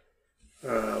 Mm-hmm.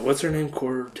 What's her name?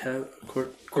 Cortana.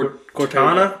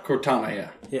 Cortana, yeah.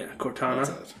 Yeah, Cortana.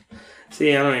 That's it.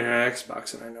 See, I don't even have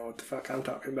Xbox, and I know what the fuck I'm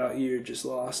talking about. You're just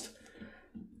lost.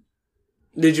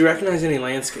 Did you recognize any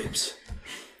landscapes?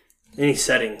 Any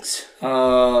settings?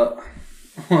 Well,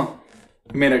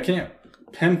 I mean, I can't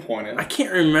pinpoint it. I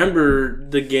can't remember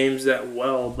the games that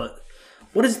well, but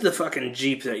what is the fucking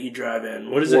Jeep that you drive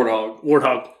in? What is Warthog. it?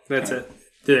 Warthog. That's it.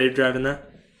 Do they drive in that?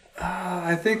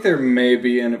 I think there may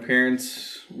be an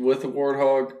appearance with a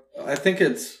Warthog. I think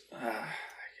it's... I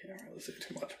can't really say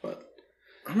too much, but...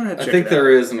 I'm gonna check I think it there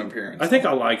out. is an appearance. I think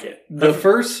I'll like it. The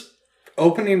first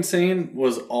opening scene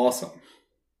was awesome.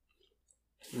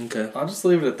 Okay. I'll just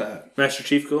leave it at that. Master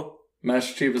Chief cool?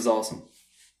 Master Chief is awesome.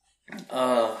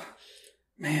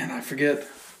 Man, I forget.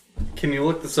 Can you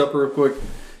look this up real quick?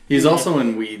 He's also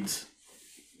in Weeds.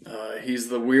 He's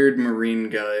the weird marine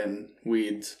guy in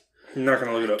Weeds. I'm not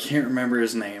gonna look it up. Can't remember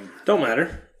his name. Don't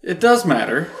matter. It does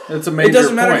matter. It's a major It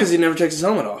doesn't matter point. because he never takes his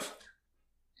helmet off.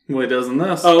 Well, he does in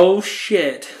this. Oh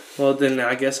shit. Well then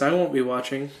I guess I won't be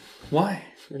watching. Why?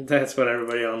 That's what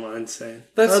everybody online's saying.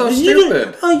 That's so 'cause you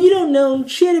stupid. you don't know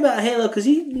shit about Halo because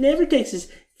he never takes his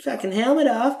fucking helmet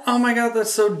off. Oh my god,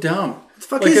 that's so dumb. The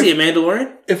fuck Like is he, a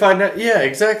Mandalorian? Yeah,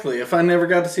 exactly. If I never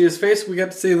got to see his face, we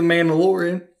got to see the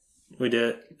Mandalorian. We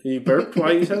did. You burped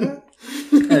while you said that?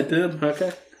 I did.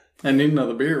 Okay. I need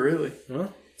another beer, really.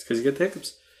 Well, it's because you get the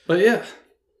hiccups. But yeah.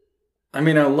 I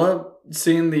mean, I love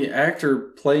seeing the actor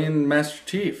playing Master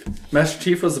Chief. Master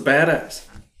Chief was a badass.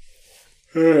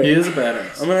 He is a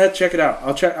badass. I'm gonna have to check it out.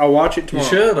 I'll watch it tomorrow.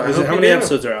 You should. I hope How you many do.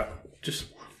 episodes are out? Just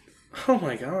Oh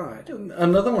my god.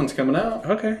 another one's coming out.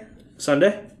 Okay.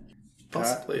 Sunday?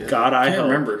 Possibly. God, I can't hope.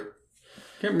 remember.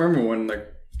 Can't remember when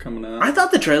they're coming out. I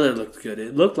thought the trailer looked good.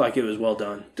 It looked like it was well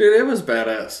done. Dude, it was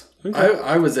badass. Okay.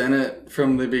 I was in it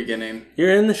from the beginning.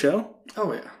 You're in the show?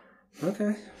 Oh yeah.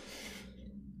 Okay.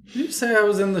 Did you say I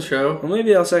was in the show? Well,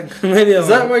 maybe I'll second. Maybe I'll. Is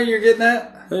that what you're getting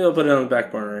at? Maybe I'll put it on the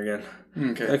back burner again.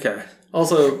 Okay. Okay.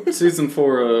 Also, season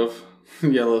 4 of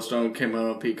Yellowstone came out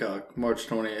on Peacock, March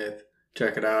 28th.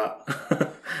 Check it out.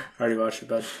 Already watched it,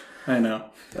 bud. I know.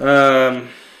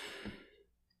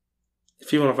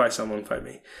 If you want to fight someone, fight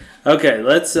me. Okay,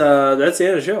 that's the end of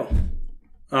the show.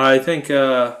 I think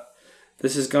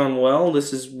this has gone well.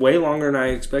 This is way longer than I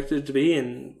expected it to be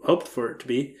and hoped for it to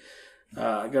be.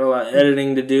 I got a lot of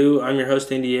editing to do. I'm your host,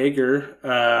 Andy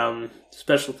Yeager.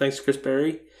 Special thanks to Chris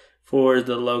Berry for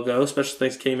the logo. Special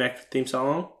thanks to Katie Mack for the theme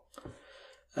song.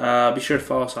 Be sure to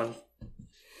follow us on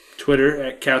Twitter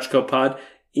at CouchCoPod.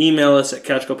 Email us at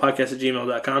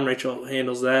couchcopodcast@gmail.com. Rachel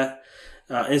handles that.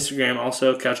 Instagram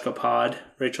also, CouchCoPod.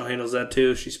 Rachel handles that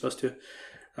too. She's supposed to.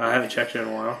 I haven't checked it in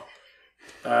a while.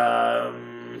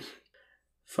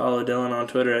 Follow Dylan on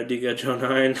Twitter at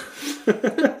DGudge09.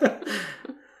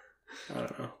 I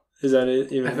don't know. Is that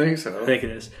it? Even? I think so. I think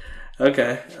it is.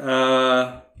 Okay.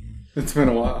 It's been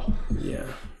a while. Yeah.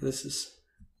 This is...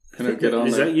 Can I get on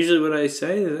Is there? that usually what I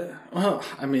say? Is that... Well,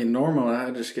 I mean, normally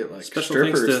I just get like Special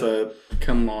thanks strippers to- that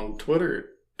come on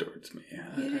Twitter towards me.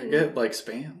 I get like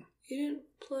spam. You didn't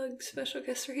plug special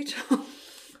guest Rachel.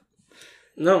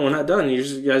 No, we're not done. You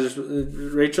guys are...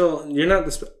 Rachel, you're not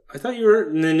the... I thought you were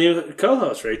the new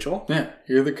co-host, Rachel. Yeah,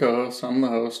 you're the co-host. I'm the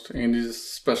host. Andy's a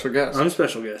special guest. I'm a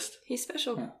special guest. He's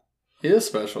special. He is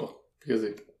special because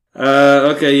he...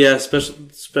 Okay, yeah.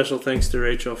 Special thanks to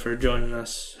Rachel for joining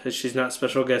us. She's not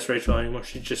special guest Rachel anymore.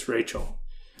 She's just Rachel.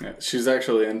 Yeah, she's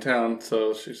actually in town,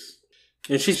 so she's...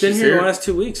 And she's been She's here the here. last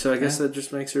 2 weeks, so I guess that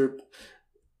just makes her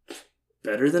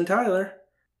better than Tyler.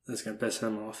 That's going to piss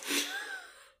him off.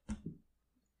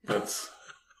 That's...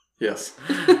 Yes.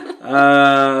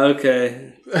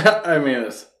 Okay. I mean,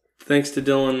 it's... Thanks to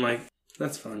Dylan, Mike.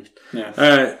 That's fun. Yeah.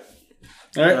 All right.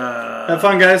 All right. Have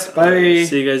fun, guys. Bye.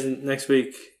 See you guys next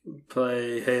week.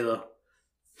 Play Halo.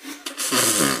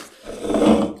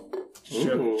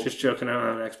 Ooh. Just joking out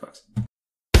on Xbox.